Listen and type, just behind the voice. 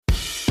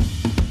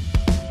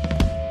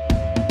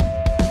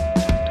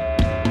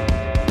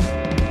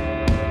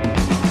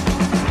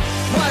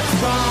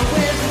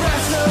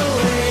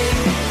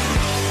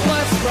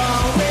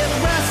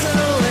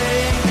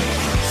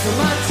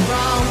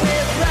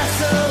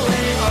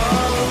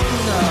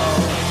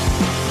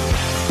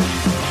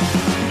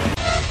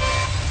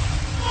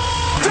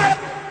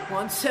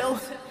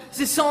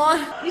this on?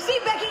 You see,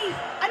 Becky,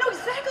 I know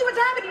exactly what's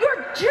happening.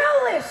 You're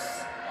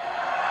jealous.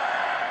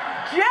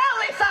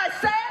 Jealous, I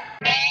said.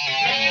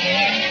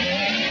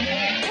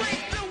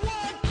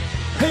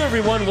 Hey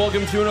everyone,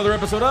 welcome to another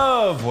episode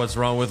of What's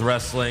Wrong with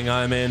Wrestling.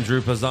 I'm Andrew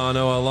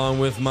Pisano along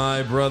with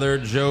my brother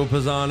Joe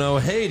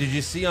Pisano. Hey, did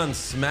you see on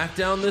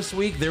SmackDown this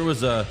week there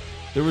was a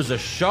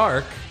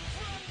shark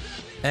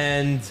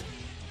and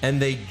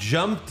they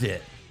jumped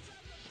it.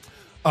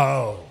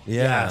 Oh,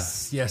 Yeah.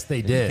 Yes,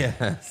 they did.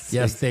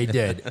 Yes, they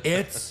did.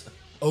 It's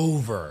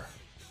over.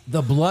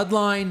 The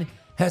bloodline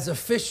has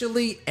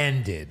officially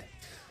ended.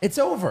 It's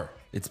over.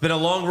 It's been a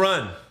long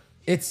run.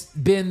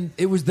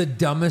 It was the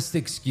dumbest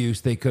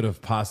excuse they could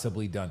have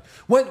possibly done.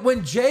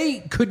 When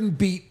Jay couldn't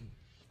beat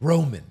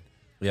Roman,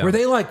 were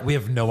they like, we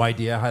have no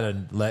idea how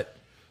to let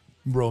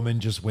Roman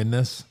just win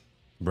this?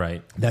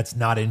 Right. That's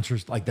not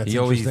interesting. Like, that's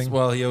interesting.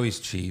 He always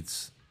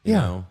cheats. You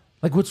know?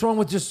 Like, what's wrong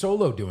with just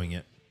Solo doing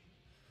it?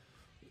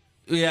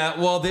 Yeah,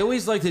 well, they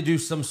always like to do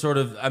some sort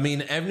of, I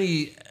mean,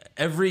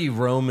 every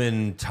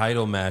Roman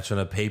title match on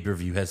a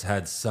pay-per-view has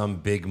had some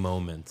big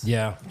moment.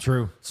 Yeah,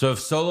 true. So if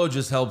Solo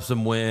just helps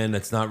him win,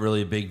 it's not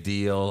really a big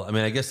deal. I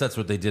mean, I guess that's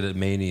what they did at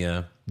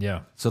Mania.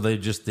 Yeah. So they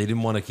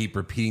didn't want to keep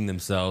repeating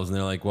themselves, and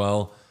they're like,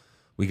 well,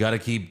 we got to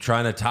keep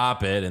trying to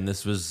top it, and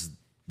this was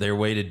their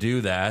way to do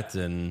that,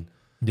 and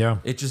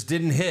it just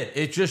didn't hit.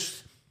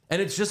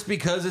 And it's just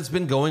because it's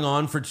been going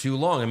on for too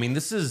long. I mean,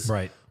 this is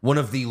one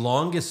of the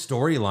longest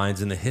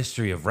storylines in the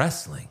history of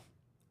wrestling.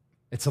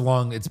 It's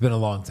been a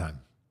long time.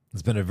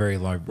 It's been a very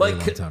long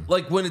time.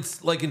 Like when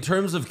it's like in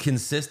terms of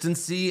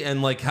consistency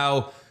and like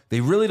how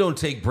they really don't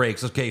take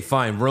breaks. Okay,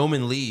 fine.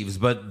 Roman leaves,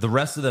 but the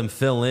rest of them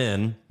fill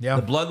in. Yeah.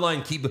 The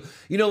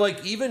bloodline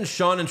like even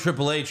Shawn and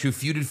Triple H who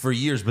feuded for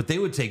years, but they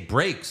would take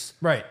breaks.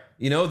 Right.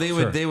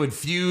 They would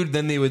feud,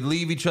 then they would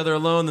leave each other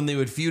alone, then they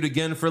would feud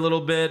again for a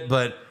little bit.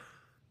 But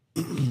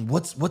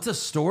what's a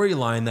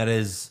storyline that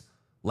has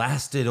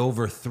lasted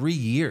over 3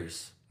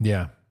 years?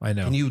 Yeah, I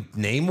know. Can you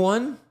name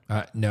one?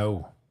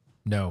 No.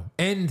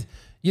 And,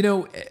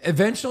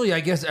 eventually, I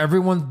guess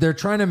they're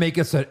trying to make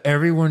it so that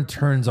everyone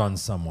turns on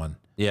someone.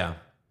 Yeah.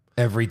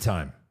 Every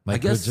time.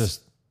 Like,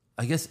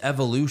 I guess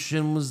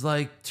Evolution was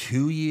like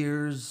 2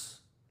 years.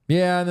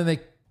 Yeah, and then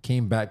they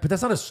came back. But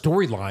that's not a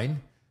storyline.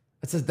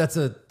 That's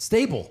a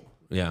stable.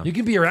 Yeah. You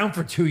can be around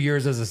for 2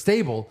 years as a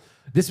stable.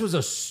 This was a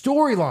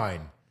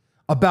storyline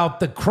about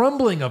the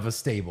crumbling of a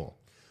stable.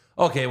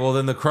 Okay, well,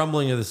 then the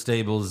crumbling of the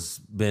stable's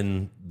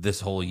been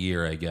this whole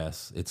year, I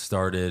guess. It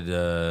started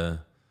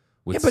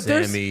with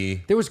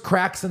Sammy. There was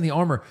cracks in the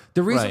armor.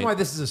 The reason why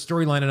this is a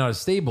storyline and not a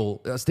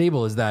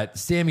stable is that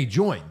Sammy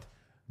joined.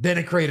 Then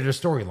it created a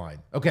storyline.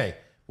 Okay,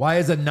 why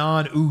is a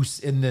non-Uce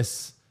in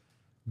this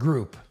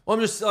group? Well,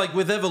 I'm just like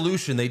with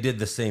Evolution, they did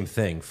the same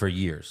thing for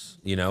years.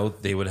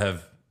 They would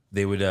have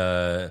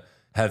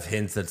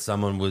hints that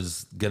someone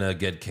was gonna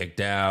get kicked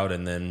out,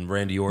 and then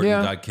Randy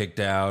Orton got kicked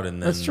out,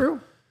 and then that's true.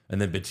 And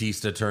then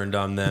Batista turned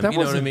on them. You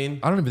know what I mean?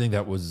 I don't even think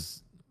that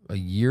was a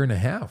year and a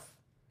half.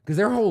 Because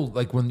their whole,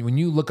 like, when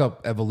you look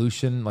up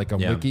Evolution, like on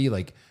Wiki,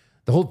 like,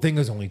 the whole thing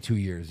is only 2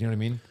 years. You know what I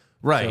mean?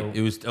 Right. So,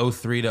 it was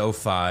 03 to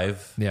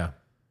 05. Yeah.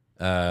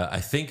 I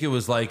think it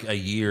was like a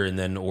year, and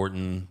then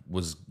Orton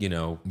was,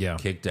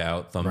 kicked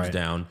out, thumbs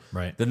down.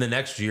 Right. Then the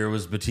next year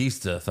was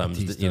Batista,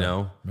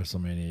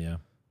 WrestleMania, yeah.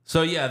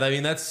 So, yeah, I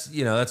mean, that's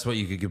what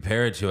you could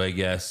compare it to, I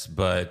guess.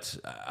 But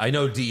I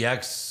know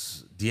DX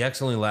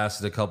only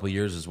lasted a couple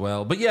years as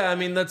well. But yeah, I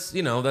mean, this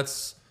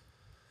is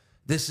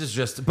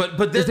just, but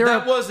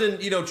that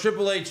wasn't,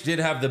 Triple H did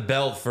have the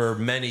belt for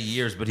many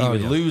years, but he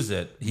would lose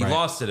it. He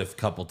lost it a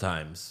couple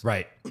times.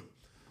 Right.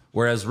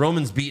 Whereas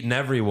Roman's beaten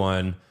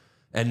everyone,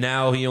 and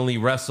now he only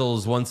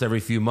wrestles once every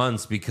few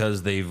months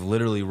because they've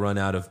literally run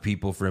out of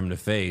people for him to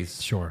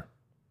face. Sure.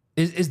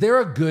 Is there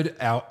a good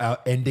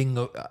ending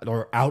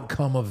or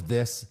outcome of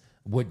this,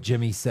 what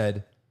Jimmy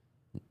said?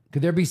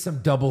 Could there be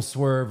some double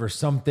swerve or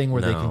something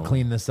where they can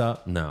clean this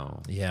up?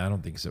 No. Yeah, I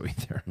don't think so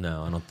either.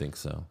 No, I don't think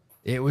so.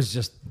 It was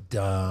just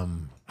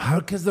dumb. How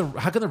can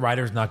the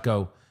writers not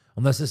go,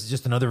 unless this is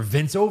just another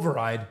Vince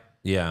override?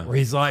 Yeah. Where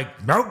he's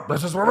like, nope,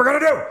 this is what we're going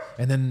to do.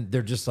 And then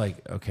they're just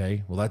like,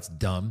 okay, well, that's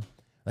dumb.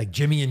 Like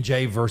Jimmy and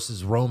Jay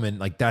versus Roman,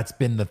 like that's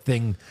been the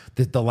thing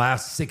that the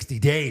last 60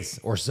 days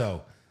or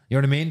so. You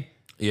know what I mean?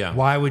 Yeah.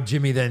 Why would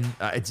Jimmy then?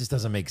 It just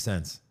doesn't make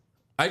sense.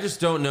 I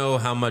just don't know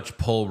how much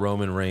pull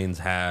Roman Reigns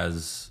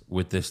has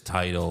with this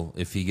title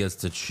if he gets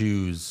to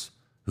choose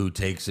who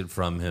takes it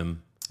from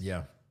him.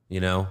 Yeah.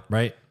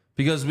 Right?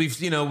 Because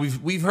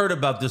we've heard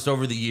about this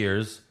over the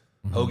years.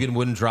 Mm-hmm. Hogan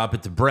wouldn't drop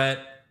it to Bret,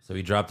 so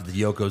he dropped it to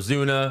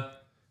Yokozuna.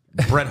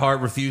 Bret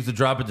Hart refused to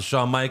drop it to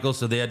Shawn Michaels,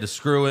 so they had to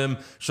screw him.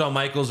 Shawn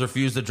Michaels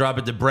refused to drop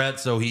it to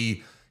Bret, so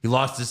he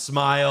lost his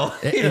smile.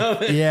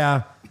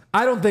 Yeah.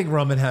 I don't think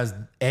Roman has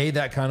A,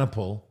 that kind of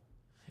pull.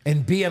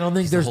 And B, I don't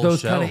think there's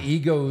those kind of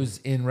egos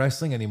in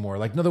wrestling anymore.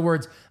 Like, in other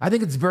words, I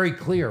think it's very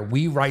clear.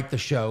 We write the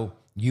show,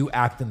 you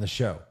act in the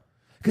show.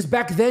 Because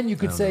back then you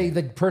could say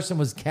the person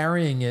was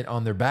carrying it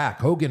on their back.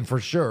 Hogan for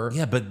sure.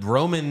 Yeah, but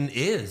Roman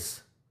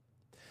is.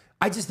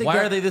 I just think Why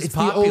are they this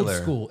popular? The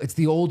old school. It's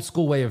the old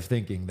school way of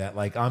thinking that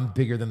like I'm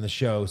bigger than the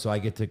show, so I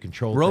get to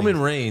control Roman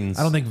things. Reigns.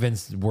 I don't think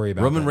Vince worry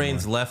about Roman that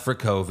Reigns anymore. left for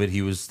COVID.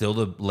 He was still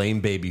the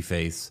lame baby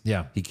face.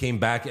 Yeah. He came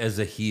back as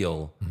a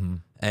heel.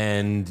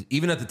 And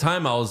even at the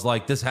time, I was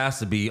like, this has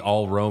to be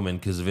all Roman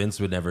because Vince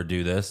would never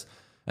do this.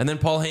 And then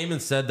Paul Heyman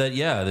said that,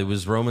 yeah, it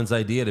was Roman's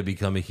idea to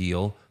become a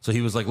heel. So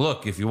he was like,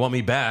 look, if you want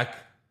me back,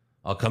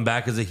 I'll come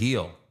back as a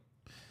heel.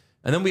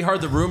 And then we heard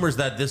the rumors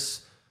that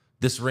this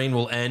reign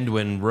will end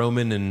when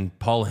Roman and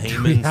Paul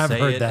Heyman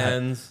say it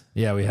ends.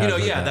 Yeah, we have.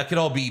 That could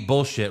all be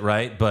bullshit,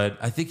 right? But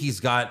I think he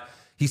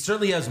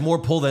certainly has more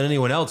pull than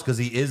anyone else because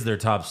he is their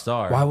top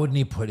star. Why wouldn't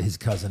he put his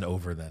cousin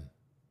over then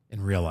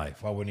in real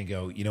life? Why wouldn't he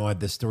go, you know what,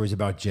 this story's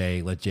about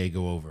Jay, let Jay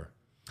go over?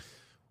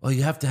 Well,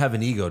 you have to have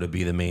an ego to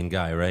be the main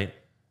guy, right?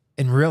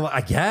 In real, I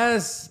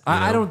guess.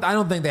 I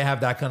don't think they have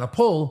that kind of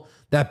pull.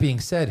 That being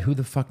said, who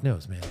the fuck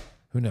knows, man?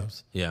 Who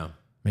knows? Yeah.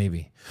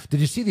 Maybe.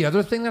 Did you see the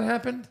other thing that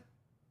happened?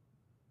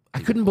 I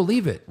couldn't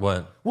believe it.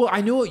 What? Well,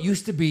 I knew it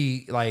used to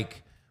be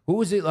like, what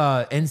was it?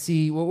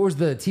 NC, what was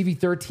the TV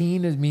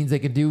 13? It means they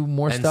could do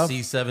more stuff.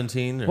 NC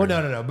 17? Well,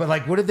 no. But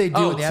like, what did they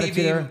do in the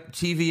Attitude Era?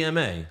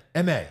 TVMA.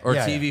 MA. Or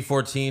yeah, TV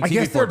 14. I TV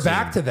guess they're 14.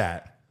 back to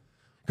that.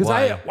 Because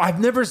Why? I've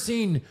never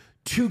seen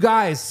two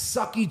guys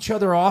suck each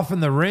other off in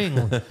the ring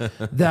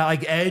that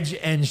like Edge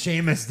and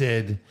Sheamus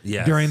did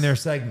during their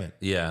segment.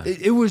 Yeah.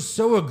 It was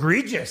so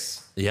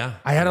egregious. Yeah.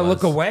 I had to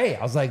look away.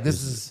 I was like,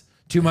 this is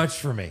too much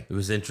for me. It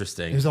was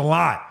interesting. It was a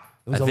lot.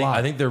 It was a lot.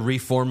 I think they're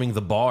reforming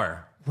the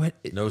bar. What?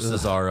 No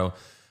Cesaro.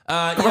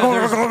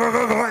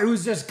 It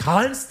was just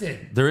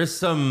constant. There is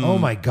some. Oh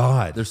my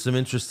God. There's some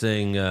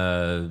interesting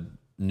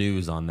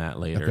news on that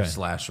later,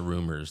 /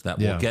 rumors that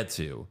we'll get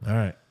to. All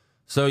right.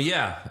 So,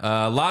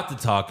 a lot to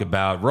talk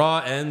about. Raw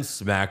and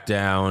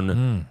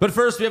SmackDown. But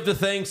first, we have to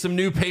thank some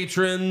new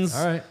patrons.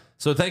 All right.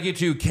 So, thank you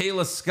to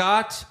Kayla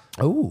Scott,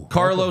 Oh,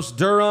 Carlos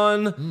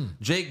Duran,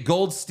 Jake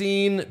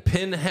Goldstein,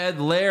 Pinhead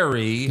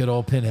Larry, good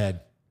old Pinhead.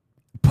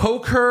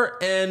 Poker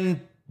and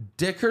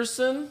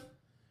Dickerson.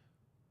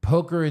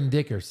 Poker and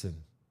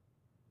Dickerson.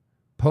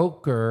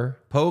 Poker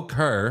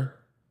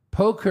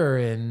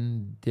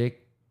and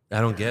Dick.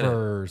 I don't get it.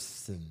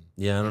 Person.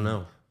 Yeah, I don't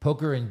know.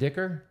 Poker and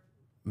Dicker?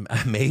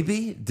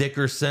 Maybe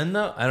Dickerson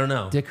though. I don't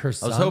know. Dick her I was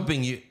son?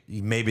 hoping you.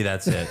 Maybe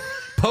that's it.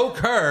 Poke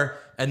her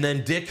and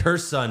then dick her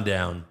son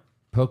down.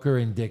 Poker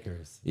and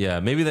Dickers. Yeah,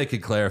 maybe they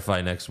could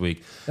clarify next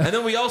week. And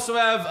then we also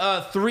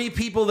have 3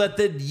 people that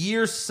did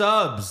year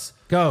subs.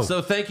 Go.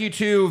 So thank you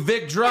to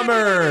Vic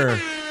Drummer,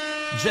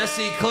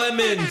 Jesse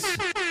Clement,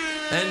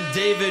 and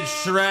David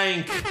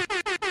Schrank.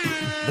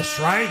 The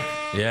Shrine.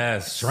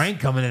 Yes. Shrine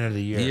coming into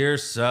the year. Year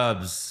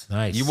subs.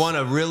 Nice. You want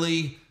to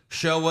really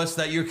show us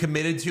that you're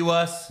committed to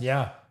us?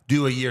 Yeah.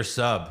 Do a year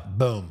sub.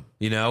 Boom.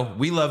 You know,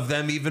 we love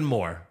them even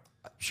more.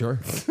 Sure.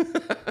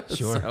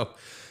 Sure. So,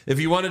 if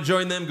you want to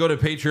join them, go to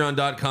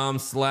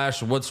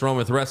patreon.com/what's wrong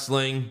with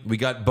wrestling. We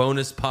got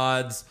bonus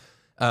pods.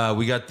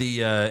 We got the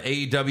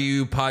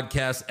AEW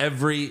podcast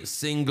every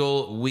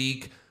single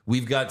week.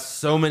 We've got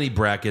so many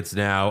brackets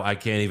now. I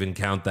can't even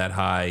count that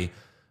high.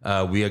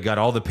 We got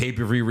all the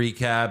pay-per-view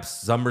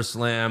recaps,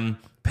 SummerSlam,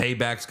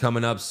 Payback's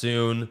coming up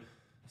soon.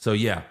 So,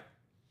 yeah.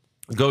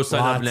 Go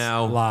sign up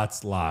now.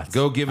 Lots.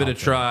 Go give it a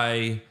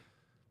try.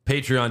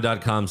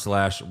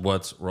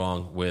 Patreon.com/what's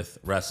wrong with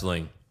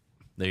wrestling.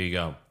 There you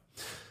go.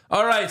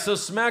 All right, so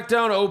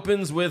SmackDown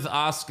opens with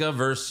Asuka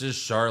versus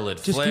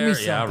Charlotte Just Flair. give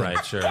me Yeah, something.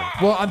 right, sure.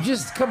 Well,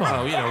 come on.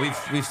 Oh, you know,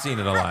 we've seen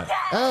it a lot.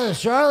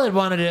 Charlotte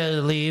wanted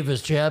to leave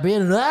as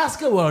champion, and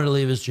Asuka wanted to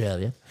leave as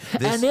champion.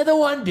 And neither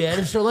one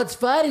did, so let's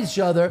fight each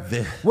other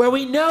where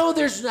we know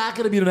there's not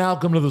going to be an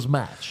outcome to this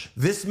match.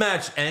 This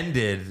match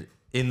ended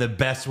in the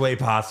best way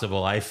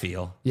possible, I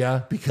feel.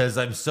 Yeah. Because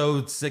I'm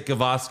so sick of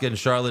Asuka and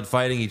Charlotte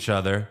fighting each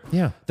other.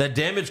 Yeah. That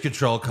Damage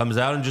Control comes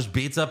out and just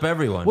beats up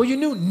everyone. Well, you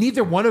knew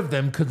neither one of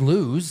them could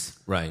lose.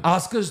 Right.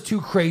 Asuka's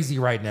too crazy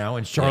right now,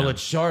 and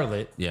Charlotte's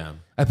Charlotte. Yeah.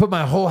 I put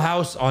my whole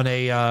house on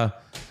a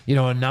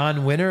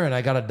non-winner, and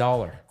I got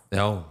 $1.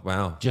 Oh,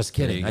 wow. Just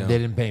There kidding. you go. They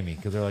didn't pay me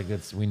because they're like,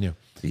 we knew.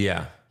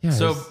 Yeah. Yeah,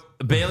 So it's-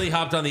 Bailey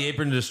hopped on the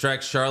apron to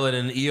distract Charlotte,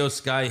 and Io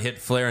Sky hit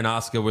Flair and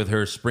Asuka with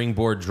her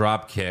springboard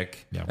drop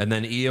kick. Yeah. And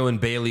then Io and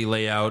Bailey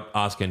lay out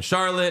Asuka and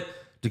Charlotte.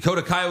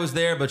 Dakota Kai was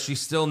there, but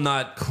she's still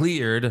not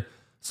cleared.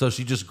 So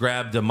she just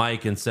grabbed a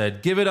mic and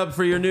said, "Give it up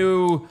for your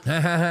new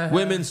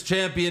women's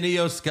champion,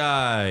 Io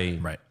Sky."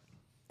 Right.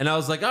 And I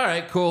was like, all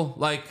right, cool.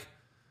 Like,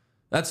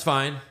 that's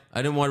fine.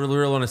 I didn't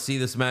really want to see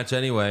this match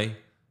anyway.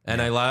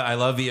 And I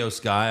love Io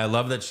Sky. I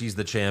love that she's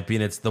the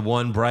champion. It's the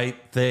one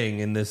bright thing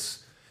in this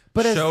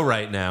show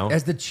right now.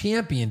 As the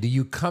champion, do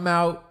you come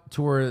out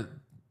to where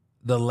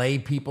the lay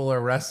people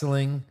are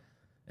wrestling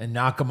and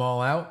knock them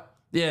all out?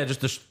 Yeah, just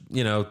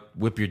to,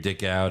 whip your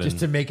dick out. Just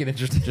to make it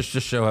interesting. Just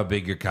to show how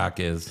big your cock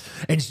is.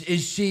 And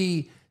is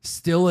she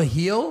still a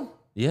heel?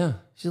 Yeah.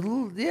 She's a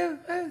little,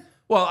 yeah.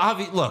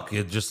 Well, look,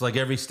 it's just like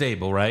every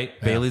stable, right?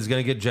 Yeah. Bailey's going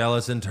to get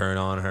jealous and turn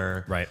on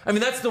her. Right. I mean,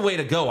 that's the way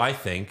to go, I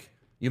think.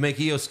 You make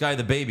Io Sky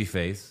the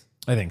babyface.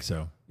 I think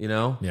so. You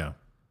know? Yeah.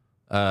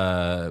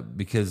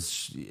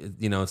 because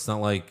it's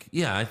not like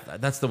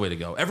that's the way to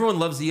go. Everyone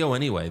loves Io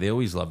anyway. They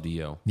always loved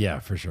Io. Yeah,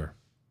 for sure.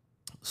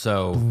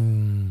 So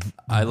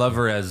I love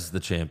her as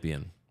the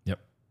champion. Yep.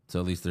 So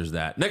at least there's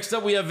that. Next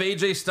up, we have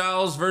AJ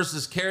Styles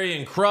versus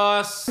Karrion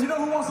Kross. You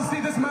know who wants to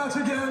see this match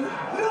again?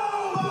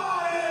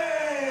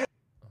 Nobody!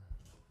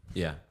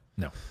 Yeah.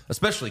 No.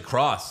 Especially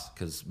Kross,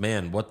 because,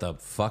 man, what the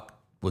fuck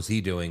was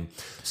he doing?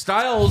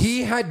 Styles...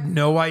 He had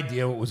no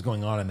idea what was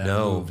going on in that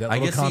move. That I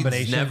little guess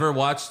combination. he's never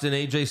watched an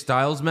AJ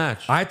Styles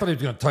match. I thought he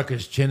was going to tuck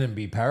his chin and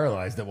be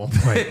paralyzed at one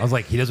point. I was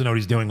like, he doesn't know what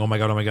he's doing. Oh, my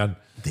God. Oh, my God.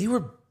 They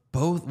were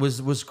both...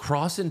 Was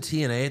Kross and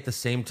TNA at the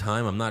same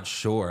time? I'm not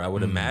sure. I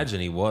would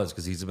imagine he was,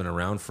 because he's been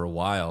around for a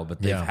while,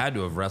 but they've had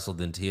to have wrestled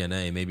in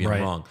TNA. Maybe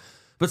I'm wrong.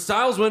 But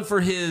Styles went for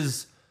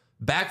his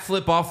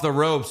backflip off the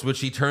ropes,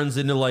 which he turns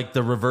into like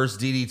the reverse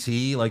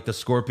DDT, like the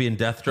Scorpion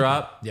Death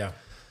Drop. Yeah.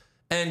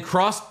 And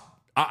Kross,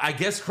 I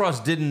guess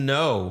Kross didn't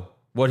know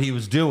what he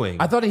was doing.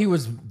 I thought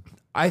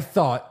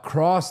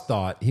Kross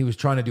thought he was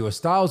trying to do a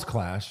Styles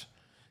clash,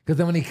 because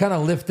then when he kind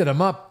of lifted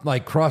him up,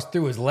 like Kross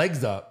threw his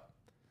legs up.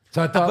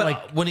 So I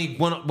thought when he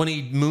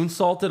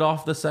moonsaulted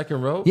off the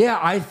second rope. Yeah,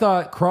 I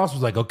thought Kross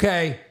was like,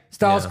 okay,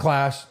 Styles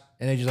clash,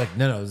 and they're just like,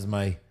 no, this is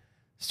my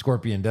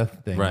Scorpion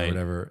Death thing or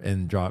whatever,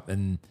 and drop,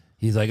 and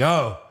he's like,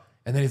 oh,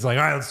 and then he's like,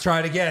 all right, let's try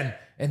it again,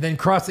 and then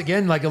Kross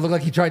again, like it looked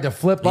like he tried to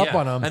flip up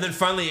on him, and then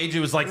finally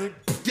AJ was like,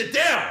 get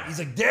down. He's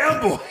like,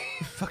 down, boy,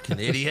 fucking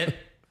idiot.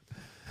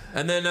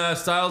 And then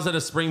Styles had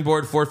a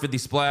springboard 450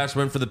 splash,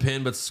 went for the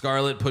pin, but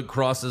Scarlett put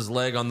Kross's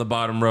leg on the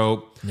bottom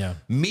rope. Yeah,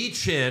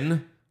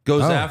 Michin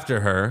goes after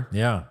her.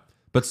 Yeah,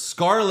 but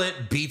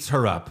Scarlett beats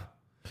her up.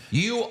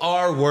 You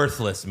are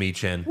worthless,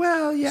 Michin.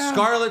 Well, yeah.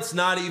 Scarlett's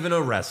not even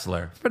a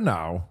wrestler. But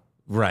no.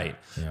 Right.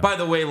 Yeah. By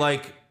the way,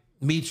 like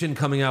Michin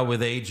coming out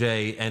with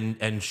AJ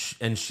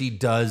and she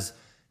does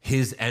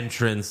his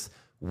entrance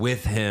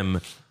with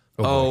him.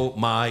 Oh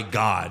my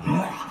God.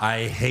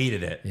 I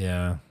hated it.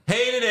 Yeah.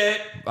 Hated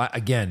it.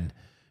 Again,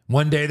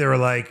 one day they were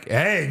like,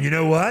 hey, you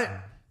know what?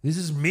 This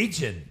is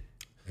Michin.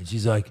 And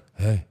she's like,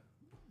 hey.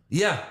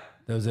 Yeah.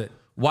 That was it.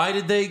 Why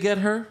did they get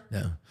her?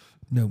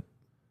 No.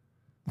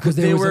 Because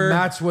there was a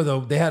match where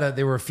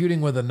they were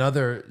feuding with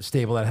another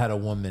stable that had a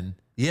woman.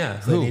 Yeah.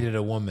 So they needed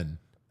a woman.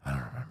 I don't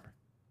remember.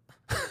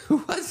 Who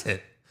was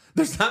it?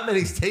 There's not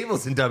many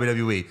stables in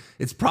WWE.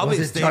 It's probably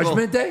was it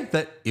Judgment Day?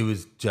 It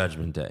was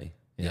Judgment Day.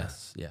 Yeah.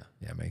 Yes. Yeah.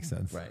 Yeah, makes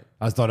sense. Right.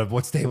 I was thought of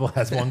what stable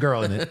has one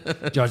girl in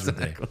it. Judgment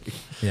Day.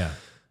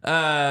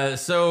 Yeah.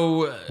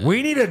 So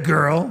we need a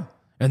girl.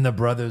 And the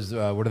brothers,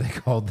 what are they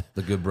called?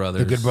 The Good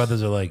Brothers. The Good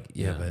Brothers are like,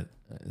 but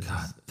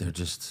God, they're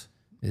just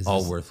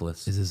all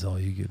worthless. Is this all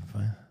you could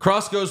find?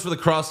 Kross goes for the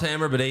cross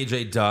hammer, but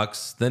AJ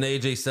ducks. Then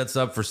AJ sets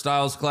up for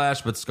Styles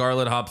Clash, but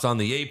Scarlett hops on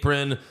the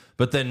apron.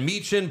 But then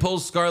Michin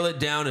pulls Scarlett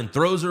down and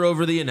throws her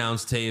over the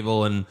announce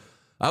table. And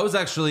I was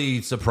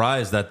actually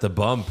surprised at the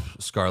bump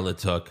Scarlett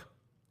took.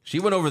 She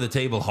went over the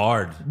table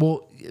hard.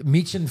 Well,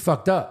 Michin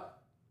fucked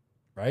up,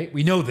 right?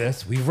 We know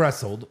this. We've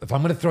wrestled. If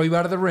I'm going to throw you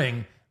out of the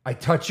ring, I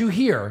touch you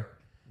here,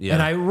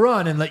 and I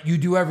run and let you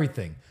do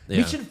everything.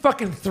 Yeah. Michin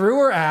fucking threw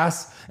her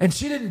ass, and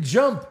she didn't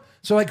jump.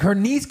 So, like, her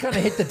knees kind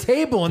of hit the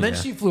table, and then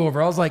she flew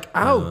over. I was like,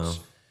 ouch.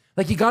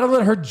 Like, you got to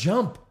let her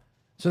jump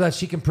so that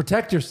she can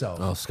protect herself.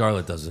 Oh,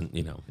 Scarlett doesn't,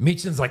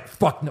 Michin's like,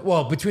 fuck no.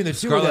 Well, between the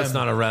two of them. Scarlett's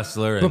not a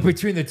wrestler. But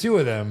between the two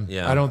of them,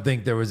 I don't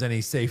think there was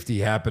any safety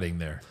happening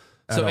there.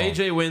 So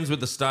AJ wins with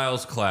the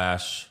Styles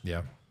Clash.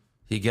 Yeah.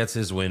 He gets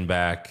his win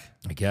back.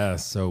 I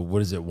guess. So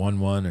what is it,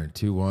 1-1 or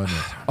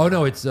 2-1? Oh,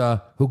 no, it's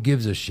who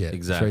gives a shit.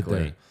 Exactly. It's right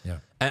there. Yeah.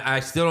 And I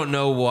still don't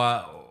know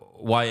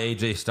why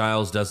AJ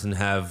Styles doesn't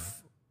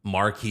have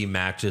marquee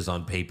matches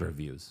on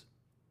pay-per-views.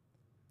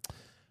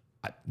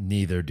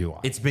 Neither do I.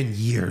 It's been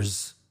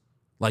years.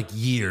 Like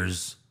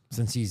years.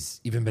 Since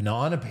he's even been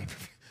on a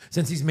pay-per-view.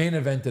 Since he's main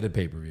evented a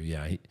pay-per-view.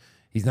 Yeah.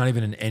 He's not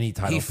even in any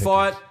title. He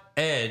fought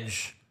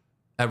Edge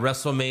at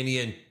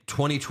WrestleMania in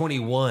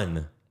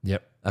 2021.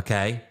 Yep.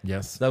 Okay.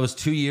 Yes. That was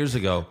 2 years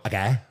ago.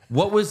 Okay.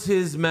 What was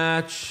his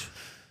match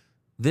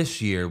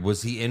this year?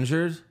 Was he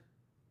injured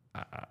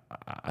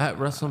at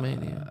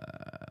WrestleMania?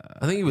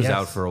 I think he was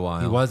out for a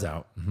while. He was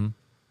out. Mm-hmm.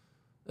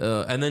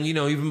 And then,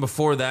 even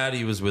before that,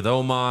 he was with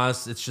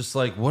Omos. It's just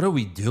like, what are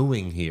we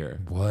doing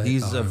here?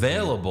 He's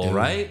available,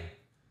 right?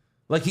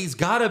 Like, he's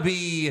got to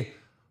be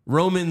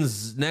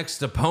Roman's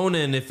next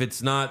opponent if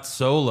it's not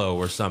Solo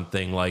or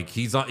something. Like,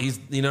 he's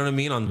you know what I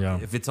mean?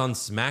 If it's on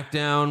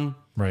SmackDown.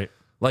 Right.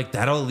 Like,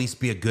 that'll at least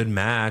be a good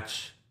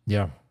match.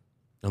 Yeah.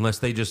 Unless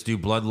they just do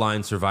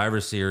Bloodline Survivor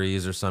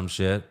Series or some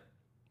shit.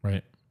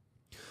 Right.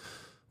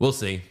 We'll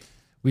see.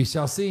 We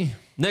shall see.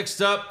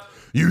 Next up.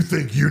 You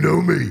think you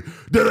know me.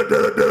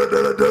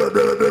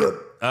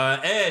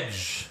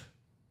 Edge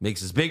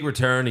makes his big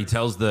return. He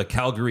tells the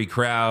Calgary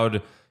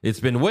crowd, it's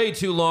been way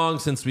too long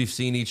since we've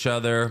seen each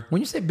other.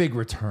 When you say big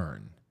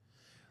return,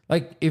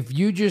 like if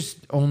you just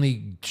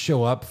only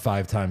show up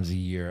 5 times a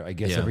year, I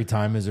guess every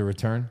time is a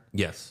return?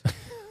 Yes.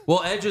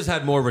 Well, Edge has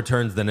had more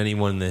returns than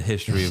anyone in the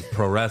history of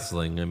pro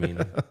wrestling. I mean,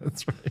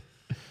 that's right.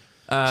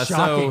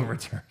 Shocking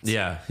returns.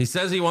 Yeah. He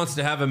says he wants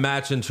to have a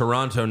match in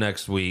Toronto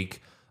next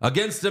week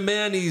against a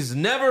man he's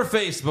never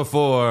faced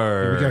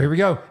before. Here we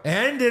go.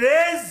 And it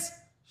is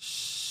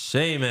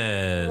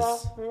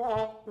Sheamus.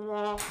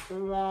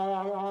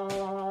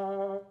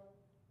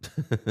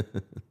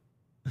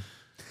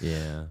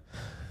 Yeah.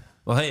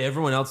 Well, hey,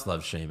 everyone else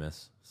loves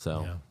Sheamus,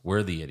 so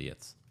we're the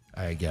idiots,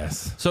 I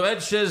guess. So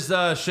Edge says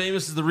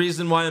Sheamus is the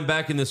reason why I'm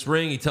back in this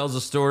ring. He tells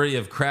a story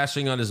of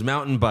crashing on his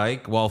mountain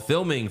bike while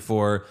filming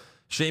for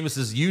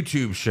Sheamus's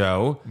YouTube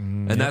show,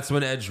 and that's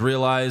when Edge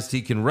realized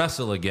he can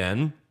wrestle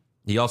again.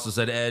 He also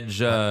said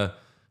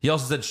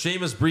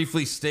Sheamus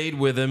briefly stayed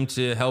with him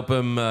to help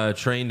him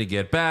train to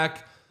get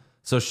back.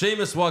 So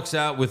Sheamus walks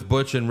out with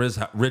Butch and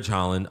Ridge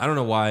Holland. I don't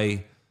know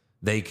why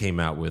they came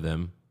out with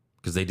him,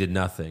 because they did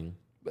nothing.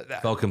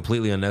 Felt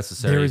completely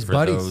unnecessary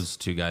for those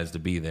two guys to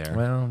be there.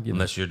 Well,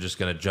 unless you're just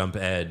going to jump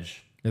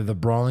Edge. They're the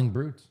brawling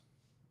brutes.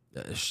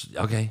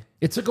 Okay.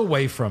 It took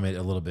away from it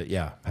a little bit,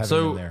 yeah.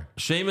 So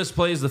Sheamus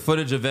plays the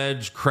footage of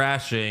Edge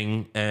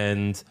crashing,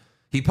 and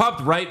he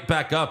popped right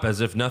back up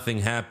as if nothing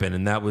happened,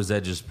 and that was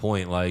Edge's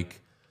point.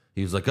 Like,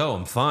 he was like, oh,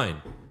 I'm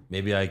fine.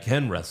 Maybe I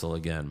can wrestle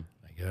again.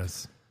 I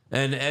guess.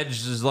 And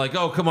Edge is like,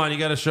 oh, come on, you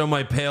got to show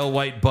my pale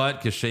white butt,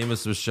 because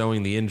Sheamus was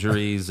showing the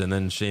injuries. And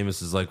then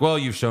Sheamus is like, well,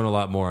 you've shown a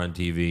lot more on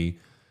TV.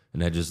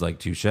 And Edge is like,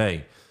 touche.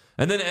 And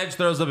then Edge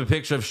throws up a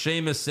picture of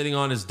Sheamus sitting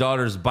on his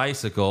daughter's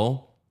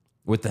bicycle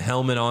with the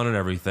helmet on and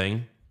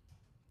everything.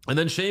 And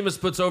then Sheamus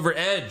puts over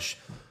Edge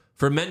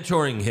for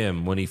mentoring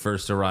him when he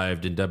first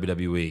arrived in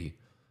WWE,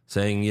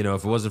 saying, you know,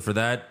 if it wasn't for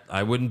that,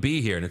 I wouldn't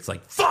be here. And it's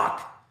like,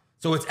 fuck!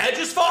 So it's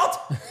Edge's fault?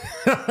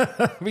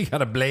 We got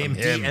to blame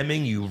him.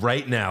 DMing you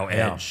right now,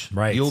 Edge. Yeah,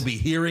 right. You'll be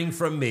hearing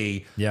from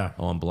me. Yeah.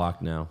 Oh, I'm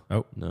blocked now.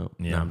 Oh. No.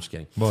 Yeah. No, I'm just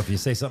kidding. Well, if you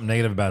say something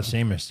negative about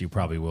Sheamus, you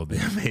probably will be.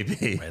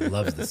 Maybe. I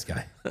love this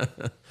guy.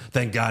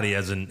 Thank God he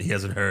hasn't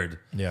heard.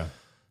 Yeah.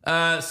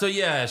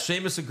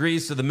 Sheamus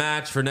agrees to the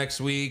match for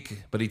next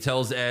week, but he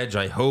tells Edge,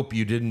 I hope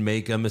you didn't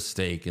make a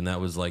mistake. And that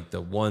was like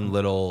the one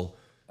little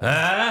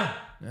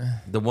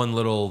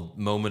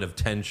moment of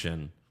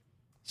tension.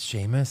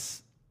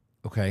 Sheamus?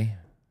 Okay.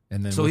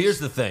 And then here's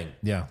the thing.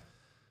 Yeah.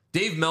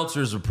 Dave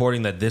Meltzer is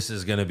reporting that this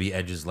is going to be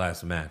Edge's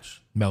last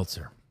match.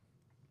 Meltzer.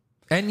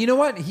 And you know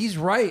what? He's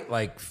right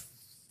like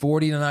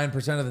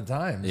 49% of the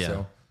time. Yeah.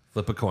 So.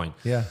 Flip a coin.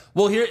 Yeah.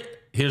 Well,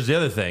 here's the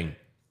other thing.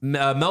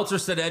 Meltzer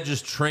said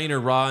Edge's trainer,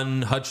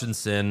 Ron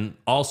Hutchinson,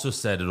 also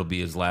said it'll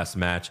be his last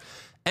match.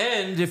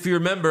 And if you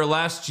remember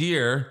last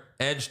year,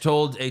 Edge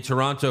told a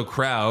Toronto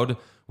crowd,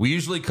 we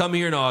usually come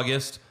here in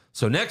August.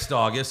 So next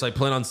August, I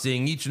plan on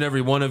seeing each and every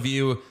one of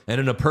you.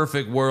 And in a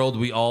perfect world,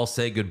 we all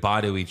say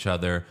goodbye to each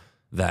other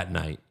that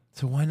night.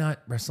 So why not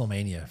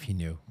WrestleMania if he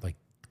knew like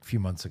a few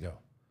months ago?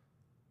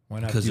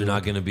 Why not? Because they're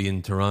not going to be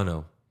in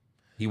Toronto.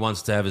 He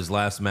wants to have his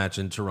last match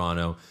in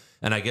Toronto.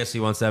 And I guess he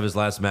wants to have his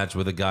last match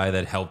with a guy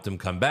that helped him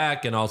come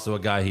back and also a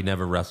guy he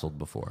never wrestled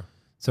before.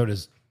 So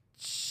does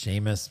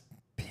Sheamus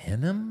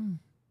pin him?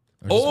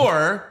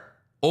 Or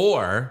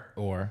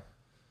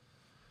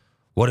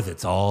what if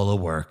it's all a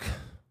work?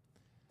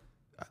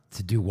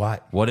 To do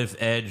what? What if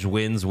Edge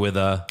wins with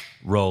a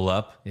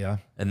roll-up? Yeah.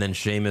 And then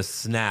Sheamus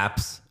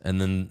snaps,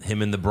 and then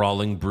him and the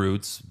Brawling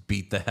Brutes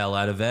beat the hell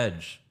out of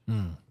Edge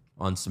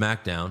on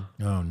SmackDown.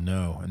 Oh,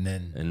 no. And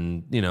then...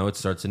 And, you know, it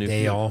starts a new feud.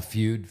 They all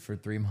feud for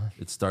 3 months?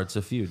 It starts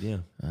a feud, yeah.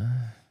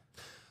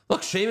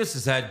 Look, Sheamus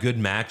has had good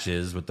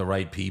matches with the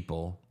right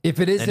people. If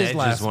it is his Edge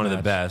last is one match, of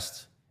the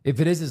best. If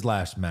it is his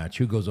last match,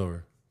 who goes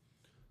over?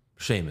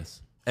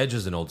 Sheamus. Edge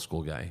is an old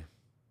school guy.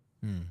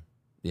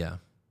 Yeah.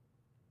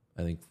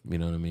 I think, you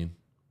know what I mean?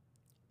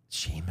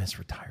 Sheamus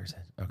retires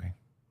it. Okay.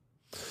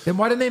 Then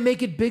why didn't they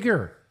make it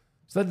bigger?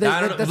 So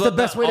that's the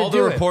best way to do it. All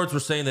the reports were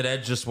saying that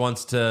Edge just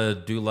wants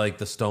to do like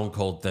the Stone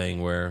Cold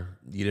thing where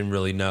you didn't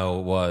really know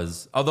it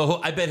was.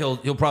 Although I bet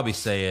he'll probably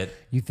say it.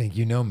 You think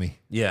you know me.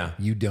 Yeah.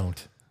 You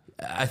don't.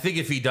 I think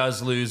if he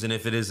does lose and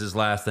if it is his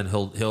last, then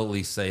he'll at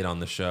least say it on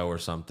the show or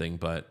something.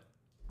 But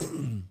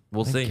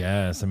we'll see.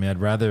 Yes. I mean, I'd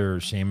rather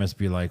Sheamus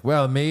be like,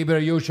 well, maybe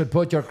you should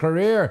put your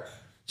career.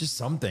 Just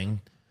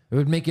something. It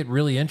would make it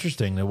really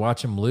interesting to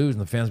watch him lose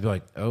and the fans be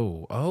like,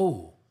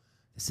 oh,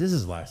 this is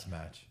his last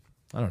match.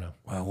 I don't know.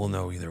 Well, we'll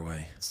know either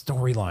way.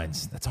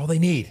 Storylines. That's all they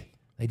need.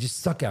 They just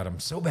suck at him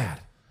so bad.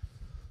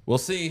 We'll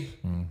see.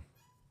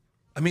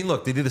 I mean,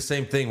 look, they did the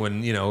same thing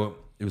when, you know,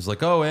 it was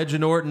like, oh, Edge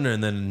and Orton,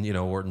 and then, you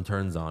know, Orton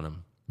turns on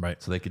him.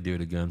 Right. So they could do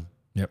it again.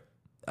 Yep.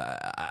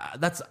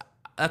 That's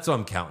what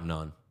I'm counting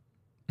on.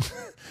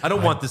 I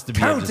don't want this to be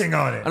counting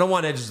on it. I don't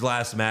want Edge's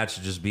last match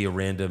to just be a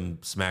random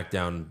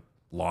SmackDown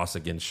loss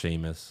against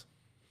Sheamus.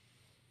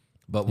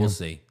 But we'll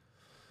see.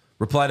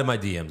 Reply to my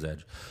DMs,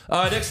 Edge.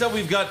 Next up,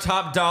 we've got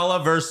Top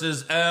Dollar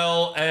versus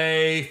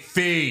LA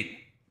Feet.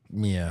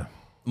 Yeah.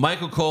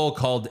 Michael Cole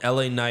called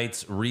LA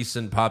Knight's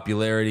recent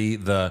popularity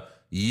the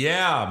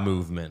Yeah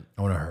movement.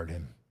 I want to hurt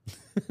him.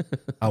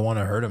 I want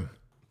to hurt him.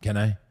 Can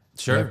I?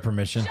 Sure. Do I have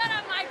permission? Shut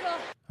up, Michael.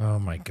 Oh,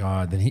 my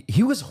God. Then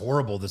he was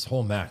horrible this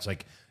whole match.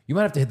 Like, you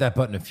might have to hit that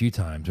button a few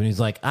times when he's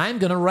like, I'm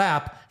going to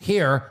rap.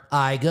 Here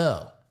I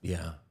go.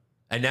 Yeah.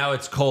 And now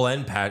it's Cole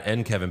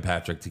and Kevin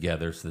Patrick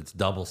together, so it's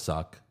double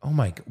suck. Oh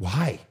my,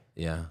 why?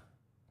 Yeah.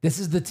 This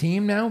is the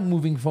team now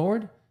moving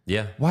forward?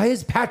 Yeah. Why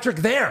is Patrick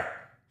there?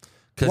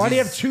 Why do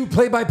you have 2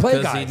 play-by-play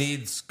guys? Because he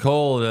needs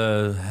Cole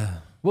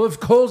to... Well, if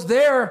Cole's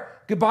there,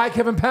 goodbye,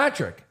 Kevin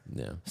Patrick.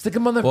 Yeah. Stick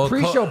him on the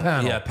pre-show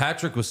panel. Yeah,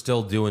 Patrick was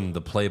still doing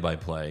the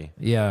play-by-play.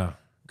 Yeah.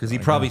 Because he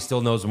probably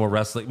still knows more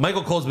wrestling.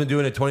 Michael Cole's been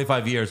doing it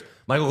 25 years.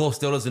 Michael Cole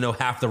still doesn't know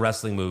half the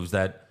wrestling moves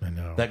that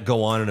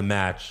go on in a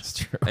match. It's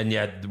true. And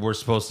yet we're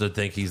supposed to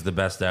think he's the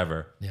best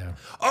ever. Yeah.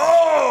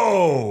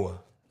 Oh!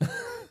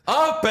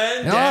 Up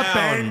and down. Up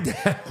and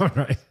down.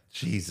 Right.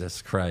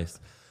 Jesus Christ.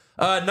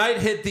 Knight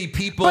hit the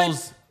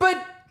people's...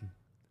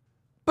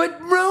 But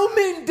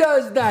Roman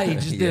does that. He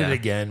just did it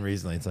again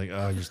recently. It's like,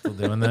 oh, you're still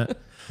doing that?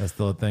 That's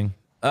still a thing?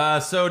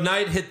 So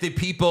Knight hit the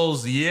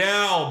people's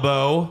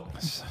elbow.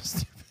 So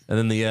stupid. And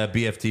then the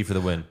BFT for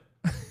the win.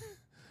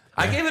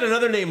 I gave it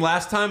another name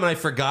last time and I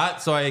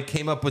forgot, so I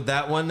came up with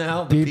that one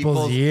now. The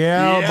people's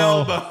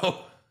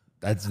elbow.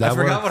 I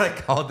forgot what I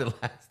called it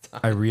last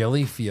time. I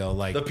really feel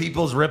like the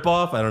people's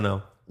ripoff? I don't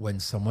know. When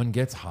someone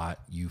gets hot,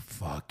 you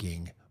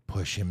fucking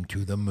push him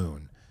to the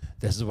moon.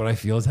 This is what I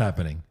feel is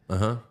happening.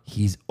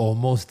 He's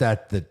almost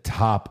at the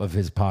top of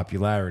his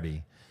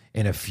popularity.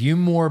 In a few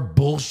more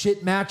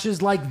bullshit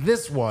matches like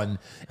this one,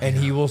 and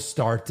he will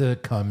start to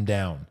come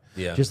down.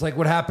 Yeah. Just like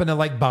what happened to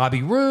like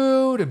Bobby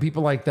Roode and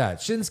people like that.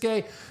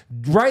 Shinsuke,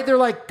 right? They're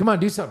like, come on,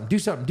 do something, do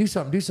something, do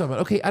something, do something.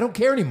 Okay, I don't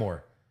care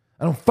anymore.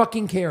 I don't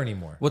fucking care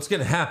anymore. What's going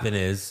to happen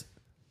is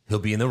he'll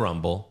be in the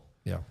Rumble.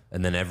 Yeah.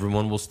 And then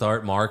everyone will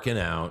start marking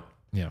out.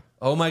 Yeah.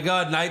 Oh my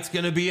God, Knight's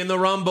going to be in the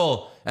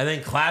Rumble. And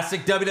then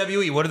classic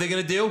WWE, what are they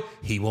going to do?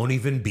 He won't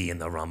even be in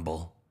the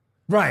Rumble.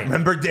 Right.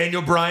 Remember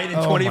Daniel Bryan in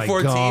Oh my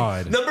 2014?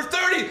 God. Number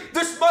 30,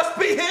 this must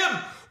be him.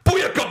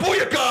 Booyaka,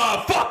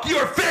 booyaka, fuck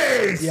your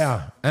face.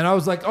 Yeah. And I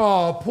was like,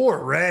 oh, poor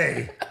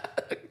Ray.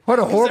 What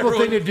a horrible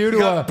thing to do to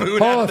a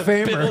Hall of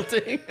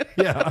Famer.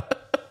 Yeah.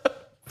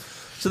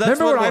 So that's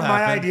Remember what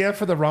my idea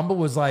for the Rumble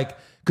was like,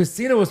 because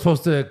Cena was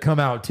supposed to come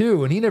out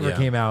too, and he never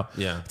came out.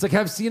 Yeah. It's like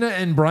have Cena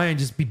and Bryan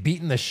just be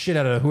beating the shit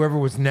out of whoever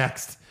was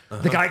next.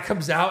 The guy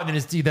comes out, and then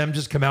just see them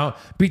just come out,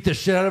 beat the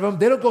shit out of him.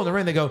 They don't go in the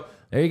ring. They go,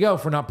 there you go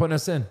for not putting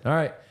us in. All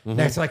right.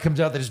 Next guy comes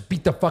out, they just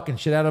beat the fucking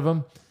shit out of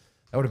him.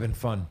 That would have been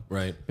fun.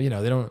 Right. But, they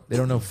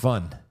don't know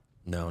fun.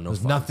 No There's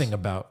funs. nothing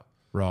about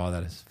Raw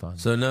that is fun.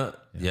 So,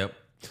 yep.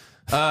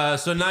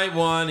 So night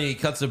one, he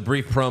cuts a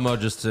brief promo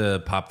just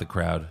to pop the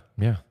crowd.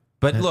 Yeah.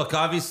 But look,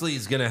 obviously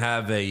he's going to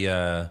have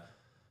a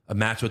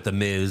match with The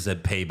Miz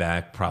at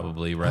Payback,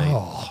 probably, right?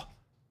 Oh,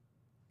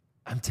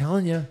 I'm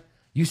telling you.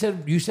 You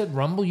said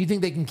Rumble. You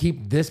think they can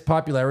keep this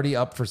popularity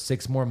up for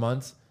 6 more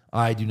months?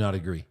 I do not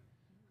agree.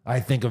 I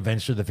think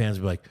eventually the fans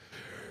will be like,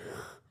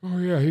 oh,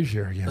 yeah, he's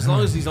here again. As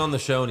long as he's on the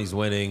show and he's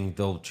winning,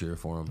 they'll cheer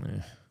for him.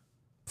 Yeah.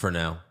 For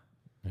now.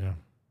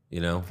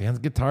 Yeah. Fans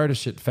get tired of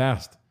shit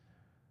fast.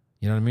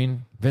 You know what I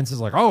mean? Vince is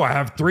like, oh, I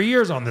have 3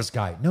 years on this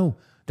guy. No,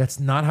 that's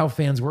not how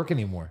fans work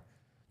anymore.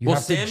 You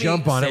have to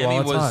jump on it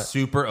while it's hot. Sammy was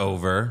super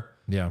over.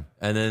 Yeah.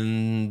 And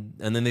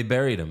then they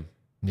buried him.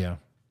 Yeah.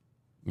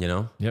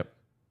 Yep.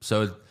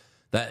 So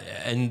that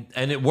and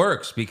it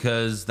works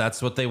because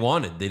that's what they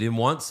wanted. They didn't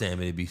want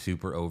Sammy to be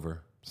super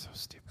over. So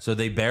stupid. So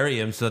they bury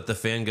him so that the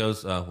fan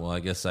goes, oh, well, I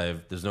guess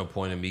there's no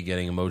point in me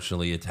getting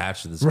emotionally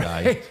attached to this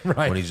guy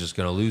when he's just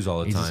going to lose all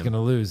the time. He's just going to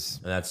lose.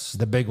 And that's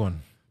the big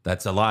one.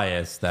 That's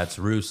Elias. That's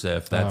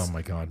Rusev. That's oh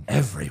my God.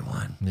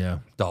 Everyone. Yeah.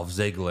 Dolph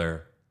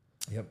Ziggler.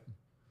 Yep.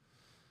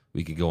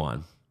 We could go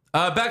on.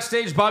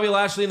 Backstage, Bobby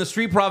Lashley and the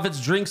Street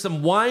Profits drink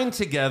some wine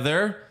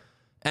together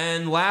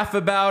and laugh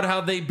about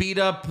how they beat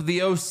up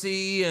the OC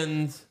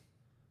and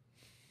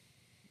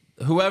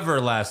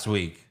whoever last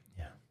week.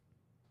 Yeah.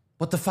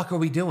 What the fuck are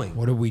we doing?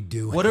 What are we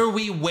doing? What are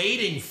we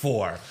waiting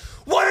for?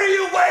 What are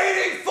you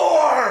waiting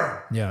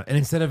for? Yeah, and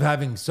instead of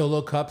having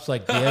solo cups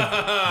like the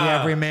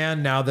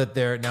Everyman, now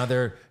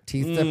they're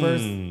teeth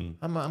sippers.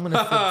 I'm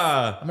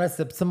gonna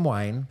sip some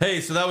wine. Hey,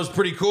 so that was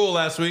pretty cool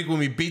last week when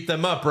we beat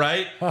them up,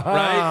 right?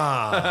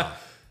 Right?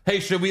 Hey,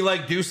 should we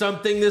do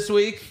something this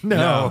week?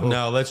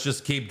 No. Let's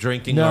just keep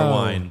drinking our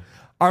wine.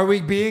 Are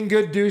we being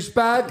good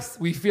douchebags?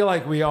 We feel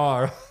like we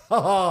are.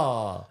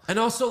 And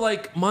also,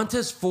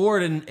 Montez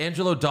Ford and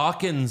Angelo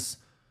Dawkins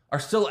are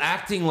still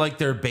acting like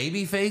they're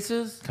baby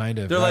faces. Kind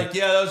of. They're like,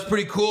 yeah, that was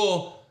pretty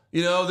cool.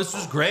 This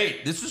was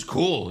great. This was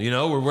cool.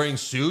 We're wearing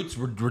suits.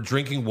 We're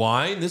drinking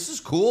wine. This is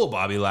cool,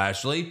 Bobby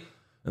Lashley.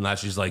 And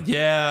Lashley's like,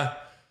 yeah.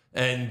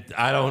 And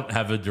I don't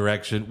have a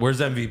direction. Where's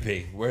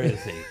MVP? Where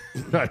is he?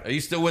 Are you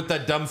still with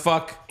that dumb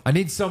fuck? I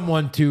need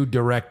someone to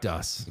direct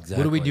us. Exactly.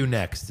 What do we do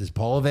next? Is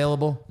Paul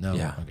available? No.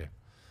 Yeah. Okay.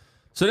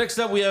 So next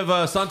up, we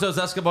have Santos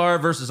Escobar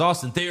versus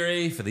Austin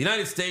Theory for the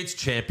United States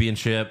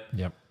Championship.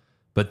 Yep.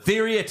 But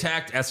Theory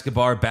attacked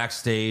Escobar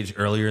backstage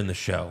earlier in the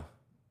show.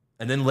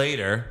 And then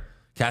later,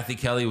 Kathy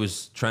Kelly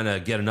was trying to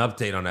get an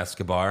update on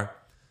Escobar.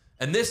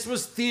 And this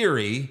was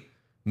Theory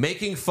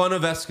making fun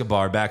of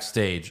Escobar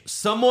backstage.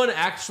 Someone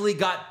actually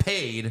got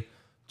paid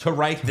to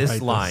write this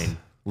line.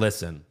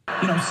 Listen.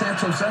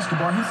 Santos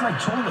Escobar, he's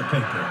like toilet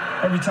paper.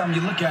 Every time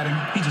you look at him,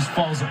 he just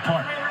falls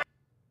apart.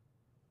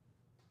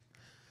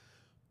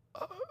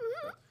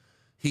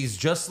 He's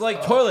just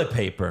like toilet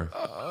paper.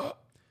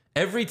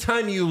 Every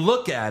time you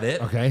look at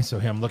it, Okay, so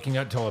I'm looking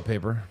at toilet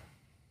paper.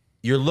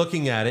 you're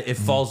looking at it, it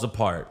falls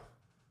apart.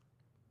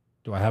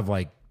 Do I have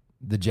like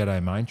the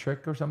Jedi mind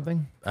trick or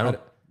something?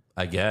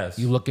 I guess.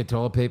 You look at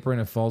toilet paper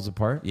and it falls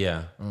apart?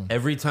 Yeah.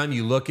 Every time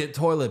you look at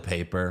toilet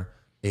paper,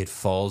 it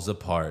falls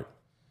apart.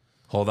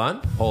 Hold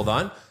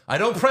on. I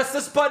don't press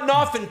this button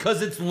often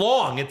because it's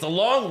long. It's a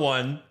long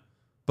one,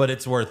 but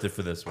it's worth it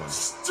for this one.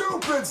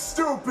 Stupid,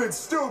 stupid,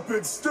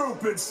 stupid,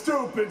 stupid,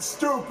 stupid,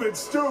 stupid,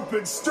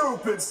 stupid,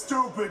 stupid,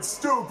 stupid,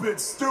 stupid,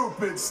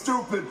 stupid,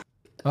 stupid.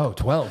 Oh,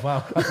 12.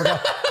 Wow. I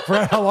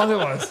forgot how long it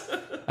was.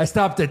 I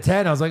stopped at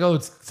 10. I was like, oh,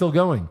 it's still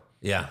going.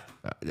 Yeah.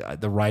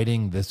 The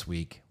writing this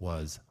week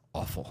was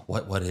awful.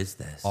 What is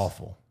this?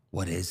 Awful.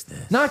 What is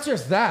this? Not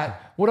just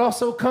that, what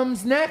also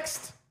comes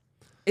next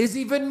is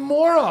even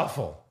more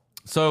awful.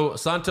 So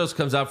Santos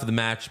comes out for the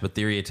match, but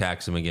Theory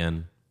attacks him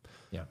again.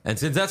 Yeah. And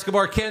since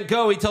Escobar can't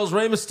go, he tells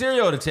Rey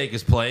Mysterio to take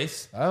his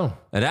place. Oh.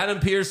 And Adam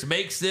Pearce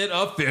makes it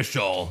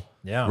official.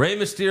 Yeah. Rey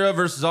Mysterio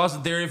versus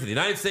Austin Theory for the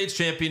United States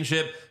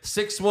Championship.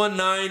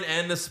 619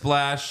 and the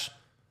splash.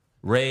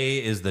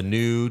 Rey is the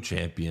new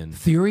champion.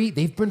 Theory,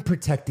 they've been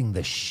protecting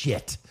the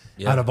shit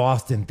Yeah. out of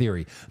Austin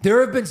Theory.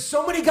 There have been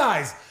so many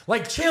guys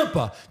like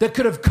Ciampa that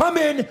could have come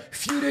in,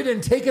 feuded,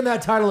 and taken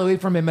that title away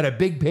from him at a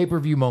big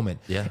pay-per-view moment.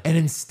 Yeah. And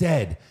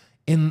instead,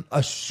 in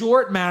a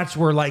short match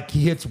where like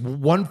he hits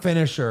one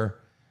finisher,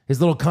 his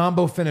little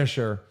combo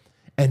finisher,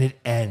 and it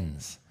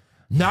ends.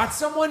 Not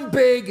someone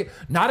big,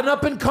 not an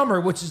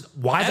up-and-comer, which is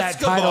why that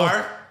title...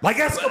 Like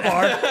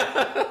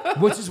Escobar.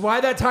 Which is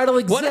why that title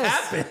exists. What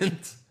happened?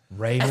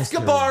 Rey Mysterio.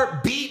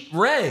 Escobar beat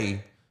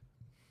Rey.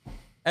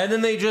 And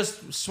then they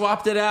just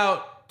swapped it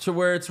out to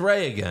where it's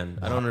Rey again.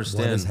 I don't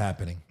understand. What is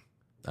happening?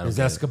 don't Is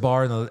get it.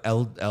 Escobar and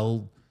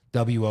the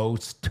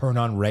LWO turn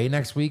on Rey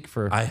next week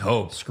for I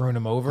hope. screwing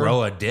him over?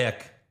 Grow a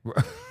dick.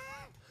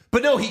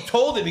 But no, he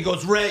told him. He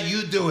goes, Rey,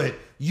 you do it.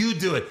 You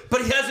do it.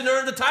 But he hasn't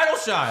earned the title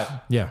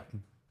shot. Yeah.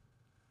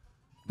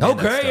 Man,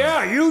 that's Okay, dumb.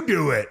 yeah, you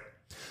do it.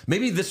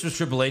 Maybe this was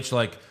Triple H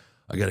like,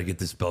 I got to get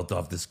this belt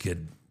off this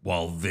kid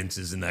while Vince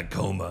is in that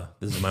coma.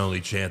 This is my only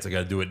chance. I got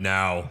to do it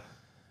now.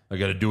 I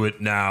got to do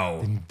it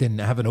now. Didn't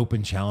have an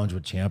open challenge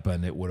with Ciampa,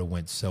 and it would have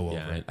went so over.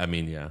 Yeah, I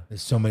mean, yeah.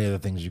 There's so many other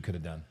things you could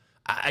have done.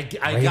 I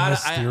Rey got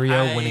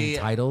Mysterio winning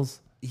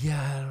titles.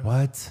 Yeah.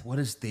 What? What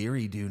does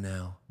Theory do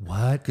now?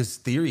 What? Because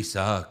Theory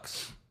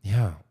sucks.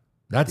 Yeah,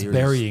 that's Theory's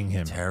burying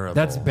him. terrible.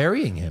 That's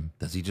burying him.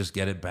 Does he just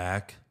get it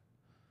back?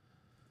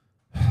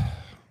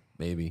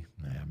 Maybe.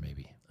 Yeah,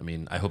 maybe. I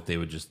mean, I hope they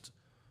would just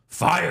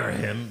fire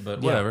him,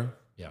 but whatever.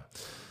 Yeah.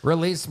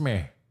 Release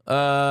me.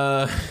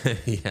 Yeah.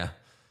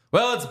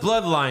 Well, it's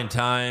Bloodline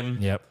time.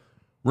 Yep.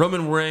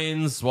 Roman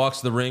Reigns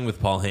walks the ring with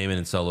Paul Heyman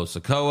and Solo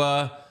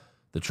Sikoa.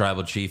 The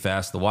tribal chief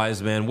asks the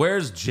wise man,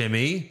 "Where's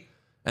Jimmy?"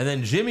 And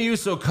then Jimmy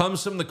Uso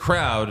comes from the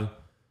crowd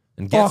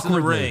and gets in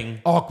the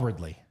ring.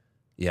 Awkwardly.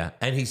 Yeah,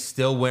 and he's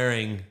still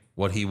wearing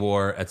what he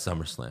wore at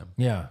SummerSlam.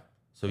 Yeah.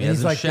 So he And hasn't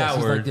he's like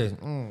showered. This. He's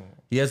like this.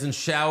 He hasn't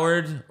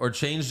showered or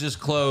changed his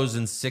clothes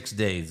in 6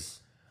 days.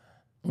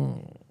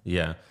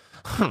 Yeah.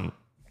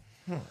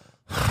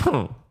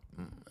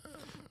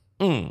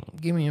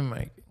 Give me a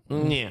mic.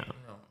 Yeah.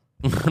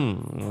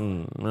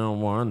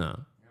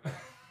 Marijuana.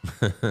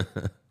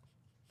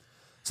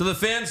 So the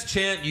fans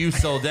chant, "You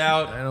sold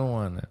out." I don't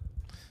want it.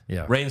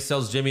 Yeah. Reigns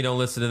tells Jimmy, "Don't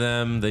listen to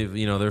them. They're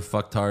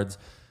fucktards."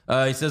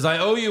 He says, "I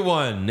owe you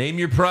one. Name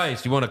your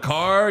price. You want a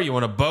car? You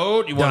want a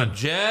boat? You want Done. a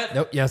jet?"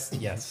 Nope. Yes.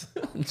 Yes.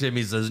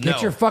 Jimmy says, "No.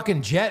 Get your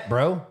fucking jet,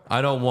 bro.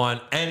 I don't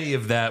want any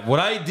of that.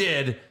 What I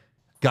did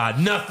got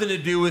nothing to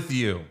do with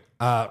you."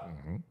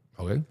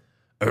 Okay.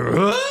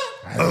 What?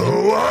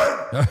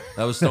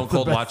 That was Stone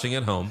Cold watching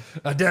at home.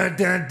 Dun, dun,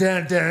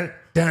 dun, dun,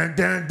 dun,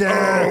 dun,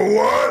 dun.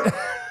 What?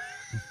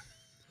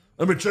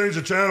 Let me change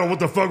the channel. What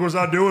the fuck was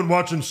I doing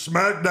watching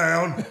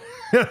SmackDown?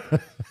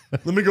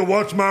 Let me go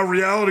watch my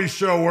reality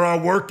show where I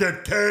work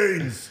at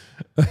Cane's.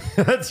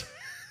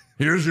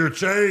 Here's your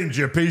change,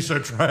 you piece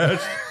of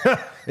trash.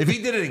 If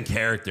he did it in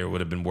character, it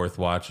would have been worth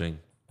watching.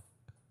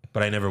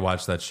 But I never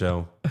watched that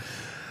show.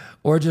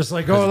 Or just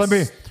like, oh, let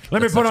me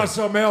put on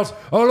something else.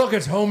 Oh, look,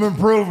 it's Home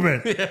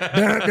Improvement.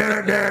 Dun,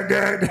 dun, dun,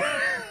 dun.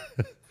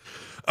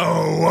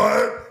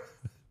 Oh,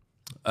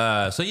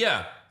 what? So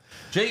yeah,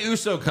 Jey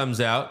Uso comes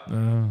out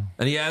and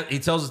he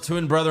tells his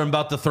twin brother, "I'm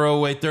about to throw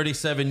away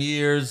 37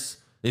 years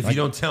if you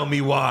don't tell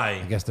me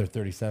why." I guess they're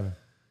 37.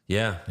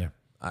 Yeah.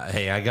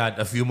 Hey, I got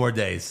a few more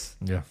days.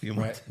 Yeah. A few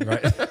more.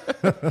 Right.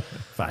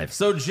 5.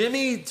 So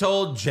Jimmy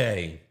told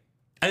Jay,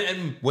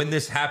 and when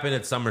this happened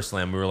at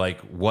SummerSlam, we were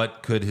like,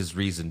 what could his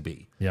reason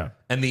be? Yeah.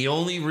 And the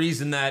only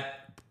reason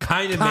that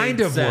kind of Kind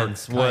made of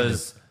sense worked,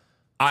 was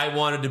I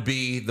wanted to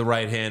be the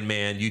right-hand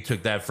man. You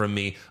took that from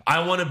me.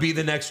 I want to be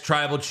the next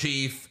tribal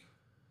chief.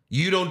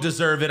 You don't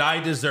deserve it. I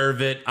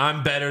deserve it.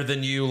 I'm better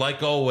than you,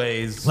 like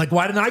always. Like,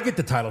 why didn't I get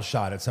the title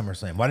shot at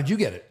SummerSlam? Why did you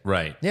get it?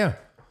 Right. Yeah.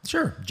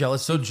 Sure.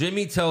 Jealous. So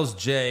Jimmy tells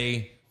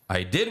Jay,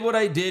 I did what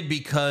I did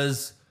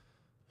because,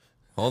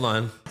 hold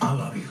on. I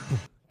love you.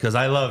 Because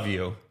I love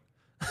you.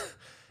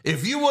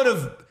 If you would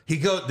have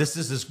This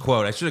is his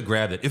quote. I should have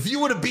grabbed it. If you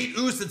would have beat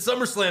Uce at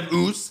SummerSlam,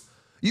 Uce,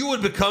 you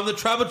would become the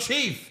tribal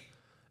chief.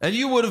 And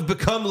you would have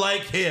become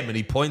like him. And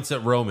he points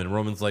at Roman.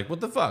 Roman's like, what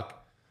the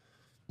fuck?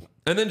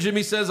 And then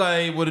Jimmy says,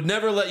 I would have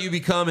never let you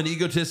become an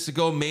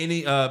egotistical,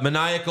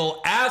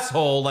 maniacal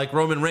asshole like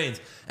Roman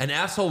Reigns. And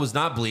asshole was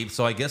not bleeped,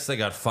 so I guess they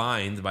got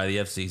fined by the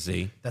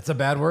FCC. That's a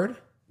bad word?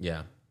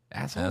 Yeah.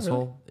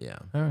 Asshole? Really? Yeah.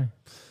 All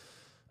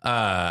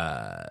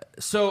right.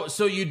 So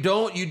so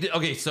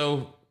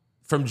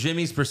from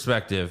Jimmy's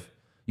perspective,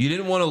 you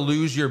didn't want to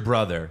lose your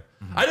brother.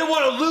 Mm-hmm. I didn't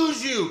want to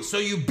lose you, so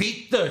you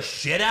beat the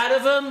shit out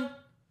of him?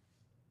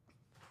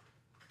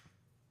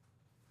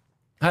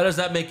 How does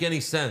that make any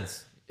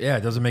sense? Yeah,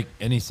 it doesn't make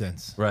any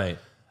sense. Right.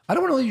 I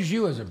don't want to lose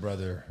you as a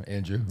brother,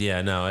 Andrew.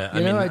 Yeah, no. I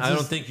mean, I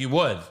don't think you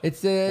would.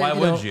 It's why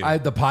would you?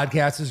 The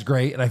podcast is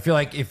great, and I feel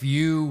like if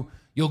you'll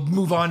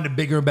move on to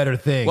bigger and better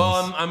things.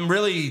 Well,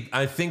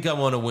 I think I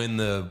want to win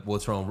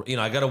what's wrong.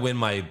 I got to win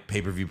my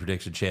pay-per-view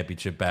prediction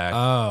championship back.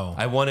 Oh.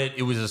 I won it.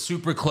 It was a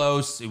super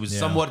close. It was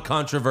somewhat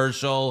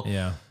controversial.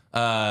 Yeah.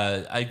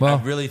 I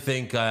really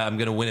think I'm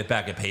going to win it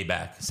back at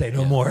Payback. Say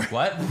no more.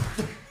 What?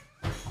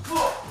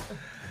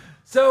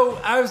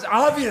 So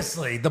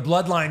obviously the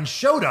bloodline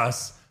showed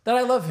us that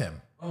I love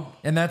him. Oh.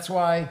 And that's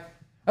why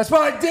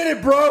I did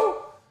it,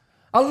 bro.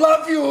 I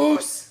love you,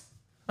 Oos.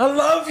 I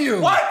love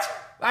you. What?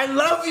 I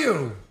love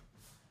you.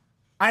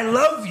 I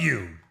love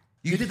you.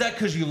 You did that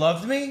because you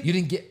loved me? You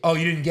didn't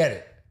get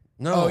it.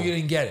 No. Oh, you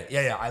didn't get it.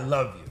 Yeah, I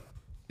love you.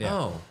 Yeah.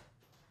 Oh.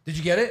 Did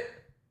you get it?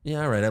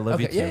 Yeah, all right. I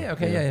love you too. Yeah,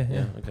 okay,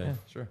 yeah. Okay. Yeah,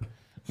 sure.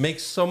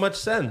 Makes so much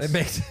sense. It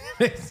makes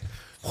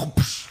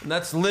And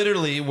that's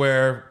literally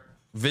where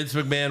Vince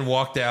McMahon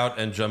walked out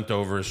and jumped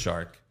over a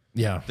shark.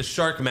 Yeah. The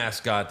shark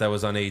mascot that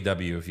was on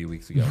AEW a few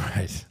weeks ago.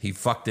 Right. He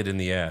fucked it in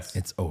the ass.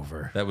 It's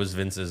over. That was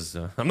Vince's,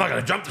 I'm not going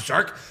to jump the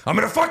shark. I'm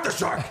going to fuck the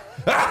shark.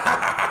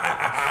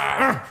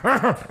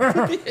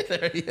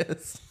 There he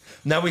is.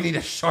 Now we need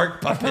a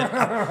shark puppet.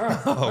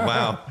 Oh,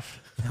 wow.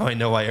 Now I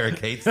know why Eric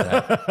hates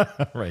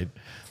that. Right.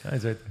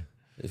 That's right there.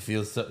 It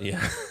feels so,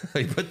 yeah.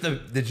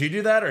 Did you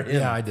do that or him?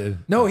 Yeah, I did.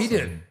 No, he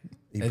did.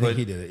 I think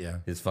he did it, yeah.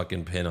 His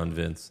fucking pin on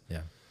Vince.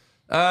 Yeah.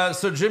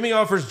 So Jimmy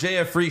offers Jay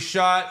a free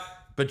shot,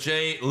 but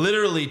Jay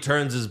literally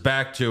turns his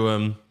back to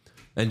him,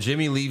 and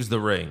Jimmy leaves the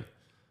ring.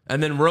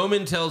 And then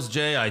Roman tells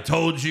Jay, I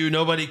told you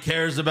nobody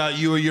cares about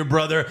you or your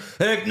brother.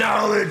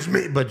 Acknowledge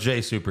me. But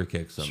Jay super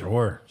kicks him.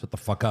 Sure. Shut the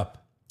fuck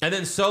up. And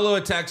then Solo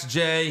attacks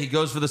Jay. He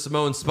goes for the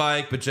Samoan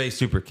spike, but Jay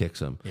super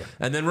kicks him. Yeah.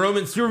 And then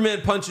Roman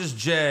Superman punches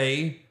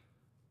Jay.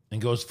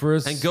 And goes for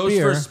a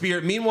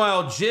spear.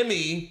 Meanwhile,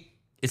 Jimmy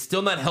is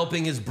still not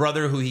helping his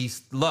brother who he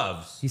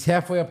loves. He's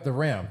halfway up the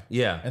ramp.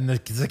 Yeah. And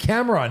there's a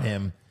camera on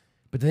him.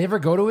 But did they ever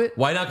go to it?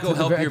 Why not go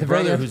help your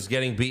brother who's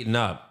getting beaten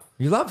up?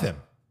 You love him.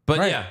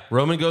 But yeah,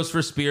 Roman goes for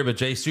a spear, but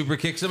Jay super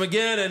kicks him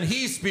again, and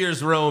he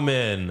spears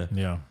Roman.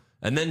 Yeah.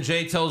 And then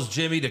Jay tells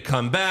Jimmy to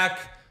come back,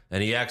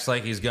 and he acts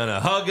like he's going to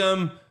hug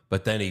him,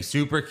 but then he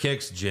super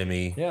kicks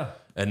Jimmy. Yeah.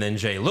 And then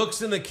Jay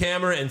looks in the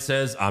camera and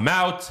says, I'm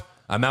out.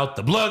 I'm out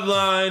the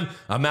bloodline.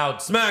 I'm out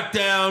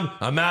SmackDown.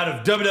 I'm out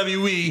of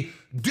WWE.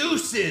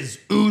 Deuces,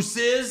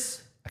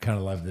 ooses. I kind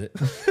of loved it.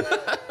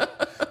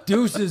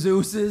 Deuces,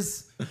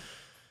 ooses.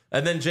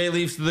 And then Jay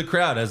leaves to the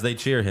crowd as they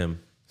cheer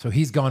him. So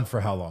he's gone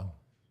for how long?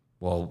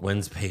 Well,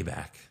 when's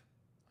Payback?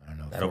 I don't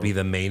know. That'll be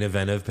the main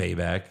event of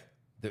Payback.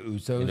 The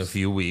Usos? In a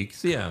few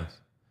weeks, yeah.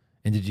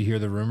 And did you hear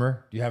the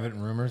rumor? Do you have it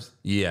in rumors?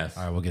 Yes.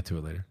 All right, we'll get to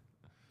it later.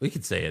 We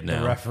could say it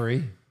now. The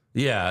referee?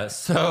 Yeah,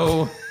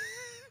 so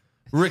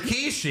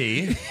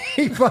Rikishi.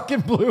 He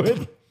fucking blew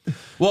it.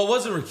 Well, it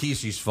wasn't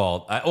Rikishi's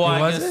fault.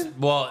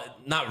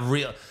 Not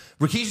real.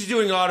 Rikishi's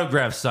doing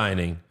autograph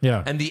signing.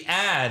 Yeah. And the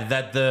ad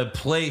that the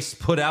place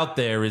put out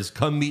there is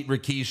come meet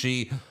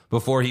Rikishi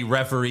before he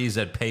referees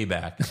at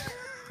Payback.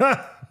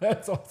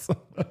 That's awesome.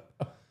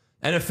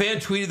 And a fan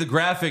tweeted the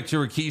graphic to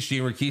Rikishi,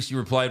 and Rikishi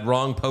replied,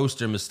 wrong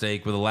poster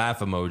mistake with a laugh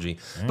emoji.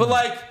 But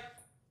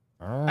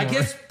I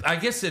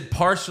guess it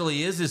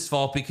partially is his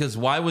fault, because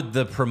why would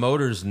the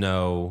promoters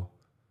know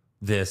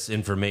this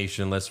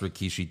information unless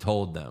Rikishi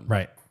told them?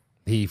 Right.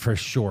 He for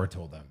sure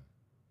told them.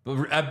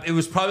 But it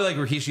was probably like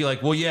Rikishi,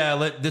 like, well,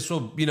 yeah, this will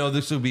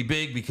be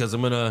big because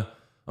I'm gonna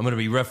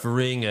be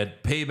refereeing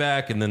at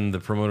Payback, and then the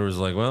promoter was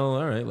like, well,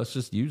 all right, let's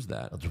just use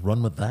that. Let's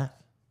run with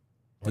that.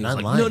 We're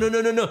not lying.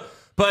 No.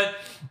 But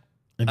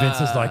and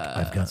Vince is like,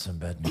 I've got some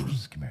bad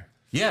news. Come here.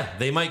 Yeah,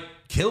 they might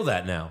kill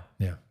that now.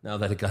 Yeah. Now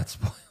that it got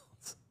spoiled.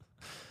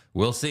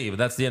 We'll see, but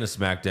that's the end of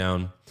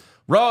SmackDown.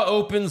 Raw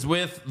opens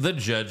with the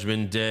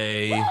Judgment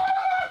Day.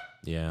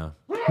 Yeah.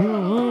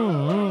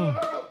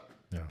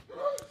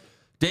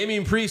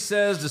 Damian Priest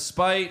says,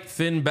 despite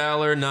Finn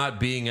Balor not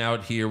being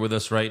out here with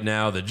us right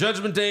now, the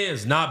Judgment Day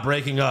is not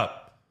breaking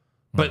up.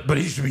 But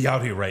he should be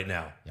out here right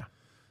now. Yeah.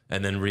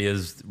 And then Rhea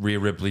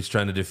Ripley's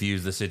trying to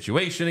defuse the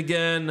situation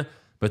again.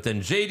 But then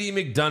JD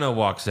McDonough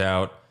walks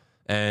out,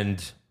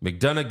 and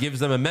McDonough gives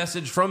them a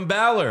message from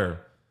Balor,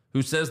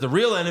 who says the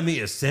real enemy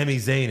is Sami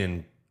Zayn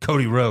and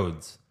Cody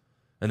Rhodes.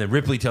 And then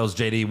Ripley tells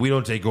JD, we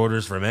don't take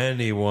orders from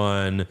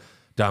anyone.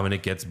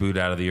 Dominic gets booed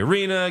out of the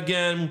arena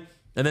again.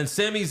 And then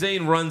Sami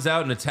Zayn runs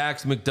out and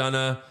attacks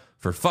McDonough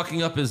for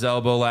fucking up his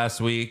elbow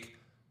last week.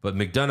 But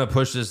McDonough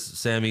pushes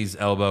Sami's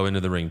elbow into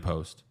the ring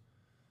post.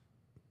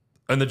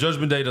 And the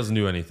Judgment Day doesn't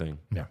do anything.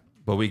 Yeah.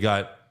 But we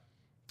got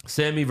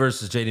Sami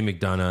versus JD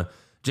McDonough.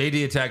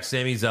 JD attacked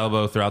Sami's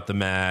elbow throughout the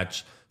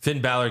match.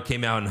 Finn Balor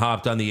came out and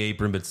hopped on the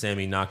apron, but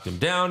Sami knocked him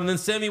down. And then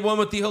Sami won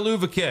with the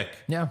haluva kick.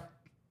 Yeah.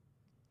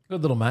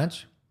 Good little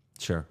match.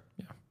 Sure.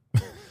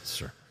 Yeah.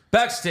 Sure.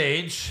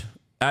 Backstage,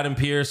 Adam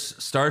Pearce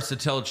starts to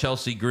tell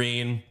Chelsea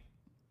Green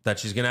that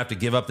she's going to have to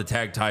give up the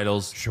tag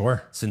titles.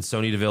 Sure. Since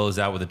Sonya Deville is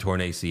out with a torn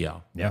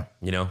ACL. Yeah.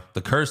 You know,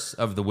 the curse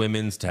of the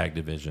women's tag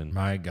division.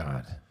 My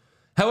God.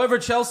 However,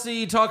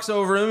 Chelsea talks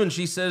over him and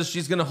she says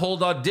she's going to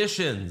hold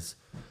auditions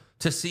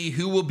to see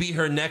who will be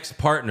her next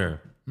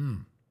partner.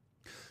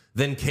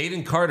 Then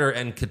Caden Carter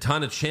and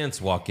Katana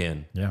Chance walk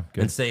in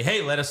and say,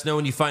 hey, let us know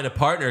when you find a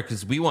partner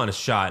because we want a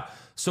shot.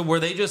 So were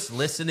they just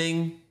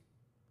listening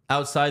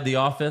outside the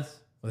office?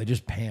 Well, they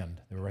just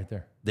panned. They were right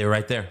there. They were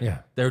right there. Yeah.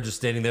 They were just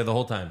standing there the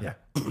whole time. Yeah.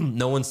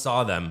 No one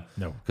saw them.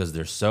 No. Because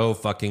they're so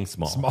fucking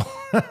small.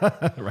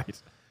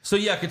 Right. So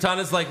yeah,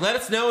 Katana's like, let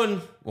us know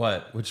and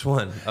what? Which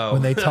one? Oh.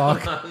 When they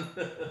talk.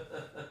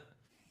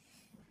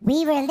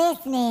 We were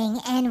listening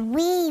and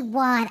we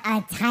want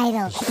a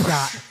title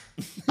shot.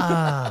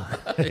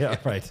 Yeah,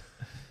 right.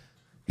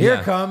 Here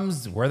Yeah.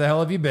 comes, where the hell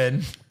have you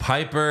been?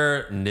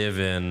 Piper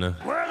Niven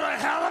Where the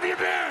hell have you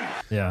been?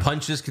 Yeah.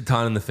 punches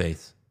Katana in the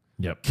face.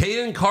 Yep.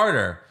 Caden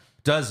Carter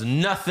does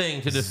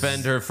nothing to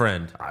defend her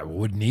friend. I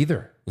wouldn't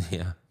either.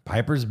 Yeah.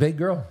 Piper's a big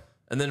girl.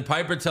 And then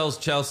Piper tells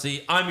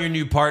Chelsea, I'm your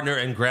new partner,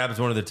 and grabs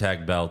one of the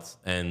tag belts.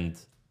 And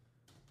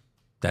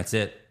that's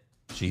it.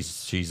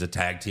 She's a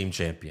tag team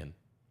champion.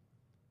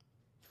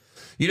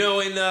 You know,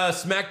 in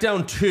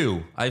SmackDown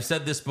 2, I've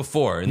said this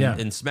before. In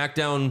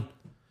SmackDown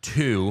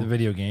 2, The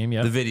video game,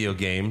 yeah. the video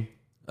game,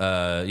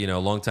 a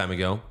long time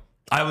ago,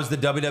 I was the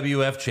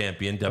WWF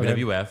champion,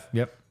 WWF.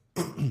 Yep.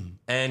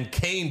 And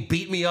Kane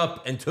beat me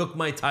up and took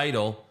my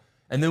title.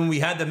 And then when we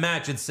had the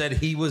match, it said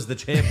he was the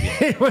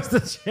champion. He was the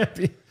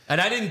champion. And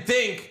I didn't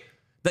think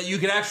that you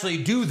could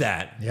actually do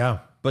that. Yeah.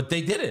 But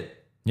they did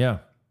it. Yeah.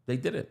 They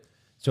did it.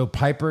 So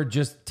Piper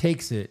just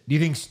takes it. Do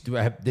you think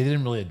they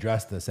didn't really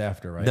address this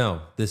after, right?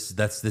 No, this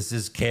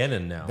is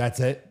canon now. That's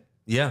it?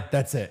 Yeah.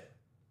 That's it.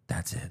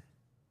 That's it.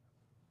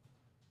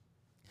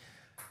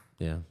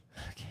 Yeah.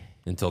 Okay.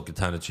 Until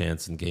Katana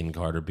Chance and Caden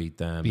Carter beat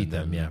them. Beat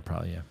them, yeah,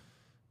 probably, yeah.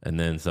 And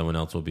then someone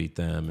else will beat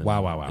them. And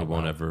Wow. It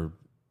won't ever...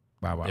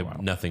 Wow.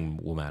 Nothing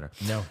will matter.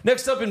 No.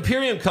 Next up,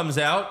 Imperium comes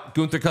out.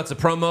 Gunther cuts a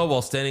promo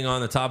while standing on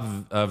the top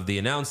of the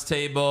announce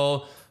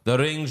table. The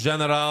Ring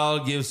General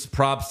gives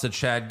props to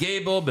Chad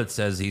Gable, but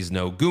says he's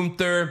no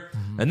Gunther.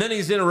 And then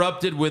he's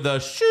interrupted with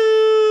a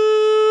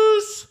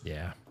shoes.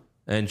 Yeah.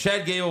 And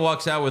Chad Gable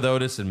walks out with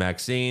Otis and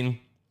Maxine.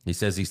 He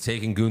says he's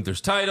taking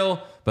Gunther's title,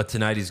 but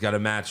tonight he's got a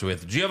match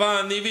with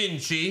Giovanni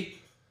Vinci.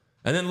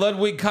 And then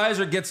Ludwig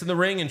Kaiser gets in the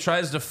ring and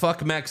tries to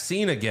fuck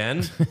Maxine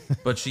again,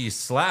 but she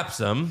slaps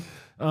him.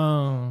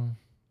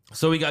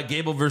 So we got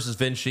Gable versus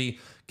Vinci.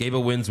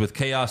 Gable wins with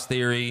Chaos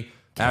Theory.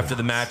 After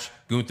the match,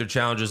 Gunther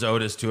challenges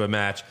Otis to a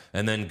match,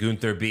 and then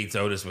Gunther beats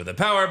Otis with a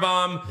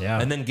powerbomb. Yeah.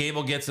 And then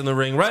Gable gets in the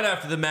ring right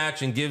after the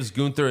match and gives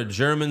Gunther a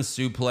German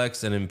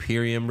suplex, and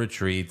Imperium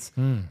retreats.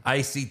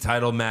 Icy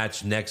title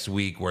match next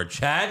week where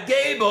Chad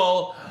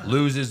Gable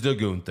loses to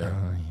Gunther.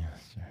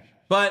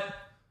 But,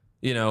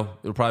 it'll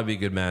probably be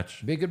a good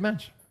match. Be a good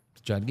match.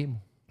 It's Chad Gable.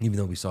 Even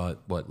though we saw it,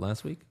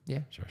 last week? Yeah,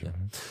 sure.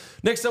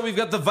 Next up, we've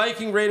got the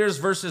Viking Raiders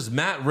versus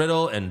Matt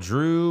Riddle and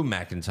Drew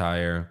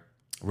McIntyre.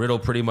 Riddle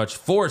pretty much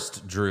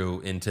forced Drew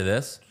into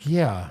this.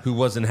 Yeah. Who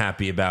wasn't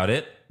happy about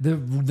it. The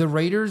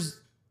Raiders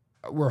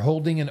were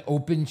holding an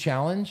open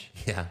challenge.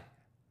 Yeah.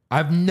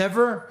 I've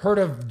never heard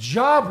of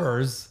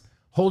jobbers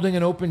holding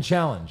an open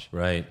challenge.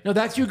 Right. No,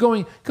 that's you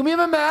going, can we have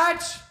a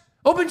match?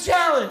 Open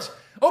challenge.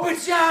 Open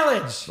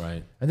challenge.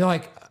 Right. And they're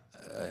like,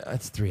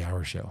 it's a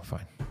 3-hour show.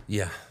 Fine.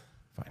 Yeah.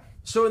 Fine.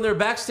 So in their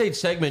backstage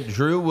segment,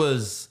 Drew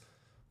was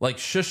like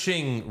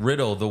shushing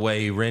Riddle the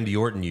way Randy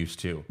Orton used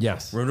to.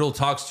 Yes. Riddle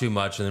talks too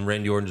much, and then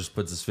Randy Orton just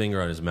puts his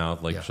finger on his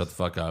mouth, like, shut the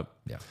fuck up.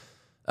 Yeah.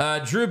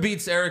 Drew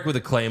beats Eric with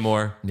a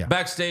Claymore. Yeah.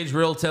 Backstage,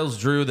 Riddle tells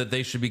Drew that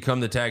they should become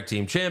the tag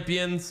team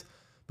champions,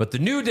 but the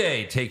New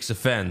Day takes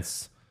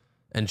offense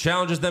and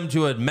challenges them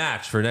to a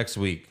match for next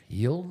week.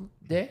 Heel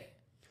day?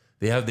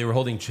 They were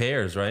holding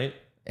chairs, right?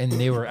 And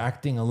they were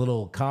acting a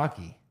little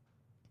cocky.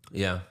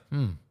 Yeah.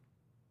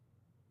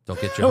 Don't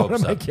get your hopes What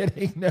am up. I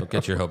kidding? No. Don't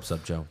get your hopes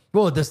up, Joe.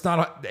 Well, that's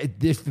not.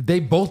 If they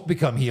both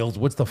become heels,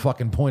 what's the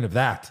fucking point of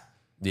that?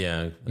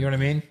 Yeah. You know what I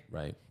mean?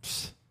 Right.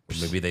 Or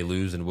maybe they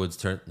lose and Woods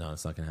turn. No,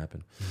 it's not going to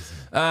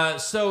happen.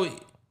 So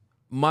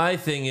my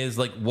thing is,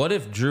 like, what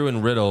if Drew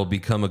and Riddle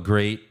become a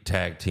great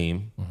tag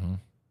team?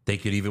 They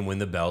could even win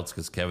the belts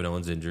because Kevin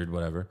Owens injured,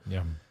 whatever.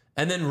 Yeah.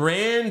 And then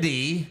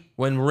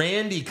when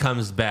Randy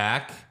comes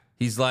back,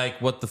 he's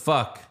like, what the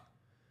fuck?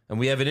 And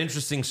we have an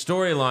interesting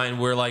storyline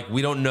where, like,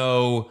 we don't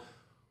know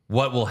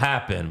what will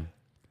happen.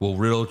 Will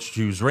Riddle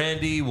choose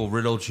Randy? Will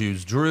Riddle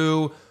choose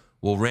Drew?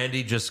 Will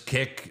Randy just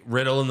kick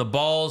Riddle in the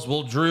balls?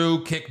 Will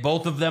Drew kick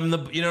both of them?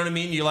 You know what I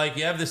mean? You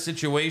have this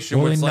situation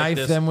Will where he it's knife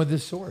like them with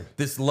his sword?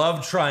 this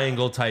love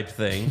triangle type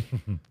thing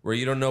where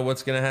you don't know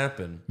what's going to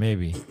happen.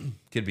 Maybe.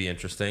 Could be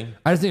interesting.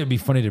 I just think it'd be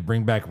funny to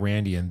bring back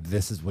Randy, and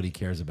this is what he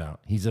cares about.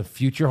 He's a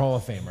future Hall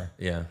of Famer.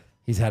 Yeah.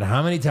 He's had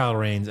how many title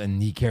reigns,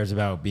 and he cares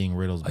about being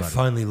Riddle's buddy. I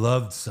finally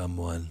loved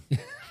someone,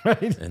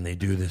 right? and they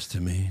do this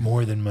to me.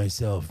 More than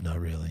myself, not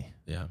really.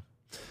 Yeah.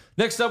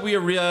 Next up, we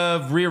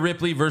have Rhea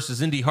Ripley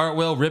versus Indy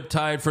Hartwell.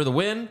 Riptide for the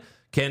win.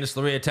 Candice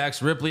LeRae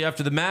attacks Ripley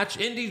after the match.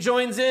 Indy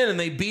joins in, and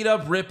they beat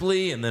up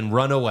Ripley and then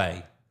run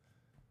away.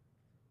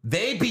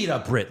 They beat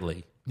up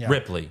Ripley.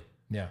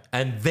 Yeah.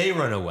 And they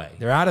run away.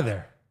 They're out of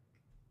there.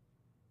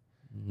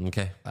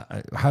 Okay.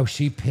 How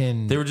she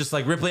pinned. They were just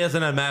like, Ripley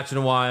hasn't had a match in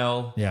a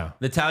while. Yeah.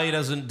 Natalia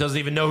doesn't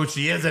even know who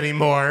she is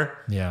anymore.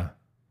 Yeah.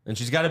 And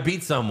she's got to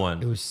beat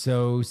someone. It was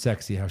so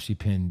sexy how she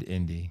pinned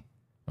Indy.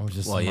 I was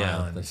just smiling.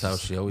 Yeah, that's how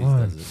she always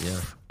does it.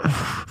 Yeah.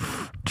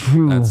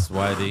 That's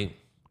why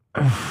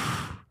I'm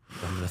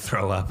going to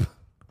throw up.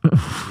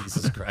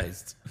 Jesus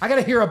Christ. I got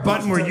to hear a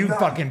button where you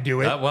fucking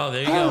do it. Well,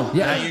 there you go.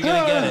 Yeah. Now you're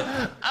going to get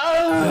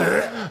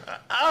it.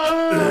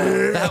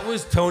 That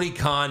was Tony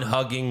Khan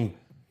hugging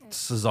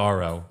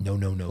Cesaro. No,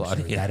 sir.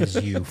 That is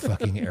you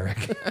fucking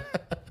Eric.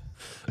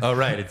 Oh,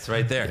 right. It's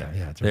right there.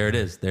 Yeah, it's right there it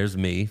is. There's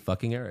me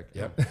fucking Eric.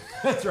 Yep.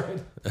 That's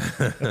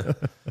right.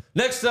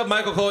 Next up,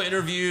 Michael Cole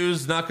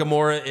interviews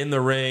Nakamura in the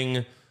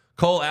ring.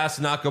 Cole asks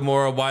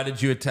Nakamura, why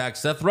did you attack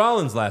Seth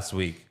Rollins last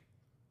week?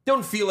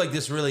 Don't feel like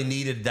this really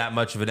needed that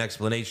much of an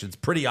explanation. It's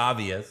pretty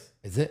obvious.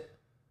 Is it?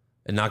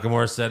 And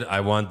Nakamura said,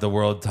 I want the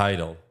world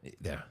title.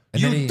 Yeah.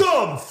 You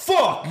dumb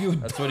fuck!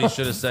 That's what he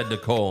should have said to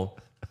Cole.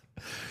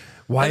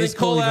 Why is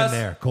Cole even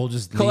there? Cole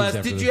just Cole leaves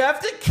asked, did you have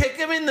to kick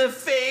him in the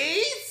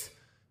face?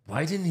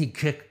 Why didn't he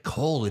kick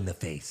Cole in the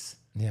face?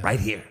 Yeah. Right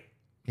here.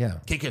 Yeah.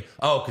 Kick him.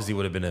 Oh, because he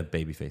would have been a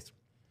baby face.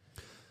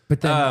 But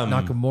then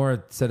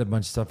Nakamura said a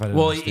bunch of stuff I didn't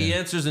Well, understand. he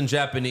answers in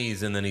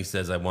Japanese, and then he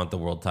says, I want the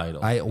world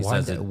title. I He want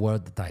says the it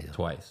world title.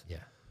 twice. Yeah.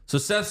 So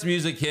Seth's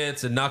music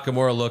hits, and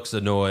Nakamura looks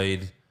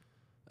annoyed.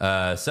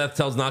 Seth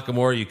tells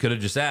Nakamura, you could have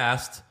just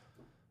asked.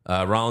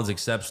 Rollins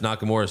accepts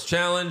Nakamura's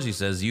challenge. He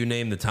says, you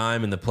name the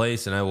time and the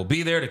place, and I will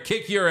be there to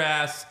kick your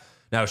ass.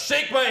 Now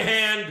shake my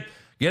hand,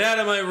 get out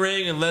of my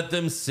ring, and let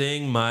them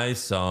sing my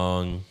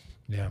song.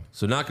 Yeah.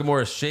 So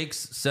Nakamura shakes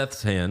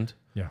Seth's hand,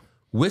 Yeah.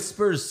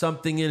 whispers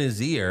something in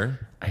his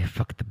ear, I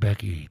fucked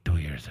Becky 2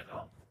 years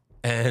ago.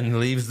 and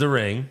leaves the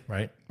ring.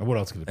 Right? What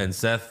else could it be? And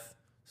Seth,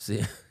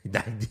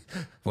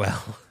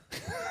 well,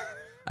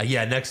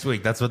 yeah, next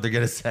week. That's what they're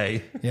going to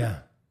say. Yeah.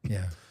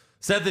 Yeah.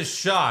 Seth is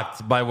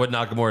shocked by what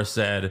Nakamura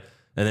said,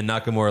 and then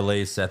Nakamura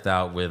lays Seth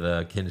out with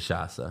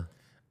Kinshasa.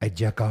 I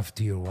jack off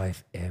to your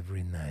wife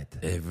every night.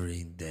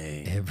 Every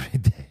day. Every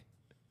day.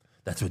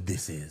 That's what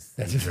this is.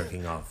 That's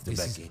jerking off to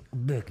Becky.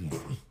 Becky.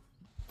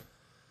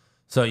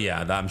 So,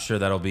 yeah, I'm sure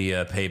that'll be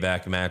a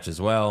payback match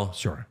as well.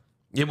 Sure.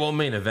 It won't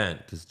main event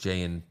because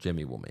Jay and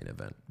Jimmy will main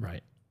event.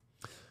 Right.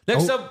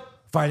 Next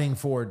up, fighting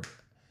for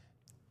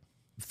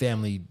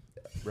family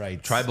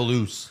rights.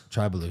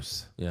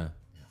 Tribalous. Yeah.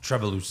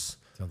 Tribalous.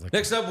 Sounds like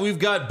Next up, we've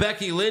got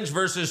Becky Lynch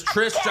versus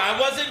Trish. I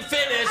wasn't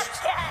finished.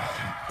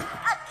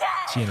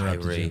 she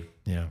interrupted Ray. you.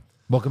 Yeah.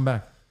 Welcome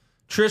back.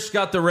 Trish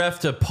got the ref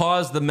to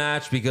pause the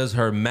match because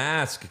her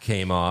mask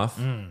came off.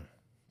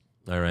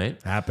 All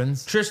right.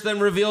 Happens. Trish then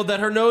revealed that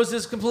her nose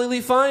is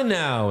completely fine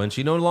now and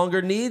she no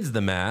longer needs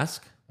the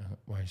mask.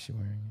 Why is she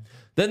wearing it?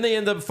 Then they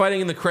end up fighting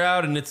in the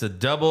crowd and it's a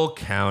double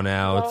count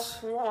out.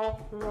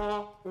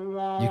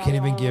 You can't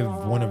even give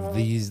one of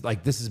these.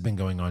 Like, this has been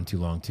going on too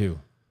long, too.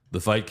 The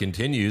fight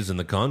continues in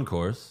the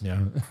concourse. Yeah.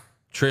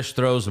 Trish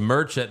throws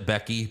merch at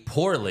Becky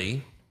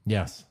poorly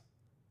Yes.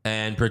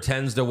 and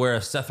pretends to wear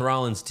a Seth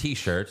Rollins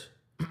t-shirt.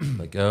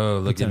 Like, oh,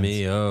 look at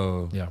me.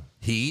 Oh. Yeah.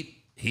 Heat?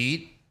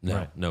 No,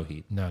 Right. no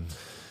heat. None.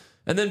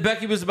 And then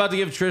Becky was about to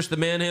give Trish the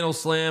manhandle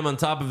slam on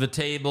top of a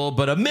table,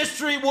 but a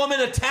mystery woman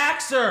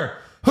attacks her.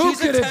 Who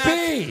She's could it attacked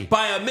be?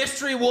 by a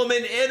mystery woman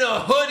in a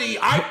hoodie.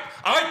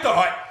 I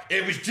thought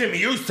it was Jimmy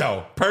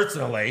Uso,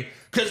 personally,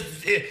 because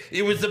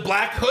it was the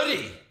black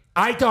hoodie.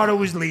 I thought it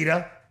was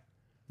Lita.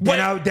 Then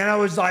I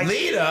was like,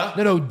 Lita?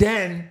 No,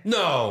 Den.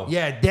 No.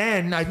 Yeah,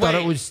 Den. I thought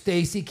Wait. it was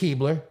Stacy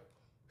Keibler.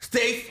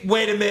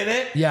 Wait a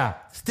minute. Yeah.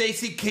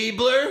 Stacy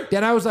Keibler?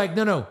 Then I was like,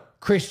 no,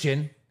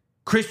 Christian.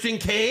 Christian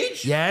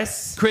Cage?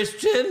 Yes.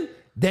 Christian?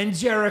 Then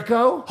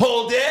Jericho.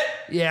 Hold it.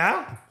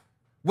 Yeah.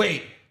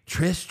 Wait.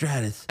 Trish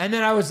Stratus. And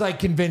then I was like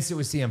convinced it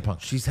was CM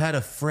Punk. She's had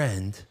a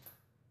friend.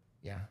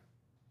 Yeah.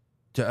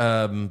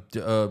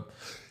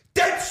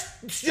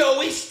 That's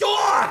Joey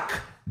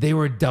Stark. They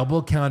were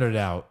double counted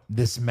out.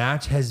 This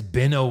match has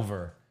been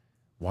over.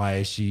 Why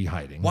is she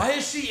hiding? Why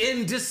is she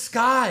in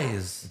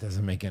disguise? It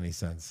doesn't make any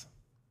sense.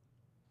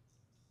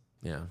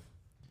 Yeah.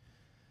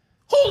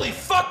 Holy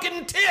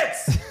fucking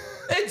tits!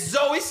 It's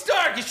Zoe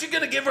Stark. Is she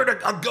gonna give her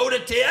a go to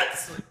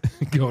tits?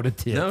 Go to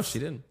tits. No, she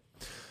didn't.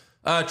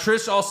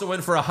 Trish also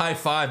went for a high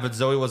five, but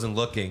Zoe wasn't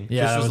looking.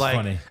 Yeah, Trish that was like,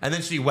 funny. And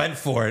then she went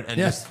for it and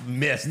just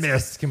missed.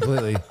 Missed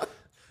completely.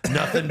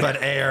 Nothing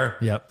but air.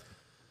 Yep.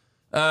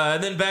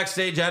 And then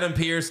backstage, Adam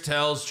Pearce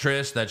tells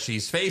Trish that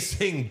she's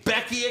facing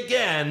Becky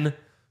again,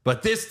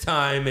 but this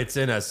time it's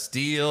in a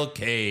steel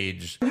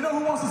cage. You know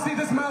who wants to see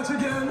this match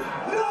again?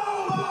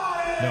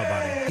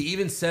 Nobody. He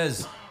even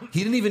says, he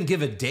didn't even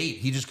give a date.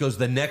 He just goes,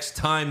 the next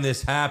time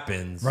this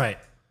happens, Right.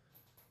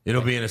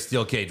 it'll be in a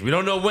steel cage. We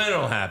don't know when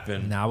it'll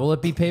happen. Now will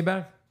it be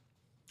payback?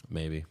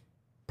 Maybe.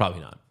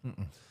 Probably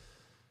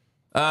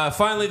not.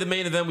 Finally, the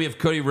main event, we have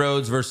Cody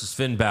Rhodes versus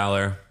Finn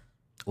Balor.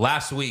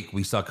 Last week,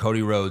 we saw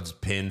Cody Rhodes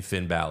pin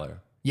Finn Balor.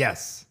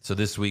 Yes. So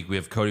this week, we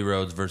have Cody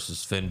Rhodes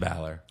versus Finn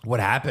Balor. What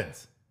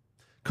happens?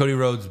 Cody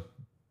Rhodes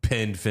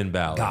pinned Finn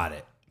Balor. Got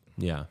it.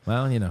 Yeah.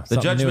 Well, you know. The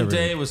Judgment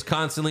Day was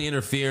constantly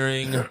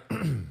interfering.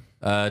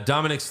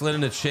 Dominic slid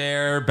in a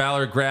chair.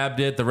 Balor grabbed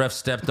it. The ref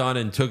stepped on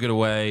it and took it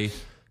away.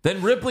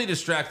 Then Ripley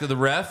distracted the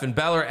ref, and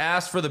Balor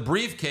asked for the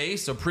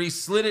briefcase, so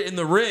Priest slid it in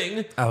the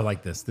ring. I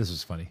like this. This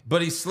was funny.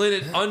 But he slid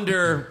it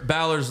under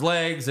Balor's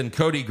legs, and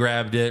Cody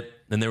grabbed it.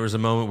 And there was a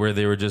moment where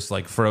they were just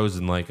like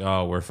frozen, like,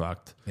 oh, we're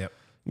fucked. Yep.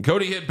 And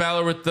Cody hit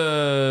Balor with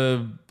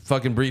the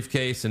fucking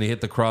briefcase, and he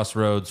hit the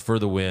crossroads for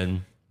the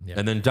win. Yep.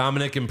 And then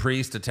Dominic and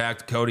Priest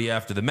attacked Cody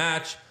after the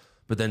match.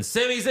 But then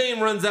Sami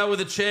Zayn runs out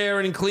with a chair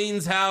and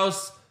cleans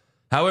house.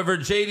 However,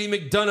 JD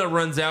McDonough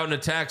runs out and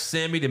attacks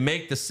Sami to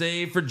make the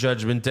save for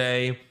Judgment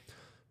Day.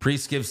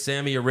 Priest gives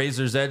Sami a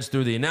razor's edge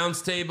through the announce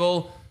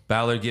table.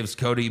 Balor gives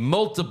Cody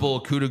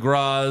multiple coup de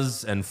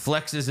grace and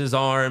flexes his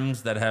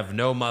arms that have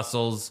no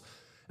muscles.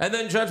 And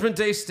then Judgment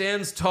Day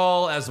stands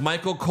tall as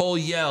Michael Cole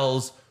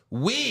yells,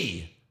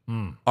 "We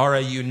are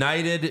a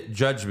united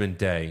Judgment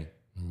Day."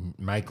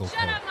 Michael.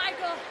 Shut up,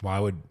 Michael. Why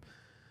would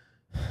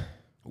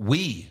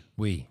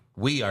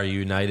We are a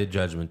united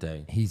Judgment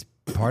Day. he's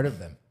part of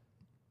them?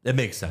 It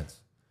makes sense.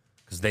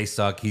 Because they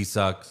suck, he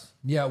sucks.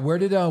 Yeah. Where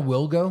did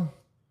Will go?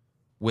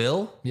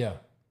 Will? Yeah.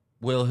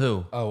 Will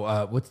who?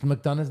 Oh, what's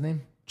McDonough's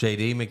name?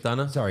 JD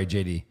McDonough? Sorry,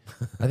 JD.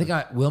 I think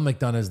Will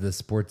McDonough is the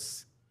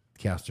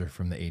sportscaster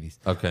from the 80s.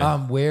 Okay.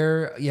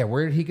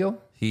 Where did he go?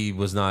 He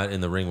was not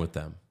in the ring with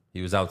them.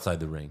 He was outside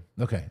the ring.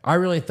 Okay. I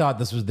really thought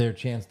this was their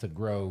chance to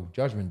grow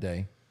Judgment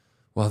Day.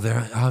 Well,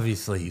 they're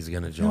obviously he's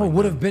going to join. No, it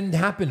would them. have been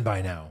happened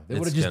by now. They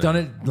would have It's just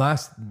gonna-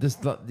 done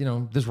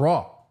it this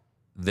Raw.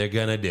 They're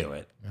going to do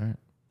it. All right.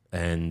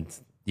 And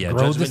yeah, Grow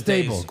the Judgment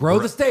stable. Day's Grow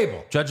the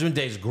stable. Judgment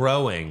Day's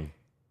growing.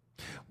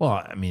 Well,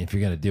 I mean, if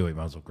you're going to do it, you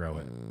might as well grow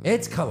it.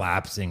 It's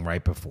collapsing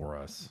right before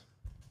us.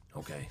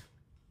 Okay.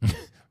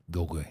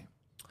 Go away.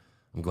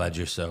 I'm glad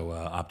you're so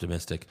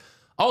optimistic.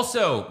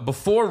 Also,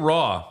 before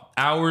Raw,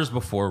 hours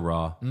before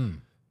Raw,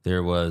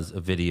 there was a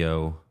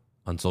video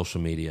on social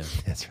media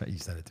That's right. You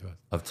sent it to us.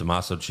 of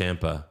Tommaso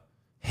Ciampa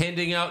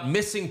handing out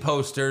missing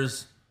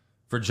posters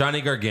for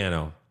Johnny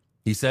Gargano.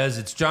 He says,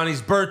 it's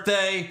Johnny's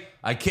birthday.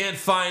 I can't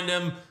find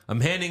him.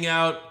 I'm handing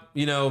out,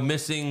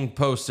 missing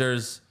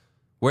posters.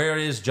 Where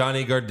is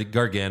Johnny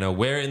Gargano?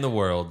 Where in the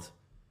world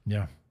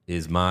Yeah.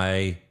 is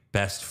my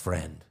best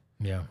friend?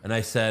 Yeah. And I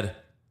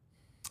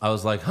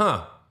was like,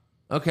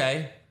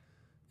 okay.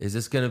 Is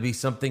this going to be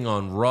something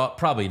on Raw?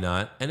 Probably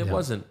not. And it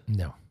wasn't.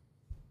 No.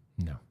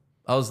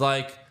 I was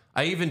like,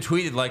 I even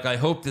tweeted, like, I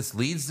hope this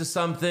leads to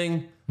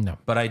something. No.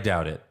 But I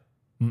doubt it.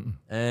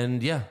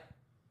 And yeah.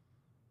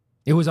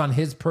 It was on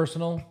his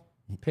personal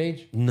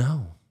page.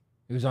 No.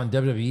 It was on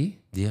WWE.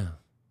 Yeah.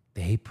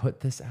 They put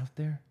this out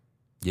there.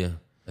 Yeah.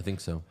 I think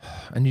so.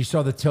 And you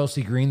saw the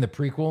Chelsea Green, the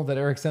prequel that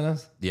Eric sent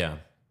us? Yeah.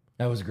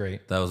 That was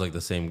great. That was like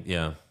the same.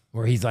 Yeah.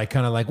 Where he's like,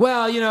 kind of like,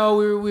 well,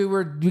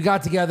 we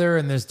got together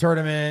in this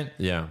tournament.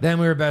 Yeah. Then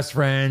we were best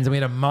friends and we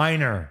had a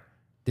minor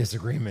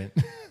disagreement.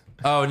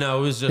 Oh, no.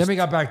 It was just. Then we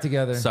got back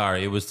together.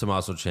 Sorry. It was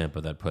Tommaso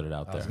Ciampa that put it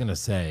out I there. was going to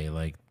say,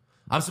 like,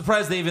 I'm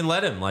surprised they even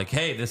let him. Like,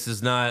 hey,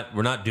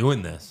 we're not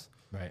doing this.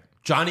 right.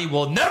 Johnny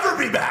will never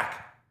be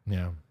back.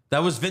 Yeah.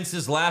 That was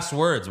Vince's last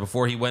words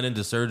before he went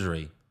into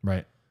surgery.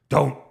 Right.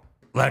 Don't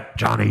let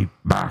Johnny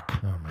back.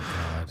 Oh, my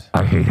God.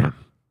 I hate him.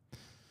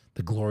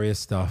 The glorious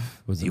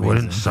stuff was He amazing.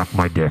 wouldn't suck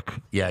my dick.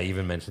 Yeah, I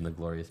even mentioned the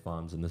glorious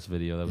bombs in this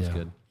video. That was Yeah.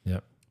 good.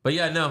 Yep. But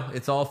yeah, no,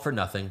 it's all for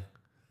nothing.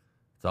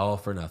 It's all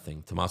for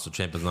nothing. Tommaso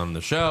Ciampa's on the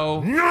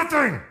show.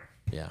 Nothing.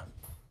 Yeah.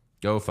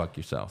 Go fuck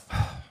yourself.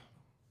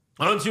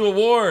 On to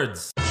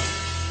awards.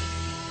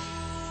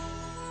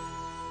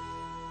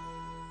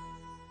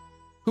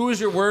 Who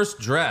is your worst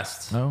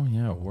dressed? Oh,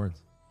 yeah,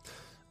 awards.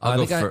 I'll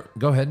go for.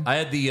 Go ahead. I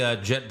had the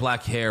jet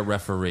black hair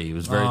referee. It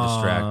was very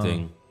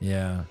distracting.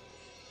 Yeah.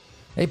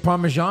 Hey,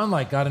 Parmesan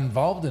got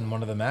involved in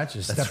one of the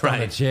matches. Stepped on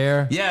the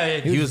chair. Yeah,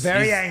 he was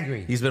very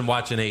angry. He's been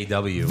watching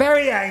AEW.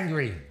 Very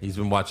angry. He's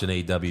been watching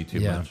AEW too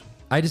Yeah. much.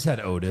 I just had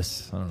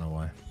Otis. I don't know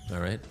why. All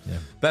right. Yeah.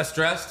 Best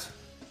dressed?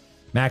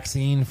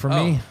 Maxine for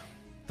Oh, me.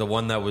 the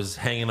one that was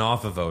hanging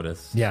off of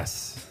Otis.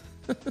 Yes.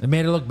 It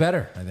made her look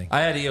better, I think.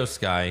 I had Io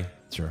Sky.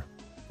 Sure.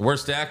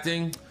 Worst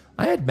acting?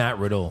 I had Matt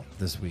Riddle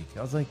this week.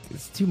 I was like,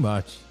 it's too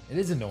much. It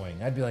is annoying.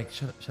 I'd be like,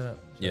 shut up.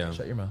 Yeah.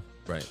 Shut your mouth.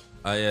 Right.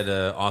 I had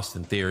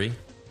Austin Theory.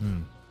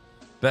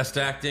 Best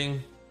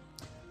acting?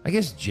 I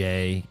guess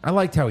Jay. I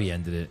liked how he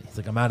ended it. He's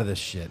like, I'm out of this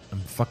shit. I'm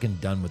fucking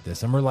done with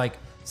this. And we're like,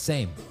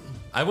 same.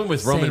 I went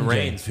with Roman Same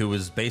Reigns, who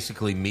was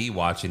basically me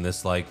watching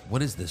this. Like,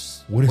 what is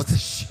this? What is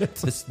this shit?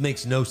 This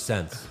makes no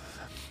sense.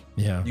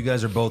 Yeah. You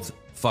guys are both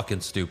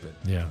fucking stupid.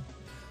 Yeah.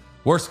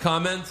 Worst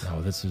comment?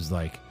 Oh, this was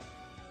like,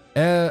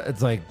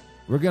 it's like,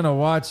 we're going to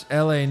watch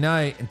LA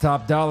Knight and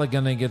Top Dollar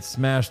going to get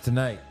smashed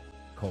tonight.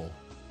 Cole.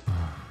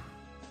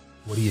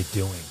 What are you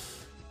doing?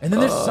 And then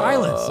there's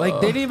silence.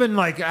 Like, they didn't even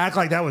like act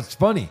like that was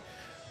funny.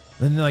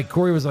 And then like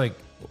Corey was like,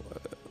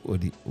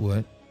 what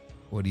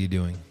are you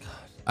doing?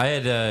 I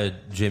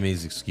had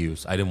Jimmy's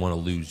excuse. I didn't want to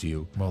lose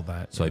you. Well,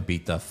 that. So I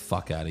beat the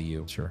fuck out of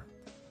you. Sure.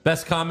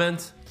 Best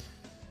comment?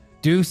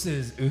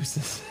 Deuces,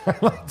 ooses. I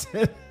liked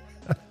it.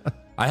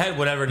 I had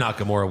whatever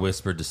Nakamura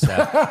whispered to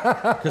Seth.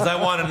 Because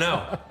I want to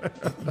know.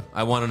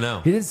 I want to know.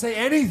 He didn't say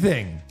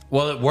anything.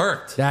 Well, it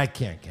worked. That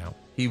can't count.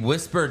 He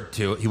whispered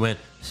to it. He went,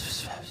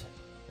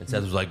 and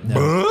Seth was like, No.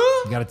 "Buh?"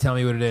 You got to tell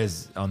me what it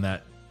is on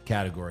that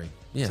category.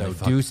 Yeah, so I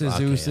fucked- deuces,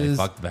 okay, I ooses.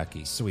 fucked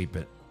Becky. Sweep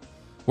it.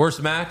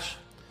 Worst match?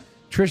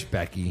 Trish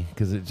Becky,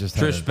 because it just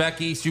had Trish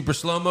Becky, super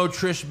slow-mo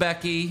Trish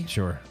Becky.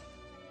 Sure.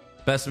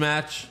 Best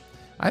match?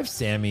 I have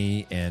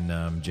Sammy and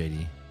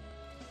JD.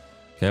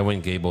 Okay, I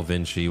went Gable,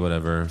 Vinci,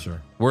 whatever.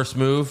 Sure. Worst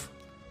move?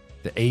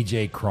 The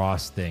AJ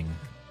Cross thing.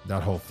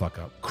 That whole fuck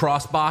up.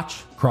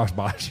 Crossbotch. Cross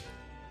botch.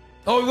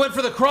 Oh, he went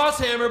for the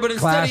crosshammer, but instead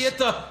Clash. he hit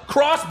the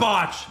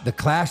crossbotch. The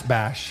Clash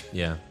Bash.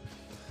 Yeah.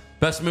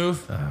 Best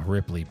move?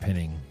 Ripley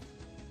pinning.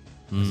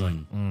 It was like,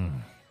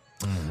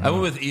 I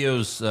went with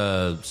Io's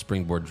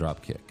springboard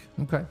drop kick.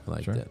 okay. I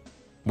liked sure. it.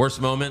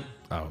 Worst moment?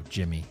 Oh,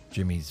 Jimmy.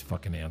 Jimmy's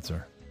fucking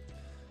answer.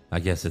 I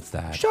guess it's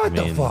that. Shut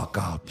the fuck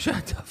up.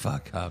 Shut the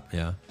fuck up,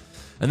 yeah.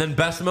 And then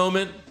best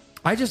moment?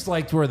 I just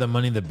liked where the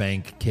Money in the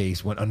Bank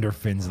case went under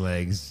Finn's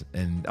legs,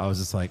 and I was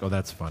just like, oh,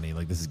 that's funny.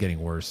 Like, this is getting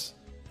worse.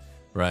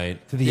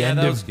 Right. To the yeah, end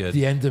that of was good.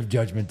 the end of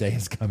Judgment Day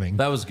is coming.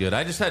 That was good.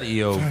 I just had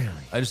EO. Finally.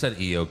 I just had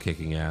EO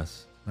kicking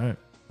ass. All right.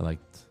 I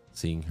liked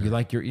seeing her. You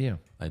like your EO.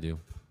 I do.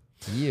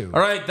 You. All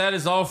right, that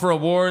is all for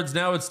awards.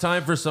 Now it's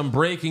time for some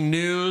breaking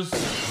news.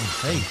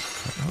 Hey.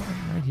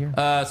 Right here.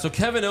 So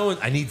Kevin Owens,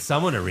 I need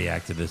someone to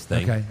react to this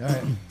thing. Okay. All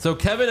right. So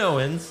Kevin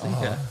Owens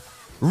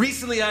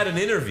recently had an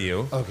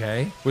interview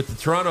Okay. with the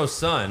Toronto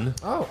Sun,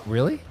 Oh,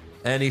 really?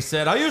 and he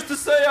said, "I used to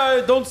say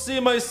I don't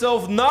see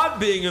myself not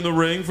being in the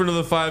ring for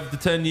another 5 to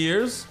 10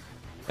 years.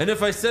 And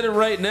if I said it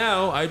right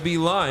now, I'd be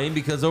lying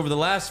because over the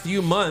last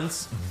few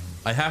months,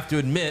 I have to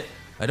admit,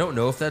 I don't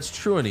know if that's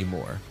true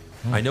anymore.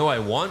 I know I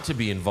want to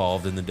be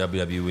involved in the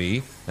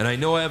WWE, and I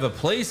know I have a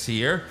place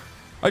here.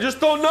 I just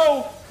don't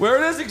know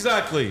where it is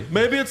exactly.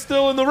 Maybe it's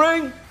still in the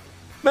ring.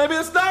 Maybe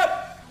it's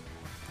not."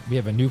 We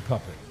have a new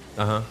puppet.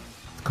 Uh-huh.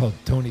 It's called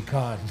Tony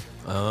Khan.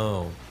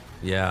 Oh,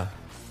 yeah.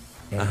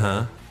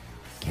 Uh-huh.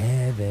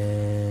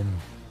 Kevin.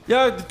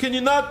 Yeah, can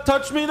you not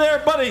touch me there,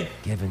 buddy?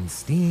 Kevin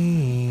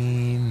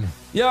Steen.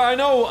 Yeah, I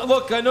know.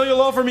 Look, I know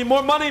you'll offer me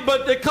more money,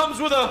 but it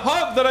comes with a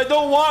hug that I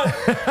don't want.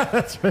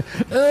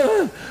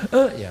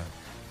 Yeah.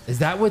 Is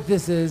that what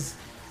this is?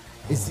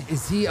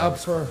 Is he up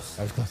for?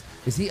 That was close.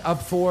 Is he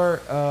up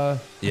for? I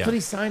Yeah. thought he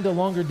signed a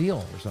longer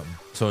deal or something.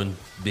 So in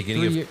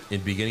beginning 3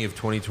 year- of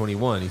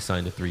 2021, he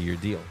signed a 3-year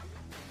deal.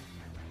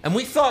 And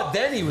we thought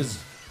then he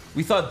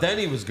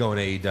was going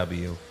to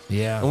AEW.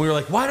 Yeah. And we were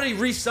like, why did he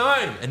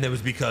re-sign? And it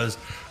was because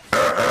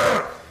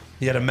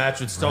he had a match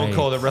with Stone Right.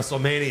 Cold at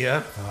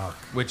WrestleMania, Fuck.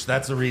 which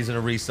that's a reason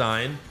to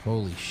re-sign.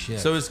 Holy shit.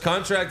 So his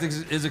contract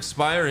is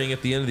expiring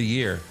at the end of the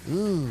year.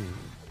 Ooh.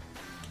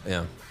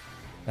 Yeah.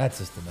 That's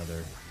just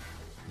another.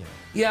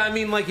 Yeah, I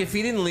mean, like, if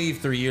he didn't leave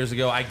 3 years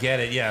ago, I get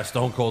it. Yeah,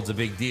 Stone Cold's a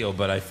big deal,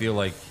 but I feel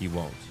like he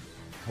won't.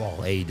 Well,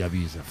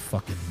 AEW's a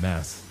fucking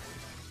mess.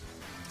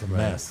 It's a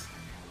mess.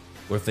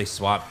 Or if they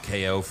swap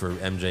KO for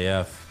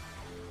MJF.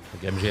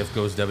 Like, MJF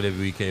goes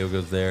WWE, KO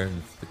goes there,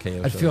 and it's the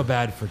KO I'd show. feel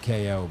bad for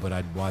KO, but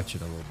I'd watch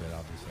it a little bit,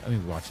 obviously. I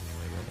mean, watch it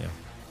anyway, but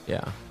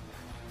yeah.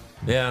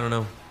 Yeah. Yeah, I don't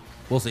know.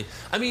 We'll see.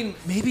 I mean,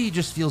 maybe he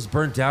just feels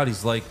burnt out.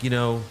 He's like,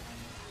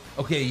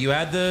 okay, you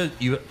had the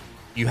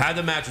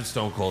match with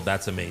Stone Cold.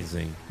 That's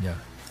amazing.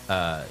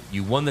 Yeah.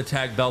 You won the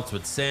tag belts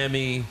with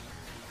Sammy,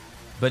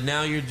 but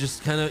now you're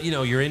just kind of,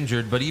 you're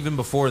injured. But even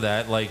before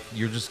that, like,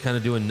 you're just kind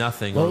of doing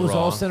nothing. Well, on it was Raw.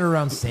 all centered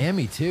around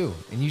Sammy, too.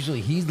 And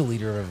usually he's the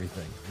leader of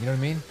everything. You know what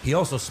I mean? He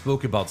also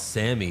spoke about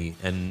Sammy,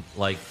 and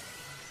like,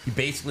 he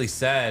basically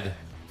said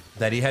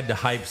that he had to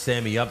hype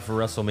Sammy up for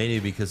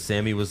WrestleMania because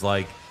Sammy was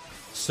like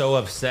so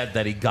upset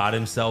that he got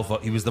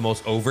himself. He was the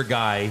most over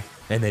guy,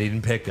 and they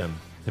didn't pick him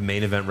to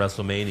main event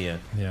WrestleMania.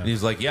 Yeah. And he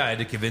was like, yeah, I had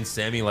to convince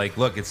Sammy, like,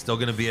 look, it's still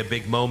going to be a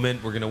big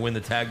moment. We're going to win the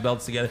tag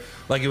belts together.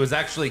 Like, it was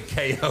actually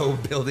KO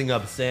building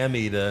up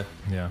Sammy to.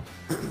 Yeah.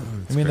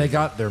 I mean, they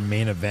got their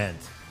main event.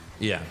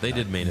 Yeah, they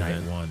did main night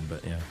event. one,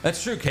 but yeah.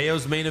 That's true.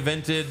 KO's main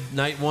evented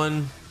night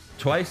one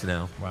twice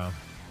now. Wow.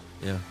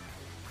 Yeah.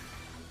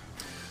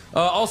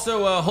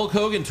 Also, Hulk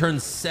Hogan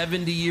turned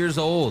 70 years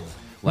old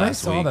When I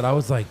last saw week. that, I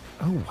was like,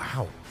 oh,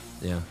 wow.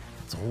 Yeah.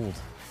 It's old.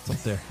 It's up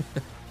there.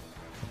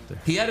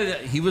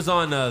 He was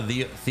on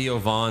the Theo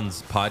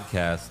Vaughn's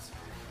podcast,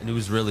 and it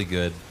was really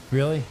good.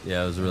 Really?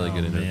 Yeah, it was a really Oh,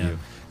 good interview. man.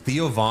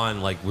 Theo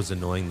Von like was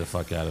annoying the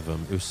fuck out of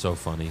him. It was so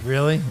funny.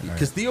 Really?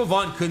 Because Theo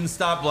Von couldn't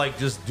stop like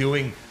just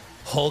doing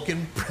Hulk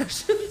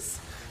impressions,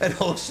 and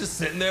Hulk's just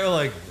sitting there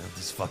like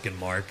this fucking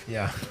Mark.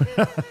 Yeah.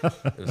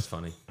 It was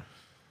funny.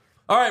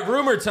 All right,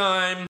 rumor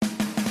time.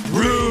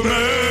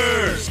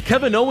 Rumors!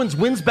 Kevin Owens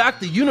wins back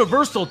the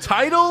Universal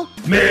title?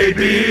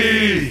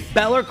 Maybe!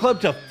 Balor Club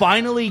to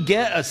finally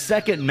get a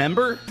second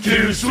member?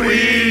 Too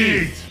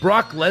sweet!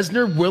 Brock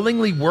Lesnar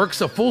willingly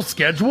works a full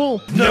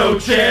schedule? No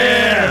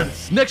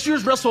chance! Next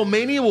year's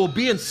WrestleMania will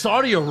be in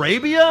Saudi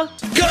Arabia?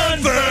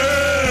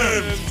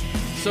 Confirmed!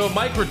 So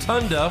Mike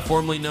Rotunda,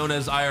 formerly known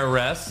as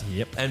IRS,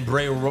 and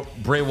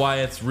Bray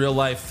Wyatt's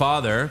real-life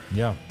father,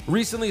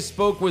 recently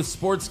spoke with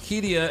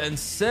Sportskeeda and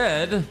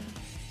said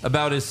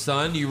about his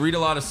son, you read a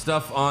lot of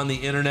stuff on the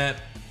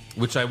internet,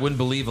 which I wouldn't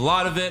believe a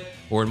lot of it,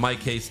 or in my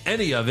case,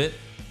 any of it.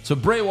 So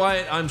Bray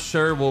Wyatt, I'm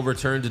sure, will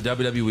return to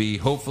WWE,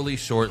 hopefully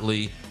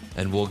shortly,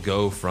 and we'll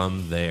go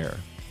from there.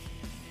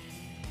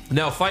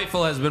 Now,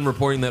 Fightful has been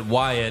reporting that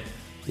Wyatt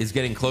is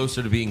getting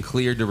closer to being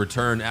cleared to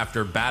return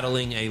after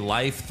battling a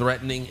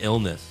life-threatening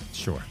illness.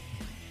 Sure.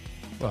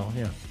 Well,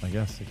 yeah, I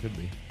guess it could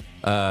be.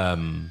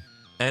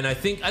 And I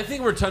think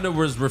Rotunda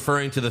was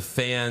referring to the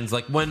fans.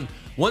 Like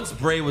once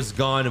Bray was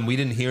gone and we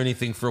didn't hear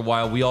anything for a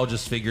while, we all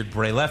just figured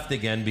Bray left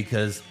again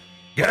because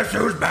guess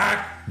who's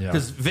back?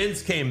 Because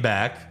Vince came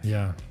back.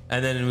 Yeah.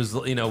 And then it was,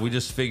 we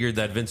just figured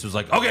that Vince was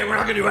like, okay, we're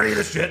not gonna do any of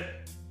this shit.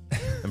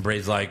 And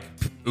Bray's like,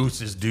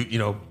 ooses,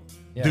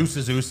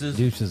 deuces, ooses.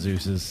 Deuces,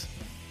 ooses.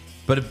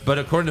 But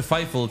according to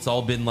Fightful, it's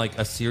all been like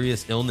a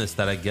serious illness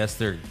that I guess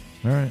they're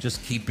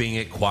just keeping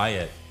it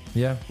quiet.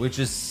 Yeah. Which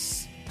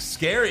is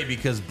scary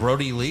because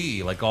Brody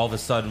Lee, like all of a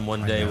sudden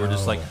one day we're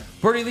just like,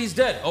 Brody Lee's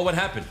dead. Oh, what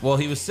happened? Well,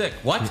 he was sick.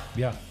 What?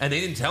 Yeah. And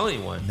they didn't tell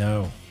anyone.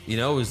 No. It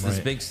was this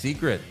big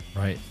secret.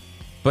 Right.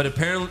 But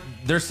apparently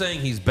they're saying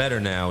he's better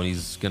now and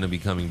he's going to be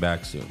coming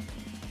back soon.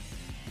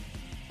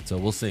 So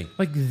we'll see.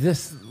 Like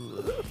this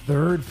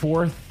third,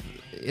 fourth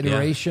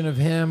iteration of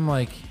him,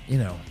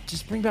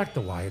 just bring back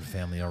the Wyatt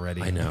family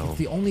already. I know. It's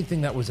the only thing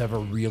that was ever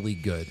really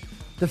good.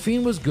 The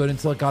Fiend was good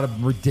until it got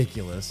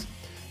ridiculous.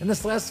 And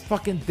this last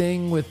fucking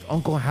thing with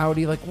Uncle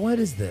Howdy, what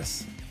is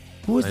this?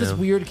 Who is this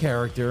weird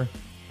character?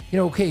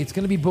 Okay, it's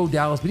going to be Bo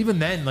Dallas, but even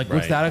then,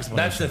 what's that explanation?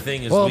 That's the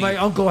thing is, my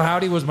Uncle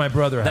Howdy was my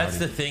brother Howdy. That's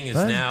the thing is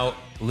now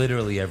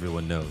literally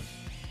everyone knows.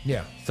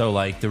 Yeah. So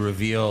the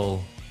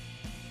reveal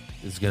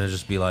is going to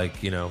just be right.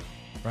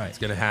 It's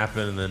going to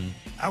happen and then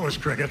That was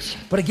crickets.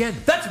 But again,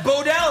 that's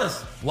Bo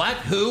Dallas. What?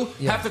 Who?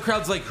 Yeah. Half the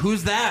crowd's like,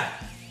 who's that?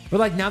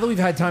 But now that we've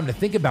had time to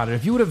think about it,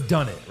 if you would have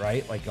done it,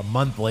 right? A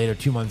month later,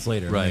 2 months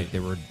later, right? They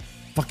were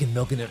fucking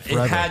milking it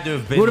forever. It had to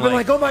have been. It would have been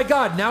like, oh my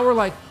God. Now we're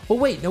like, well,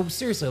 wait, no,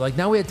 seriously.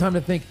 Now we had time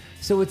to think.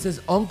 So it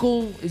says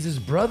uncle is his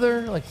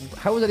brother.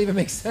 How would that even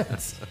make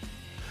sense?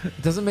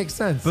 It doesn't make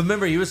sense. But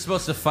remember, he was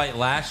supposed to fight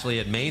Lashley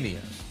at Mania.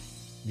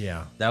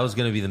 Yeah. That was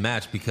going to be the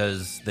match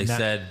because they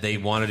said they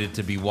wanted it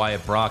to be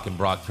Wyatt Brock and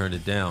Brock turned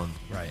it down.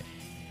 Right.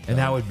 And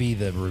that would be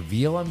the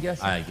reveal, I'm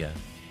guessing? I guess.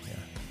 Yeah.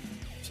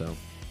 So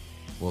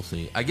we'll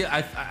see.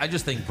 I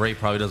just think Bray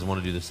probably doesn't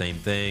want to do the same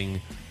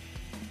thing.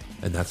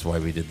 And that's why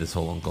we did this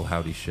whole Uncle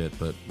Howdy shit,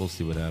 but we'll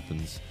see what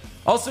happens.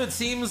 Also, it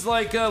seems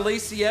like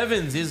Lacey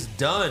Evans is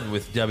done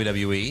with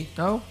WWE.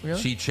 Oh,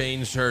 really? She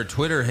changed her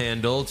Twitter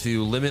handle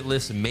to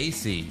Limitless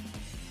Macy.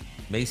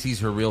 Macy's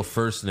her real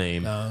first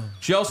name.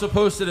 She also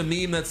posted a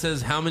meme that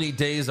says how many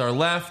days are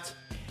left.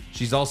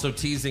 She's also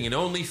teasing an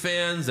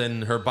OnlyFans,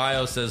 and her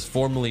bio says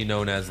formerly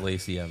known as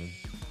Lacey Evans.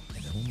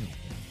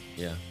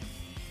 Yeah.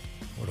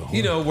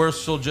 Where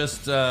she'll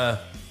just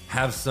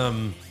have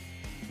some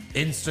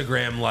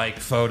Instagram-like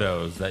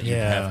photos that you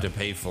have to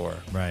pay for.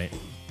 Right.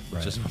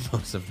 Just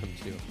most of them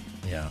do.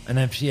 Yeah. And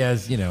if she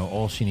has,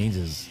 all she needs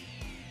is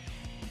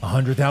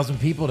 100,000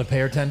 people to pay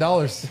her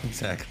 $10.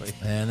 Exactly.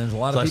 And there's a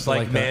lot of people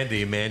like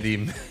Mandy.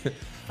 Mandy.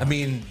 I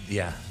mean,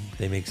 yeah,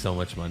 they make so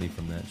much money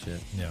from that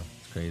shit. Yeah.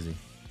 It's crazy.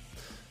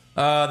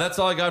 That's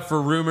all I got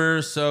for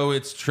rumors, so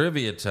it's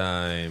trivia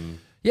time.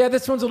 Yeah,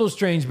 this one's a little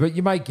strange, but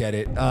you might get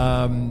it.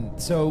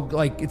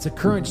 It's a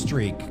current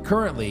streak.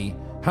 Currently,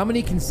 how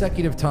many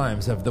consecutive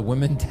times have the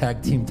women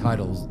tag team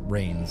titles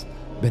reigns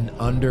been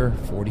under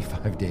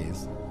 45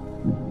 days?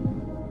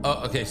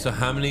 Oh, okay. So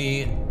how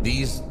many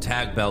these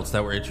tag belts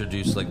that were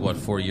introduced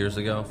 4 years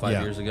ago,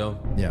 5 years ago?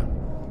 Yeah.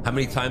 How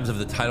many times have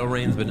the title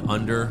reigns been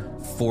under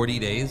 40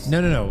 days?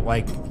 No.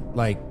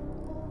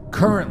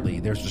 Currently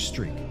there's a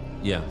streak.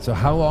 Yeah. So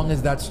how long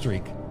is that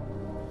streak?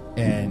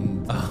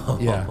 And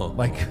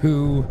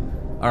who?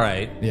 All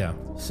right. Yeah.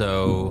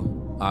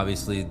 So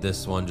obviously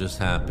this one just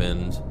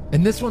happened.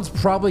 And this one's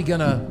probably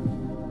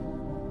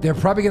they're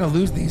probably gonna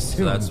lose these soon.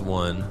 So that's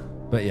one.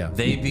 But yeah.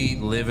 They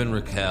beat Liv and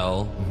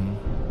Raquel.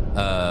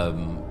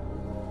 Shayna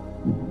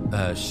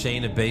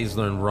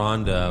Baszler and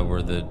Ronda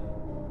were the...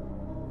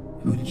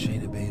 Who did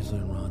Shayna Baszler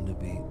and Ronda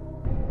beat?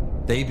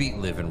 They beat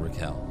Liv and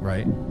Raquel.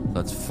 Right.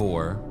 That's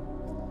 4.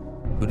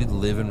 Who did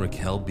Liv and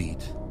Raquel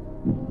beat?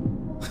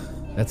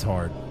 That's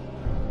hard.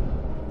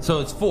 So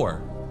it's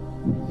 4.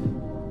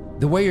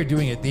 The way you're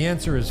doing it, the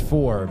answer is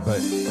 4, but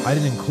I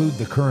didn't include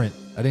the current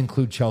I didn't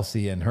include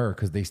Chelsea and her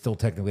because they still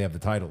technically have the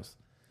titles.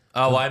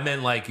 Oh, I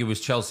meant like it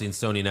was Chelsea and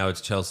Sony. Now it's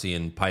Chelsea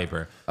and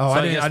Piper. Oh, so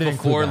I didn't include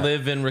before that.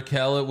 Liv and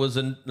Raquel, it was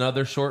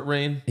another short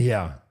reign.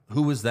 Yeah.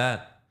 Who was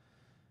that?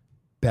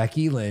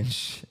 Becky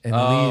Lynch and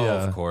Oh, Lita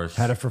of course.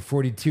 had it for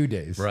 42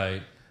 days.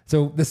 Right.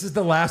 So this is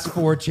the last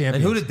 4 champions.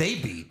 And who did they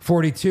beat?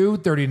 42,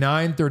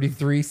 39,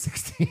 33,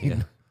 16.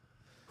 Yeah.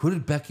 Who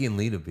did Becky and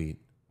Lita beat?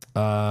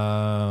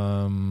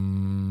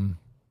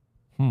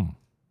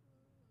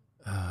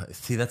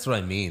 See, that's what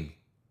I mean.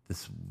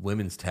 This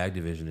women's tag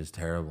division is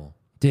terrible.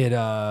 Did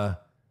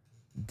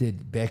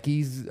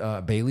Becky's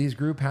Bailey's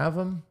group have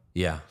them?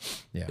 Yeah.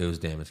 Yeah. It was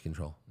Damage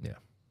Control. Yeah.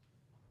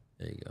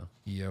 There you go.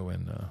 Io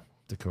and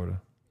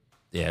Dakota.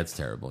 Yeah, it's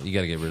terrible. You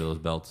got to get rid of those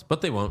belts,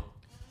 but they won't.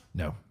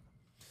 No.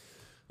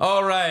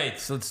 All right,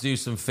 so let's do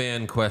some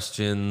fan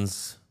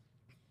questions.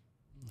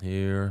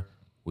 Here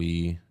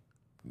we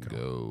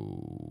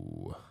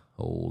go.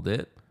 Hold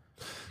it.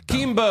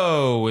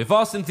 Kimbo, if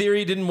Austin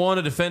Theory didn't want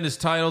to defend his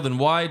title, then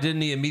why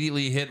didn't he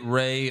immediately hit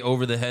Ray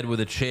over the head with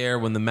a chair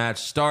when the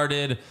match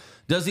started?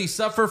 Does he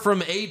suffer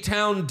from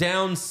A-Town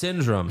Down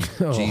syndrome?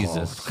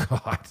 Jesus.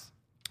 God.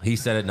 He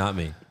said it, not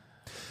me.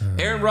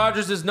 Aaron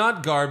Rodgers is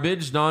not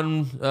garbage.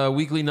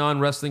 Weekly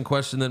non-wrestling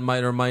question that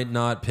might or might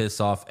not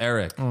piss off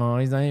Eric. Oh,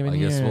 he's not even I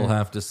here. guess we'll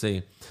have to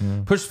see.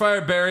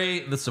 Pushfire Barry,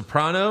 The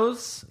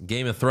Sopranos,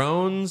 Game of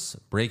Thrones,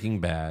 Breaking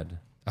Bad.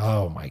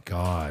 Oh, my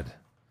God.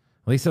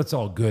 At least that's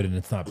all good and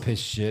it's not piss,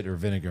 shit, or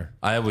vinegar.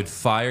 I would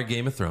fire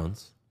Game of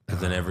Thrones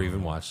because I never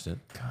even watched it.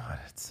 God,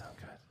 it's so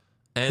good.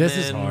 And This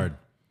is then hard.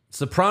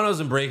 Sopranos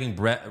and Breaking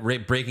Bad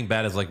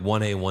is like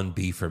 1A,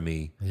 1B for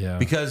me. Yeah.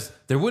 Because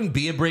there wouldn't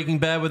be a Breaking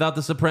Bad without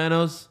The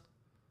Sopranos.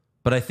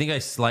 But I think I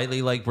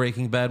slightly like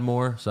Breaking Bad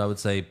more. So I would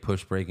say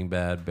push Breaking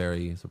Bad,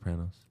 Barry,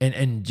 Sopranos.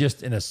 And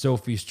just in a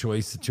Sophie's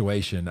Choice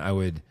situation, I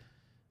would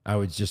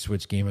just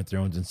switch Game of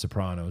Thrones and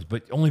Sopranos,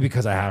 but only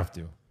because I have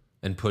to.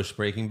 And push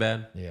Breaking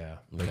Bad? Yeah,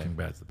 Breaking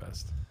Bad's the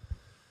best.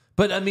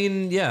 But I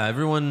mean, yeah,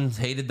 everyone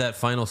hated that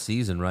final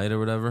season, right? Or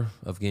whatever,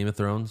 of Game of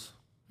Thrones.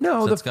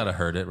 No, So that's got to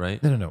hurt it,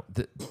 right? No.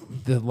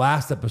 The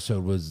last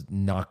episode was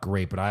not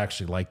great, but I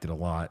actually liked it a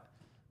lot.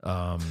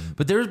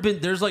 But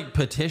there's like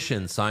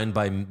petitions signed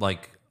by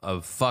like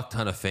a fuck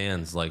ton of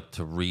fans like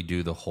to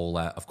redo the whole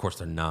of course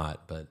they're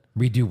not, but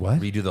Redo what?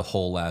 redo the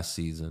whole last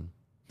season.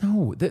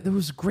 No, there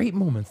was great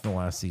moments in the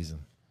last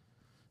season.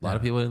 A lot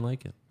of people didn't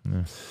like it.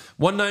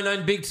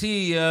 199 Big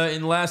T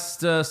in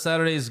last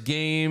Saturday's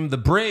game, the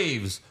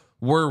Braves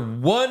were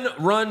 1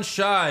 run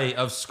shy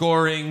of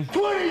scoring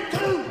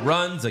 22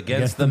 runs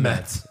against the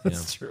Mets.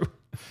 That's true.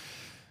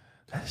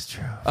 That is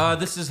true.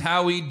 This is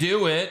how we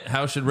do it.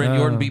 How should Randy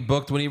Orton be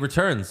booked when he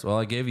returns? Well,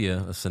 I gave you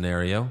a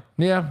scenario.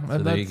 Yeah,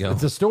 there you go.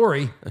 It's a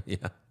story.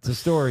 Yeah. It's a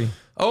story.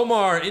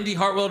 Omar, Indy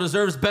Hartwell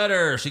deserves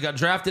better. She got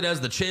drafted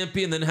as the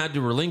champion, then had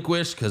to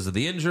relinquish because of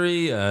the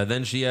injury.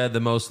 Then she had the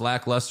most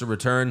lackluster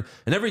return.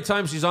 And every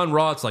time she's on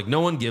Raw, it's like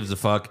no one gives a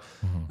fuck.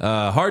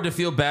 Hard to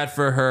feel bad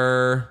for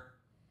her.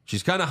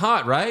 She's kind of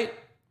hot, right?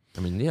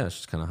 I mean, yeah,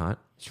 she's kind of hot.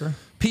 Sure.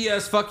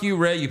 P.S. Fuck you,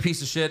 Ray, you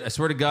piece of shit. I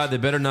swear to God, they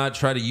better not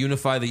try to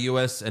unify the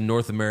U.S. and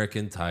North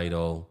American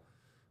title.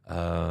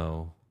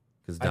 Oh.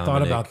 Because I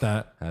thought about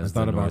that. Has I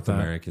thought the about North that.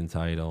 American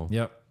title.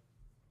 Yep.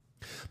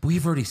 But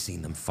we've already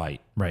seen them fight.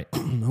 Right.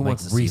 Who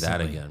wants to see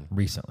that again?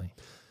 Recently.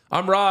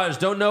 I'm Raj.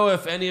 Don't know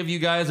if any of you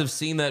guys have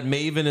seen that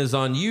Maven is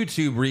on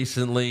YouTube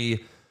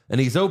recently, and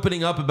he's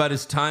opening up about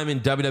his time in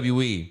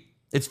WWE.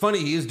 It's funny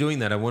he is doing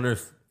that. I wonder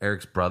if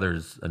Eric's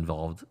brother's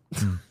involved.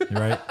 You're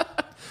right.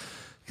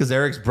 Because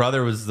Eric's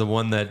brother was the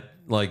one that,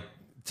 like,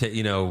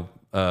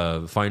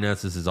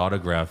 finances his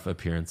autograph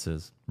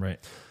appearances. Right.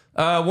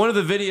 One of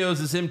the videos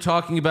is him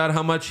talking about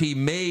how much he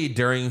made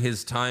during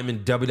his time in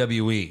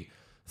WWE.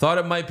 Thought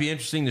it might be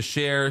interesting to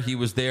share. He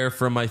was there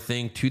from, I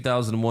think,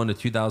 2001 to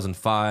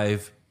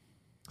 2005.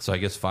 So I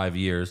guess 5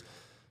 years.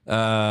 Do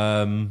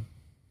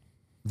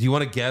you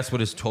want to guess what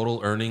his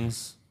total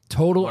earnings?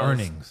 Total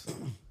earnings.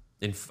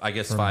 In, I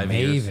guess, For 5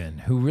 years.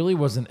 Maven, who really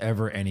wasn't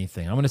ever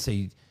anything. I'm going to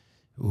say,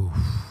 ooh,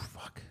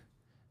 fuck.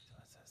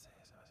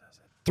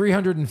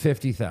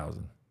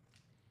 350,000.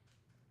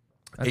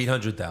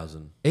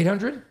 800,000.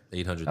 800?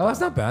 800,000. Oh, that's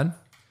not bad.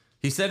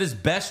 He said his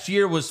best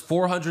year was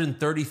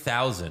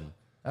 430,000.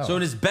 Oh. So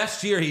in his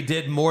best year, he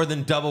did more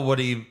than double what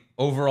he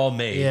overall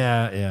made.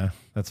 Yeah.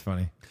 That's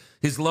funny.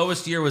 His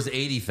lowest year was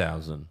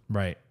 80,000.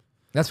 Right.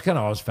 That's kind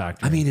of always factored.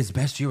 I mean, his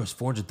best year was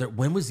 430.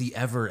 When was he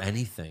ever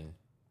anything?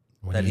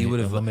 When That he would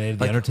have eliminated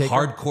like the Undertaker.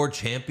 hardcore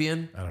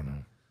champion? I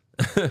don't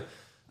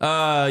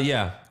know.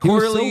 Yeah.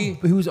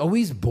 He was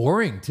always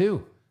boring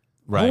too.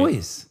 Right.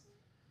 Always.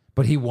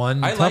 But he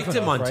won. I Tough liked him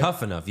Enough, on right?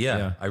 Tough Enough. Yeah.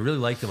 Yeah. I really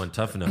liked him on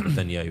Tough Enough. But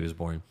then, yeah, he was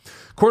boring.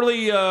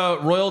 Quarterly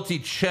royalty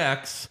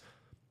checks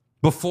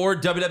before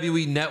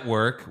WWE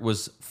Network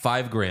was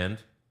 $5,000.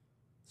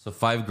 So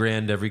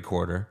 $5,000 every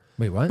quarter.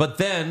 Wait, what? But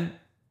then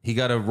he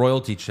got a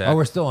royalty check. Oh,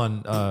 we're still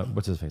on.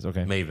 What's his face?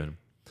 Okay. Maven.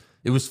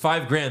 It was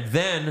 $5,000.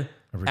 Then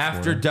Every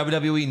after quarter.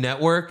 WWE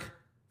Network,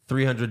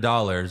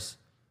 $300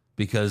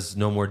 because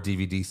no more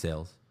DVD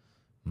sales.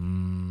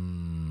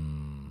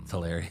 It's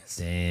hilarious.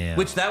 Damn.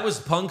 Which that was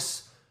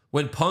Punk's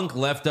When Punk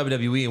left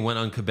WWE and went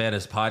on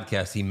Cabana's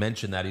podcast, he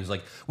mentioned that. He was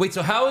like, wait,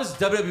 so how is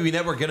WWE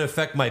Network going to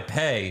affect my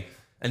pay?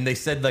 And they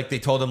said, like, they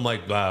told him,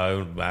 like,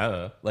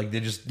 like they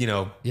just,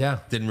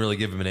 didn't really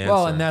give him an answer.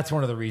 Well, and that's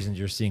one of the reasons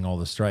you're seeing all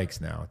the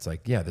strikes now. It's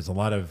like, there's a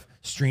lot of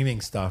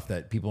streaming stuff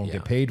that people don't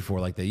get paid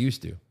for like they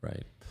used to.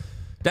 Right.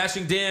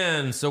 Dashing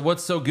Dan, so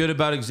what's so good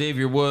about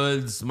Xavier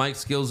Woods? Mike's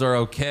skills are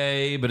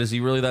okay, but is he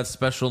really that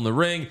special in the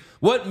ring?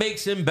 What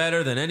makes him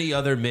better than any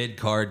other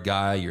mid-card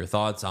guy? Your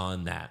thoughts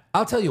on that?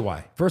 I'll tell you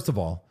why. First of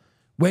all,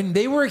 when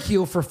they were a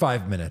heel for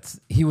 5 minutes,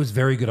 he was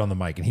very good on the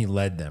mic and he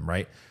led them,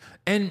 right?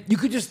 And you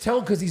could just tell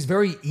because he's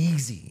very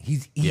easy.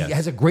 He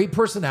has a great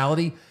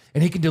personality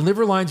and he can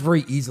deliver lines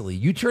very easily.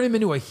 You turn him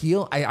into a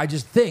heel, I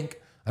just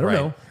think, I don't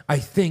know, I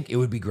think it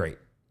would be great.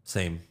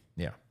 Same.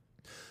 Yeah.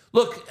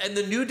 Look, and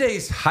the New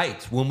Day's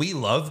height, when we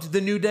loved the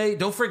New Day,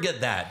 don't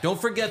forget that. Don't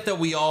forget that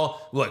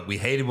we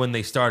hated when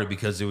they started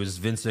because it was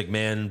Vince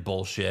McMahon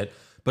bullshit.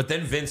 But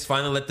then Vince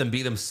finally let them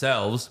be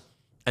themselves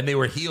and they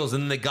were heels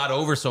and then they got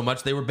over so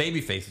much they were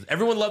baby faces.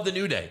 Everyone loved the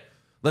New Day.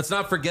 Let's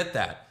not forget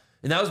that.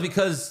 And that was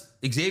because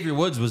Xavier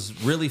Woods was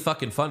really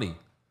fucking funny.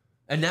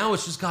 And now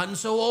it's just gotten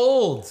so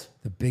old.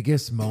 The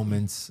biggest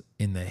moments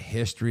in the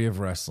history of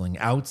wrestling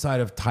outside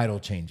of title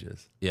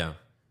changes. Yeah.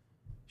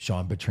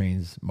 Shawn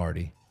betrays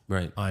Marty.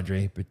 Right.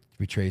 Andre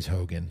betrays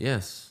Hogan.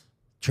 Yes.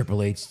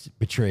 Triple H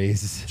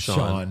betrays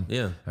Shawn.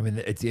 Yeah. I mean,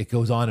 it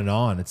goes on and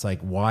on. It's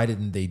like, why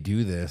didn't they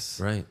do this?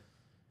 Right.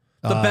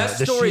 The best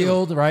the story.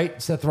 Shield,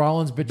 right? Seth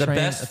Rollins betraying.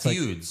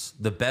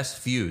 The best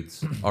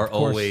feuds are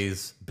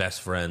always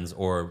best friends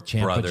or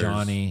Ciampa brothers.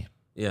 Johnny.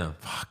 Yeah.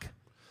 Fuck.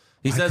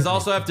 He says,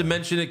 also have to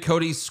mention it,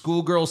 Cody's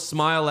schoolgirl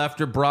smile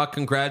after Brock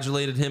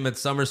congratulated him at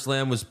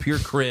SummerSlam was pure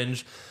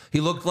cringe. He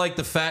looked like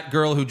the fat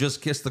girl who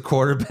just kissed the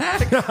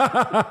quarterback.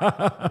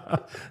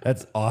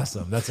 That's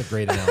awesome. That's a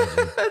great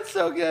analogy. That's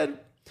so good.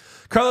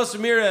 Carlos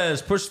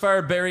Ramirez,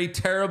 Pushfire Barry,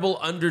 terrible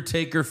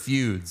Undertaker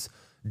feuds.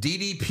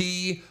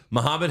 DDP,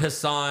 Muhammad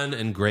Hassan,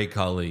 and Great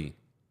Khali.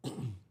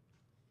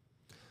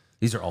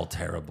 These are all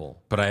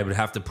terrible, but I would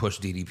have to push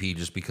DDP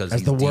just because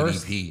he's the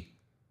worst? DDP.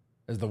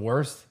 Is the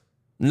worst?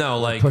 No,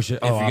 like push it.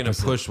 if you're going to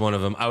Opposite. push one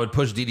of them, I would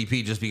push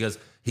DDP just because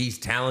he's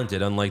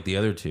talented, unlike the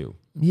other two.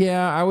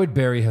 Yeah, I would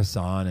bury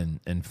Hassan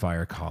and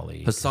fire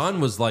Khali.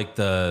 Hassan was like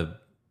the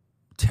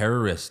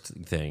terrorist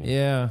thing.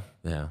 Yeah.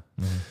 Yeah.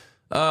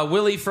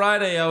 Willie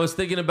Friday, I was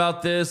thinking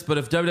about this, but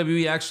if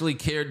WWE actually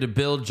cared to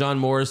build John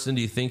Morrison,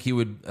 do you think he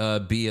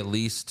would be at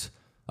least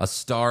a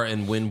star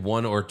and win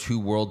 1 or 2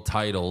 world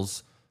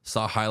titles?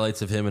 Saw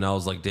highlights of him and I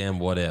was like, damn,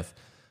 what if?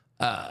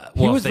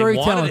 He was if they very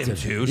wanted talented.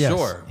 him to, Yes,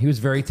 sure. he was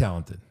very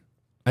talented.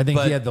 I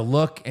think he had the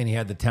look and he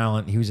had the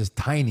talent. He was just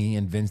tiny,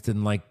 and Vince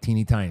didn't like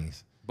teeny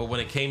tinies. But when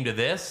it came to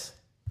this,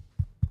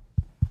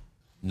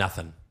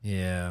 nothing.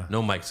 Yeah.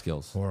 No mic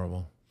skills.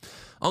 Horrible.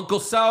 Uncle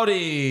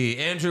Saudi.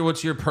 Andrew,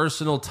 what's your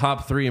personal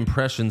top 3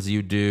 impressions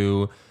you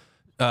do?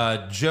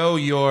 Joe,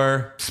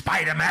 your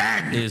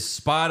Spider-Man is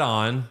spot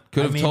on.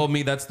 Could have told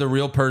me that's the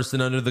real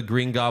person under the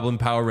Green Goblin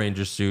Power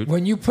Ranger suit.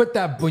 When you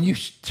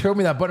showed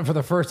me that button for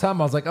the first time,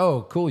 I was like,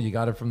 oh, cool. You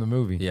got it from the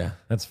movie. Yeah.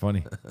 That's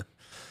funny.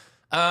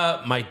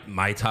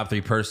 My top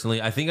 3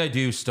 personally, I think I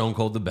do Stone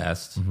Cold the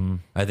best. Mm-hmm.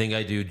 I think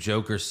I do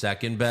Joker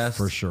second best.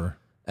 For sure.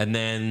 And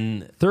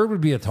then Third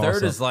would be a toss-up.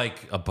 third is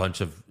like a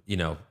bunch of,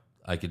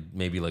 I could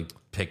maybe like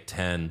pick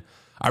 10.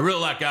 I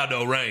really like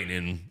Aldo Rain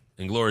in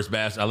Inglourious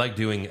Basterds. I like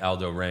doing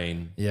Aldo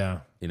Rain. Yeah.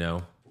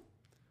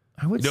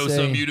 I would say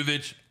some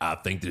Udovich? I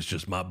think this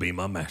just might be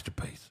my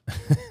masterpiece.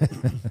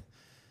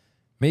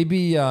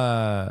 maybe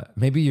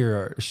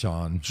you're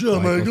Shawn.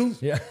 Shawn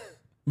Michaels. Yeah.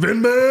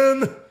 Vin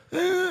Man.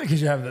 Because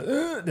you have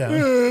the down.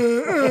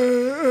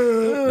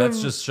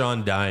 That's just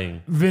Sean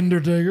dying.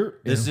 Vindertaker.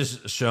 This is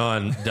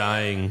Sean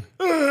dying.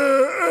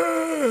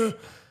 Oh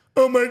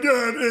my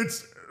God,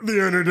 it's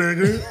The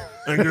Undertaker.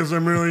 I guess I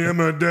really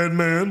am a dead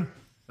man.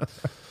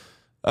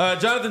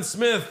 Jonathan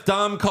Smith,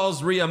 Dom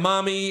calls Rhea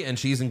mommy and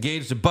she's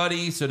engaged to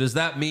Buddy. So does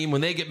that mean when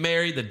they get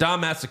married that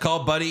Dom has to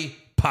call Buddy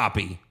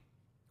Poppy?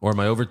 Or am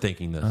I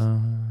overthinking this? Yeah.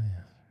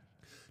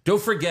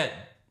 Don't forget,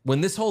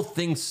 when this whole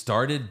thing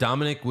started,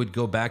 Dominic would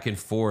go back and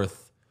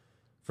forth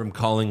from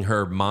calling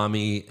her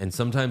mommy, and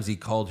sometimes he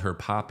called her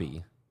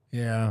Poppy.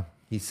 Yeah.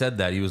 He said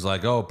that. He was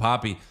like, oh,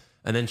 Poppy.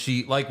 And then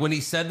when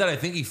he said that, I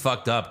think he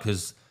fucked up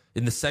because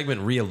in the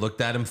segment, Rhea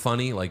looked at him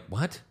funny, like,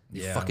 what?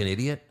 You fucking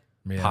idiot?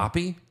 Yeah.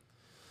 Poppy?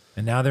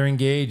 And now they're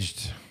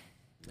engaged.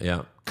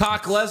 Yeah.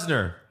 Cock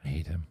Lesnar. I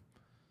hate him.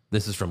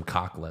 This is from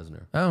Cock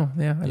Lesnar. Oh,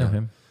 yeah, I know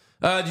him.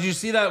 Did you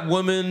see that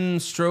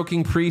woman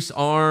stroking Priest's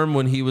arm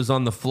when he was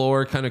on the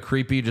floor? Kind of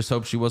creepy. Just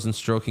hope she wasn't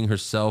stroking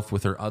herself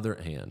with her other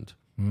hand.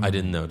 I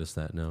didn't notice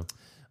that, no.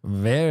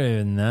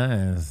 Very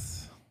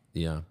nice.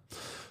 Yeah.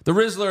 The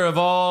Rizzler of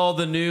all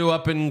the new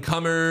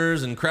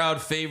up-and-comers and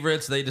crowd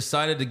favorites, they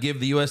decided to give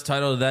the U.S.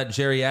 title to that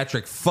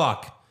geriatric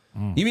fuck.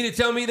 You mean to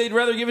tell me they'd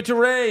rather give it to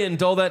Ray and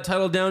dull that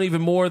title down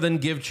even more than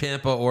give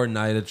Ciampa or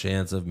Knight a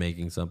chance of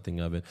making something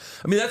of it?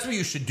 I mean, that's what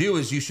you should do,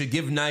 is you should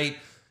give Knight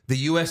the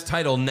U.S.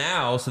 title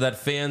now so that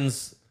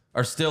fans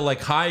are still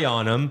like high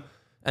on him.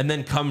 And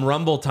then come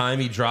Rumble time,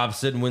 he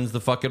drops it and wins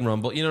the fucking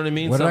Rumble. You know what I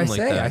mean? What did I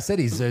Something say? like that. I said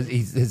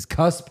his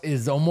cusp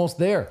is almost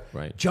there.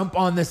 Right. Jump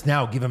on this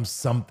now. Give him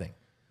something.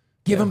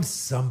 Give him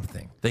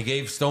something. They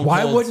gave Stone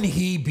Why Cold. wouldn't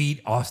he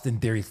beat Austin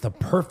Theory? It's the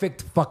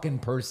perfect fucking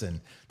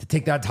person to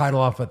take that title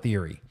off of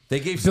Theory. They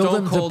gave Build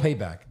Stone him Cold to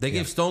payback. They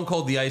gave Stone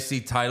Cold the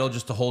IC title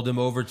just to hold him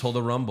over till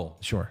the Rumble.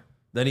 Sure.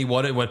 Then he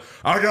won it and went,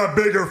 I got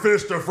bigger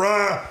fish to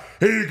fry.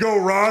 Here you go,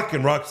 Rock.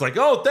 And Rock's like,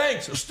 oh,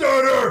 thanks,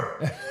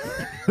 Stunner.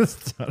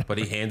 But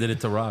he handed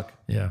it to Rock.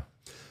 Yeah.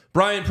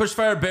 Brian,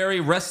 Pushfire Barry,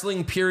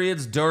 wrestling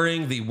periods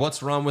during the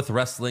What's Wrong with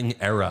Wrestling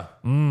era.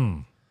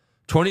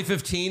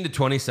 2015 to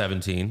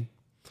 2017,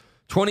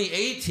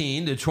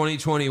 2018 to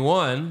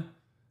 2021,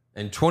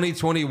 and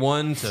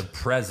 2021 to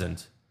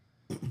present.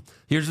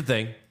 Here's the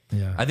thing.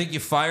 Yeah. I think you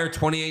fire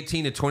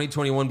 2018 to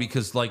 2021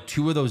 because like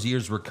 2 of those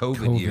years were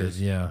COVID years.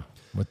 Yeah.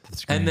 With the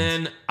screens. And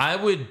then I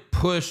would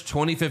push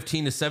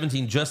 2015 to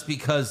 17 just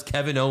because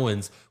Kevin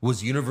Owens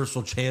was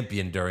Universal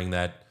Champion during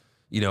that,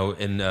 you know,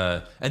 and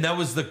that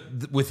was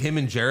with him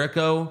and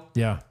Jericho.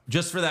 Yeah.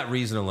 Just for that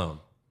reason alone,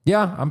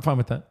 Yeah, I'm fine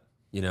with that.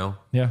 you know.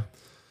 Yeah.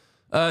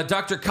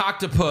 Dr.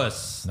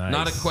 Coctopus, Nice.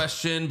 not a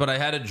question, but I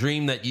had a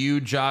dream that you,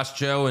 Josh,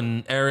 Joe,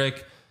 and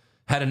Eric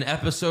had an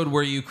episode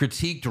where you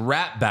critiqued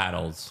rap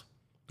battles.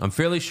 I'm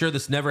fairly sure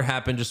this never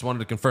happened. Just wanted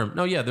to confirm.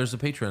 No, yeah, there's a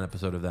Patreon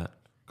episode of that.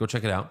 Go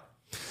check it out.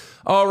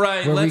 All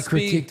right, Where let's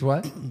we critiqued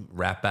what?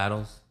 rap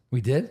battles.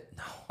 We did?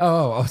 No.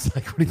 Oh, I was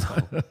like, what are you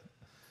talking about?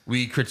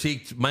 We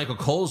critiqued Michael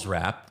Cole's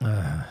rap.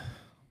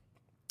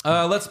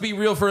 Let's be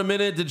real for a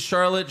minute. Did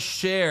Charlotte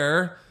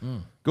Cher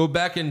go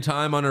back in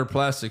time on her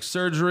plastic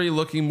surgery,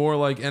 looking more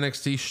like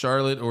NXT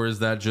Charlotte, or is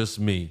that just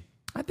me?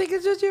 I think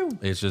it's just you.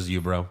 It's just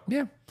you, bro.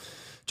 Yeah.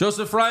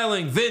 Joseph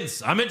Freiling,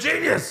 Vince, I'm a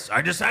genius.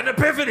 I just had an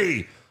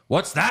epiphany.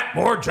 What's that?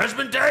 More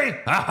Judgment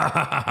Day? Ha ha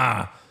ha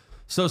ha.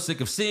 So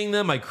sick of seeing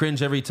them. I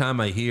cringe every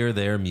time I hear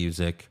their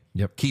music.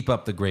 Yep. Keep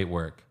up the great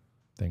work.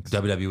 Thanks.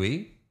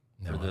 WWE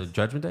for the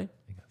Judgment Day?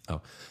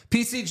 Oh.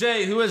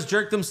 PCJ, who has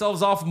jerked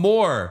themselves off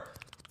more?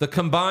 The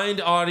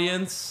combined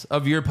audience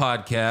of your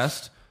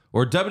podcast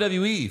or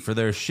WWE for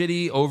their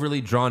shitty,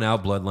 overly drawn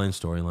out Bloodline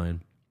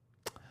storyline?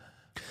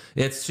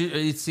 It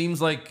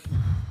seems like,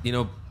 you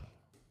know,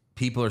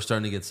 people are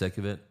starting to get sick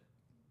of it.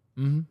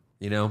 Mm-hmm.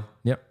 You know?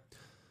 Yep.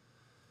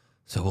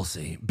 So we'll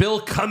see.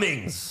 Bill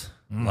Cummings.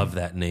 Love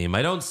that name.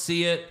 I don't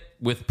see it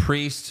with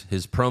Priest.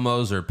 His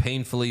promos are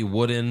painfully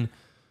wooden.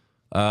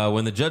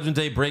 When the Judgment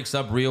Day breaks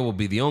up, Rio will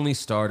be the only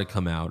star to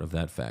come out of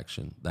that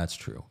faction. That's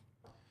true.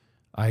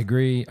 I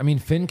agree. I mean,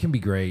 Finn can be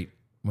great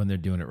when they're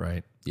doing it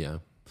right. Yeah.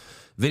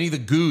 Vinny the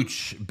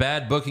Gooch.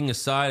 Bad booking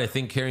aside, I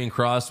think Karrion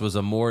Kross was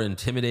a more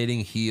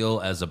intimidating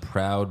heel as a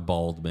proud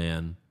bald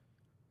man.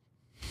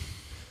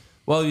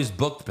 Well, he was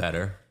booked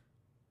better.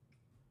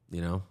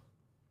 You know?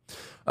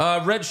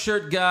 Red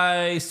shirt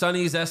guy,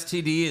 Sonny's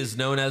STD is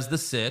known as the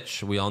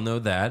Sitch. We all know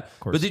that.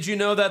 But did you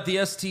know that the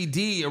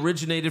STD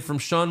originated from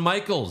Shawn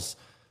Michaels?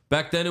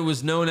 Back then it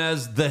was known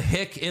as the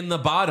hick in the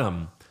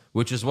bottom,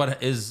 which is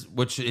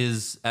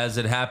as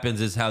it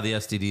happens is how the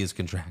STD is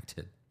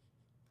contracted.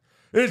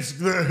 It's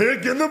the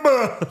hick in the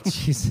butt.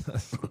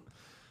 Jesus.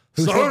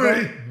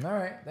 Sorry. All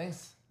right,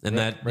 thanks. And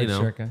that, Red you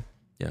know, shirt guy.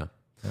 yeah.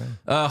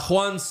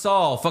 Juan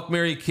Saul, Fuck,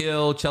 Marry,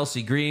 Kill,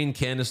 Chelsea Green,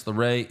 Candice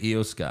LeRae,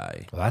 Io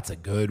Sky. Well, that's a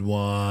good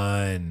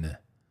one.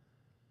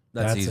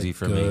 That's easy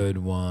for me. Good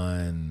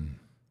one.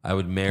 I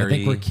would I marry.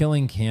 think we're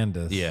killing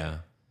Candace. Yeah,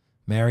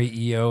 Marry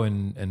EO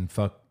and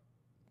fuck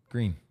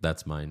Green.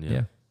 that's mine.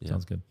 Yeah. Yeah.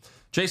 Sounds good.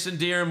 Jason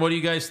Deerham, what do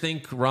you guys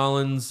think?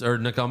 Rollins or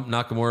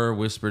Nakamura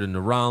whispered into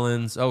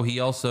Rollins. Oh, he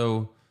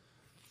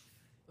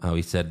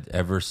said,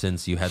 ever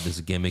since you had this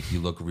gimmick,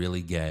 you look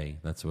really gay.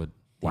 That's what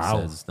he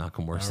says.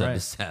 Nakamura said to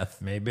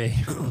Seth. Maybe.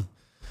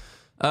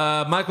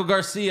 Michael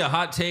Garcia,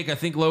 hot take. I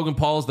think Logan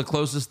Paul is the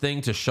closest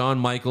thing to Shawn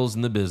Michaels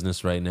in the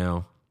business right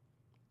now.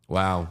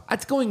 Wow.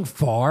 That's going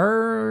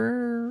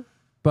far,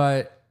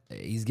 but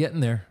he's getting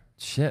there.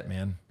 Shit,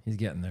 man. He's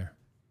getting there.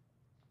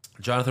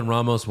 Jonathan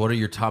Ramos, what are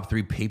your top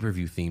 3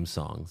 pay-per-view theme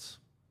songs?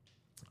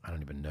 I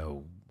don't even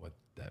know what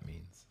that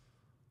means.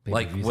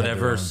 Like Pay-per-views have whatever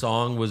their own-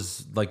 song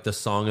was like the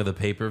song of the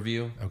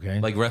pay-per-view. Okay.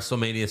 Like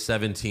WrestleMania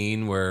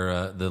 17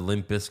 where the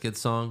Limp Bizkit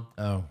song.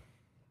 Oh.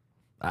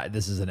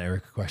 This is an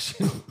Eric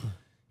question.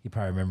 He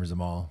probably remembers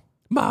them all.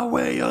 My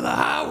way or the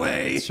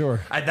highway. Sure.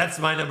 That's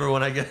my number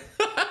one, I guess.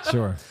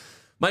 Sure.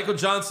 Michael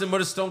Johnson, what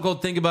does Stone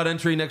Cold think about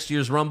entering next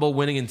year's Rumble,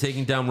 winning and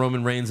taking down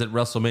Roman Reigns at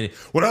WrestleMania?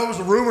 Well, that was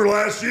a rumor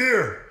last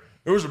year.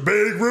 There was a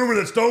big rumor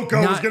that Stone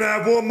Cold was going to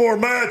have one more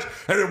match,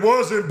 and it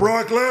wasn't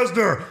Brock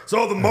Lesnar.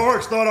 So the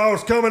marks thought I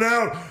was coming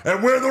out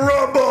and win the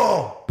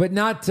Rumble. But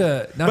not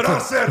to... But I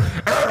said,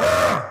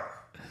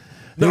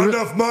 not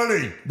enough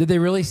money. Did they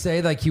really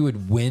say like he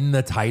would win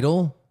the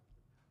title?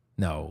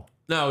 No.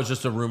 No, it was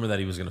just a rumor that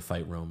he was going to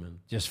fight Roman.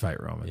 Just fight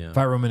Roman. Yeah.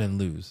 Fight Roman and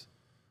lose.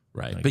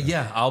 Right. But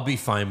yeah, I'll be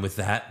fine with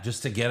that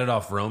just to get it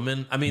off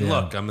Roman. I mean,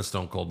 look, I'm a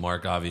Stone Cold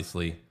Mark,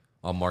 obviously.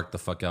 I'll mark the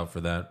fuck out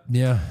for that.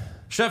 Yeah.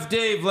 Chef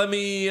Dave, let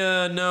me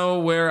know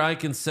where I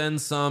can send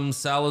some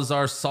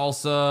Salazar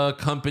salsa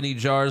company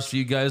jars for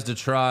you guys to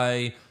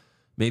try.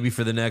 Maybe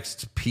for the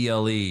next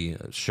PLE.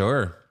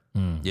 Sure.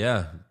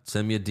 Yeah.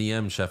 Send me a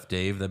DM, Chef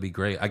Dave. That'd be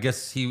great. I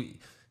guess he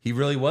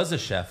really was a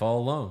chef all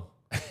along.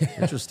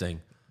 Interesting.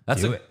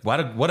 That's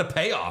what a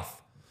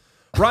payoff.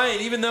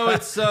 Ryan, even though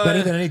it's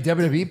better than any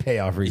WWE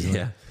payoff recently.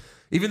 Yeah.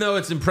 Even though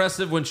it's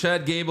impressive when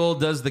Chad Gable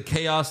does the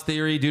chaos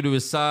theory due to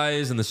his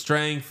size and the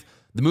strength,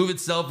 the move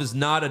itself is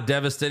not a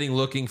devastating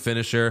looking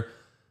finisher.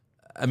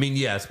 I mean,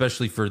 yeah,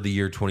 especially for the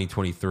year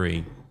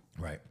 2023.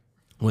 Right.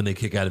 When they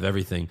kick out of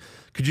everything.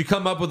 Could you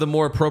come up with a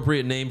more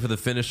appropriate name for the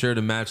finisher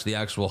to match the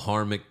actual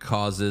harm it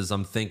causes?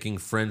 I'm thinking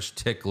French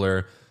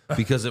tickler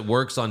because it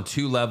works on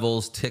 2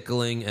 levels,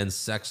 tickling and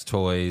sex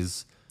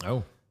toys.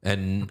 Oh.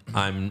 And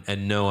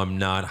no, I'm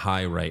not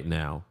high right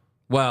now.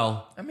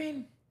 Well, I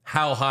mean,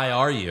 how high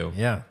are you?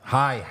 Yeah.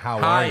 Hi, how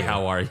are you?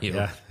 How are you?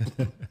 Yeah.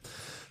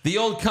 The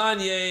old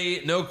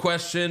Kanye, no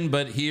question,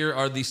 but here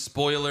are the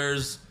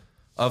spoilers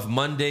of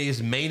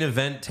Monday's main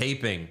event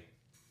taping.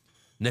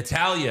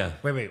 Natalia.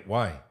 Wait,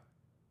 why?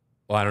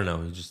 Well, I don't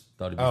know. He just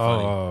thought it'd be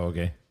funny. Oh,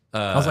 okay.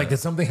 I was like, did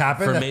something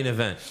happen? For main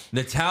event.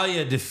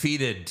 Natalia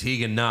defeated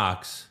Tegan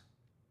Knox.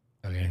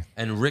 Okay.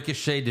 And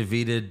Ricochet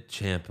defeated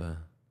Ciampa.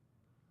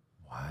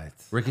 What?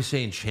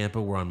 Ricochet and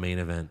Ciampa were on main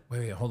event.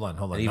 Wait, hold on.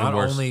 And even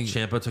worse,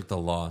 Ciampa took the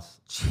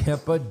loss.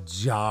 Ciampa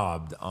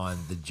jobbed on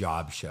the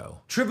job show.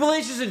 Triple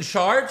H is in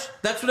charge?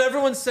 That's what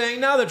everyone's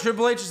saying now, that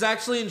Triple H is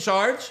actually in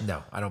charge?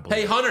 No, I don't believe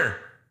Hey, it. Hunter,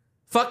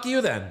 fuck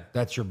you then.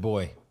 That's your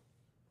boy.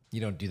 You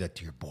don't do that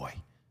to your boy.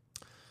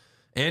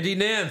 Andy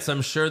Nance,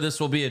 I'm sure this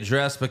will be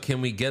addressed, but can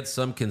we get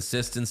some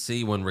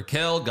consistency? When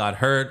Raquel got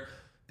hurt,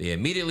 they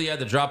immediately had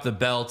to drop the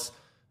belts,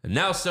 and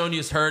now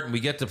Sonya's hurt, and we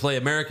get to play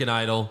American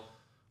Idol.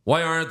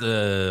 Why aren't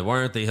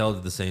they held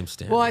to the same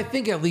standard? Well, I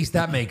think at least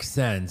that makes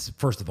sense.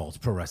 First of all, it's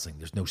pro wrestling.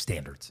 There's no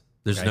standards.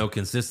 There's no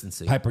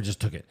consistency. Piper just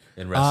took it.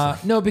 In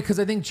wrestling. No, because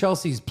I think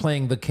Chelsea's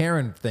playing the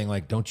Karen thing,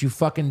 like, don't you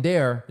fucking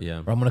dare.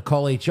 Yeah. Or I'm going to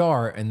call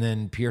HR. And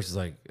then Pierce is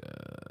like,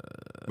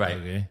 Right.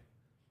 okay.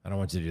 I don't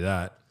want you to do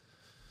that.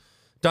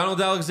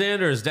 Donald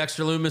Alexander, is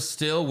Dexter Lumis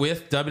still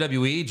with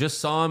WWE? Just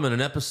saw him in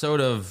an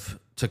episode of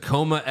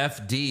Tacoma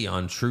FD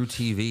on True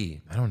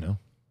TV. I don't know.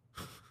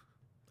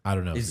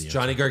 Is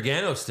Johnny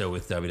Gargano still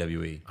with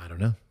WWE? I don't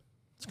know.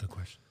 That's a good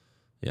question.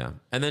 Yeah.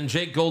 And then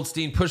Jake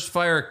Goldstein,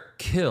 Pushfire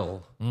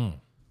Kill.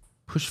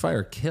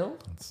 Pushfire Kill?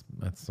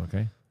 That's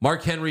okay.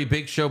 Mark Henry,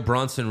 Big Show,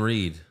 Bronson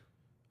Reed.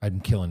 I'm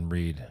killing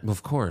Reed.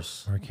 Of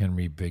course. Mark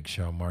Henry, Big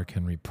Show. Mark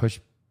Henry, Push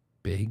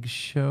Big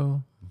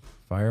Show.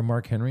 Fire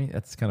Mark Henry.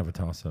 That's kind of a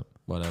toss-up.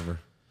 Whatever.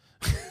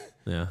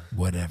 Yeah.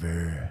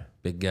 Whatever.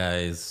 Big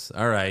guys.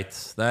 All right.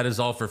 That is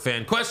all for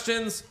fan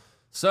questions.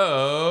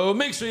 So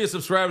make sure you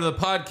subscribe to the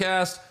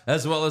podcast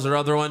as well as our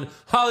other one,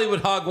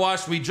 Hollywood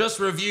Hogwash. We just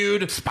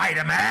reviewed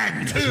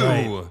Spider-Man 2.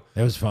 Right.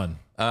 It was fun.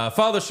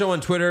 Follow the show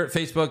on Twitter,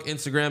 Facebook,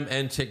 Instagram,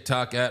 and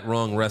TikTok at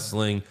Wrong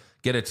Wrestling.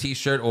 Get a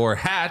t-shirt or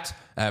hat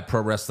at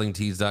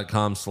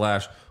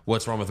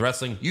prowrestlingtees.com/what's wrong with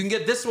wrestling. You can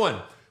get this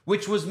one,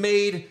 which was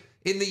made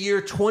in the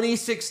year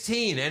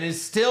 2016 and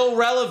is still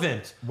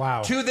relevant.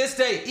 Wow. To this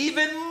day,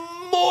 even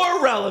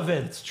more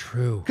relevant.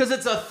 True. Because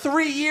it's a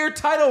 3-year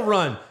title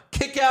run.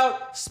 Kick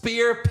out,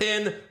 spear,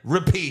 pin,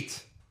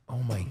 repeat.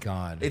 Oh my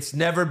God. It's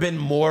never been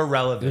more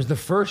relevant. It was the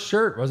first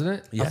shirt, wasn't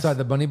it? Yes. Outside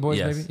the Bunny Boys,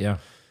 Yes. maybe? Yeah.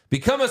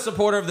 Become a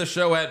supporter of the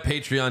show at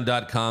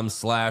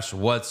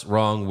patreon.com/what's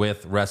wrong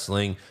with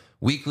wrestling.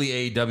 Weekly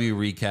AEW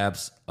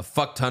recaps, a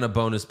fuck ton of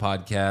bonus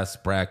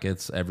podcasts,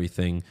 brackets,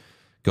 everything.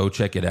 Go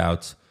check it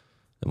out.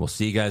 And we'll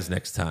see you guys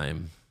next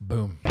time.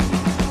 Boom.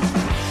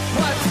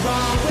 What's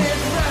wrong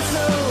with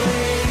wrestling?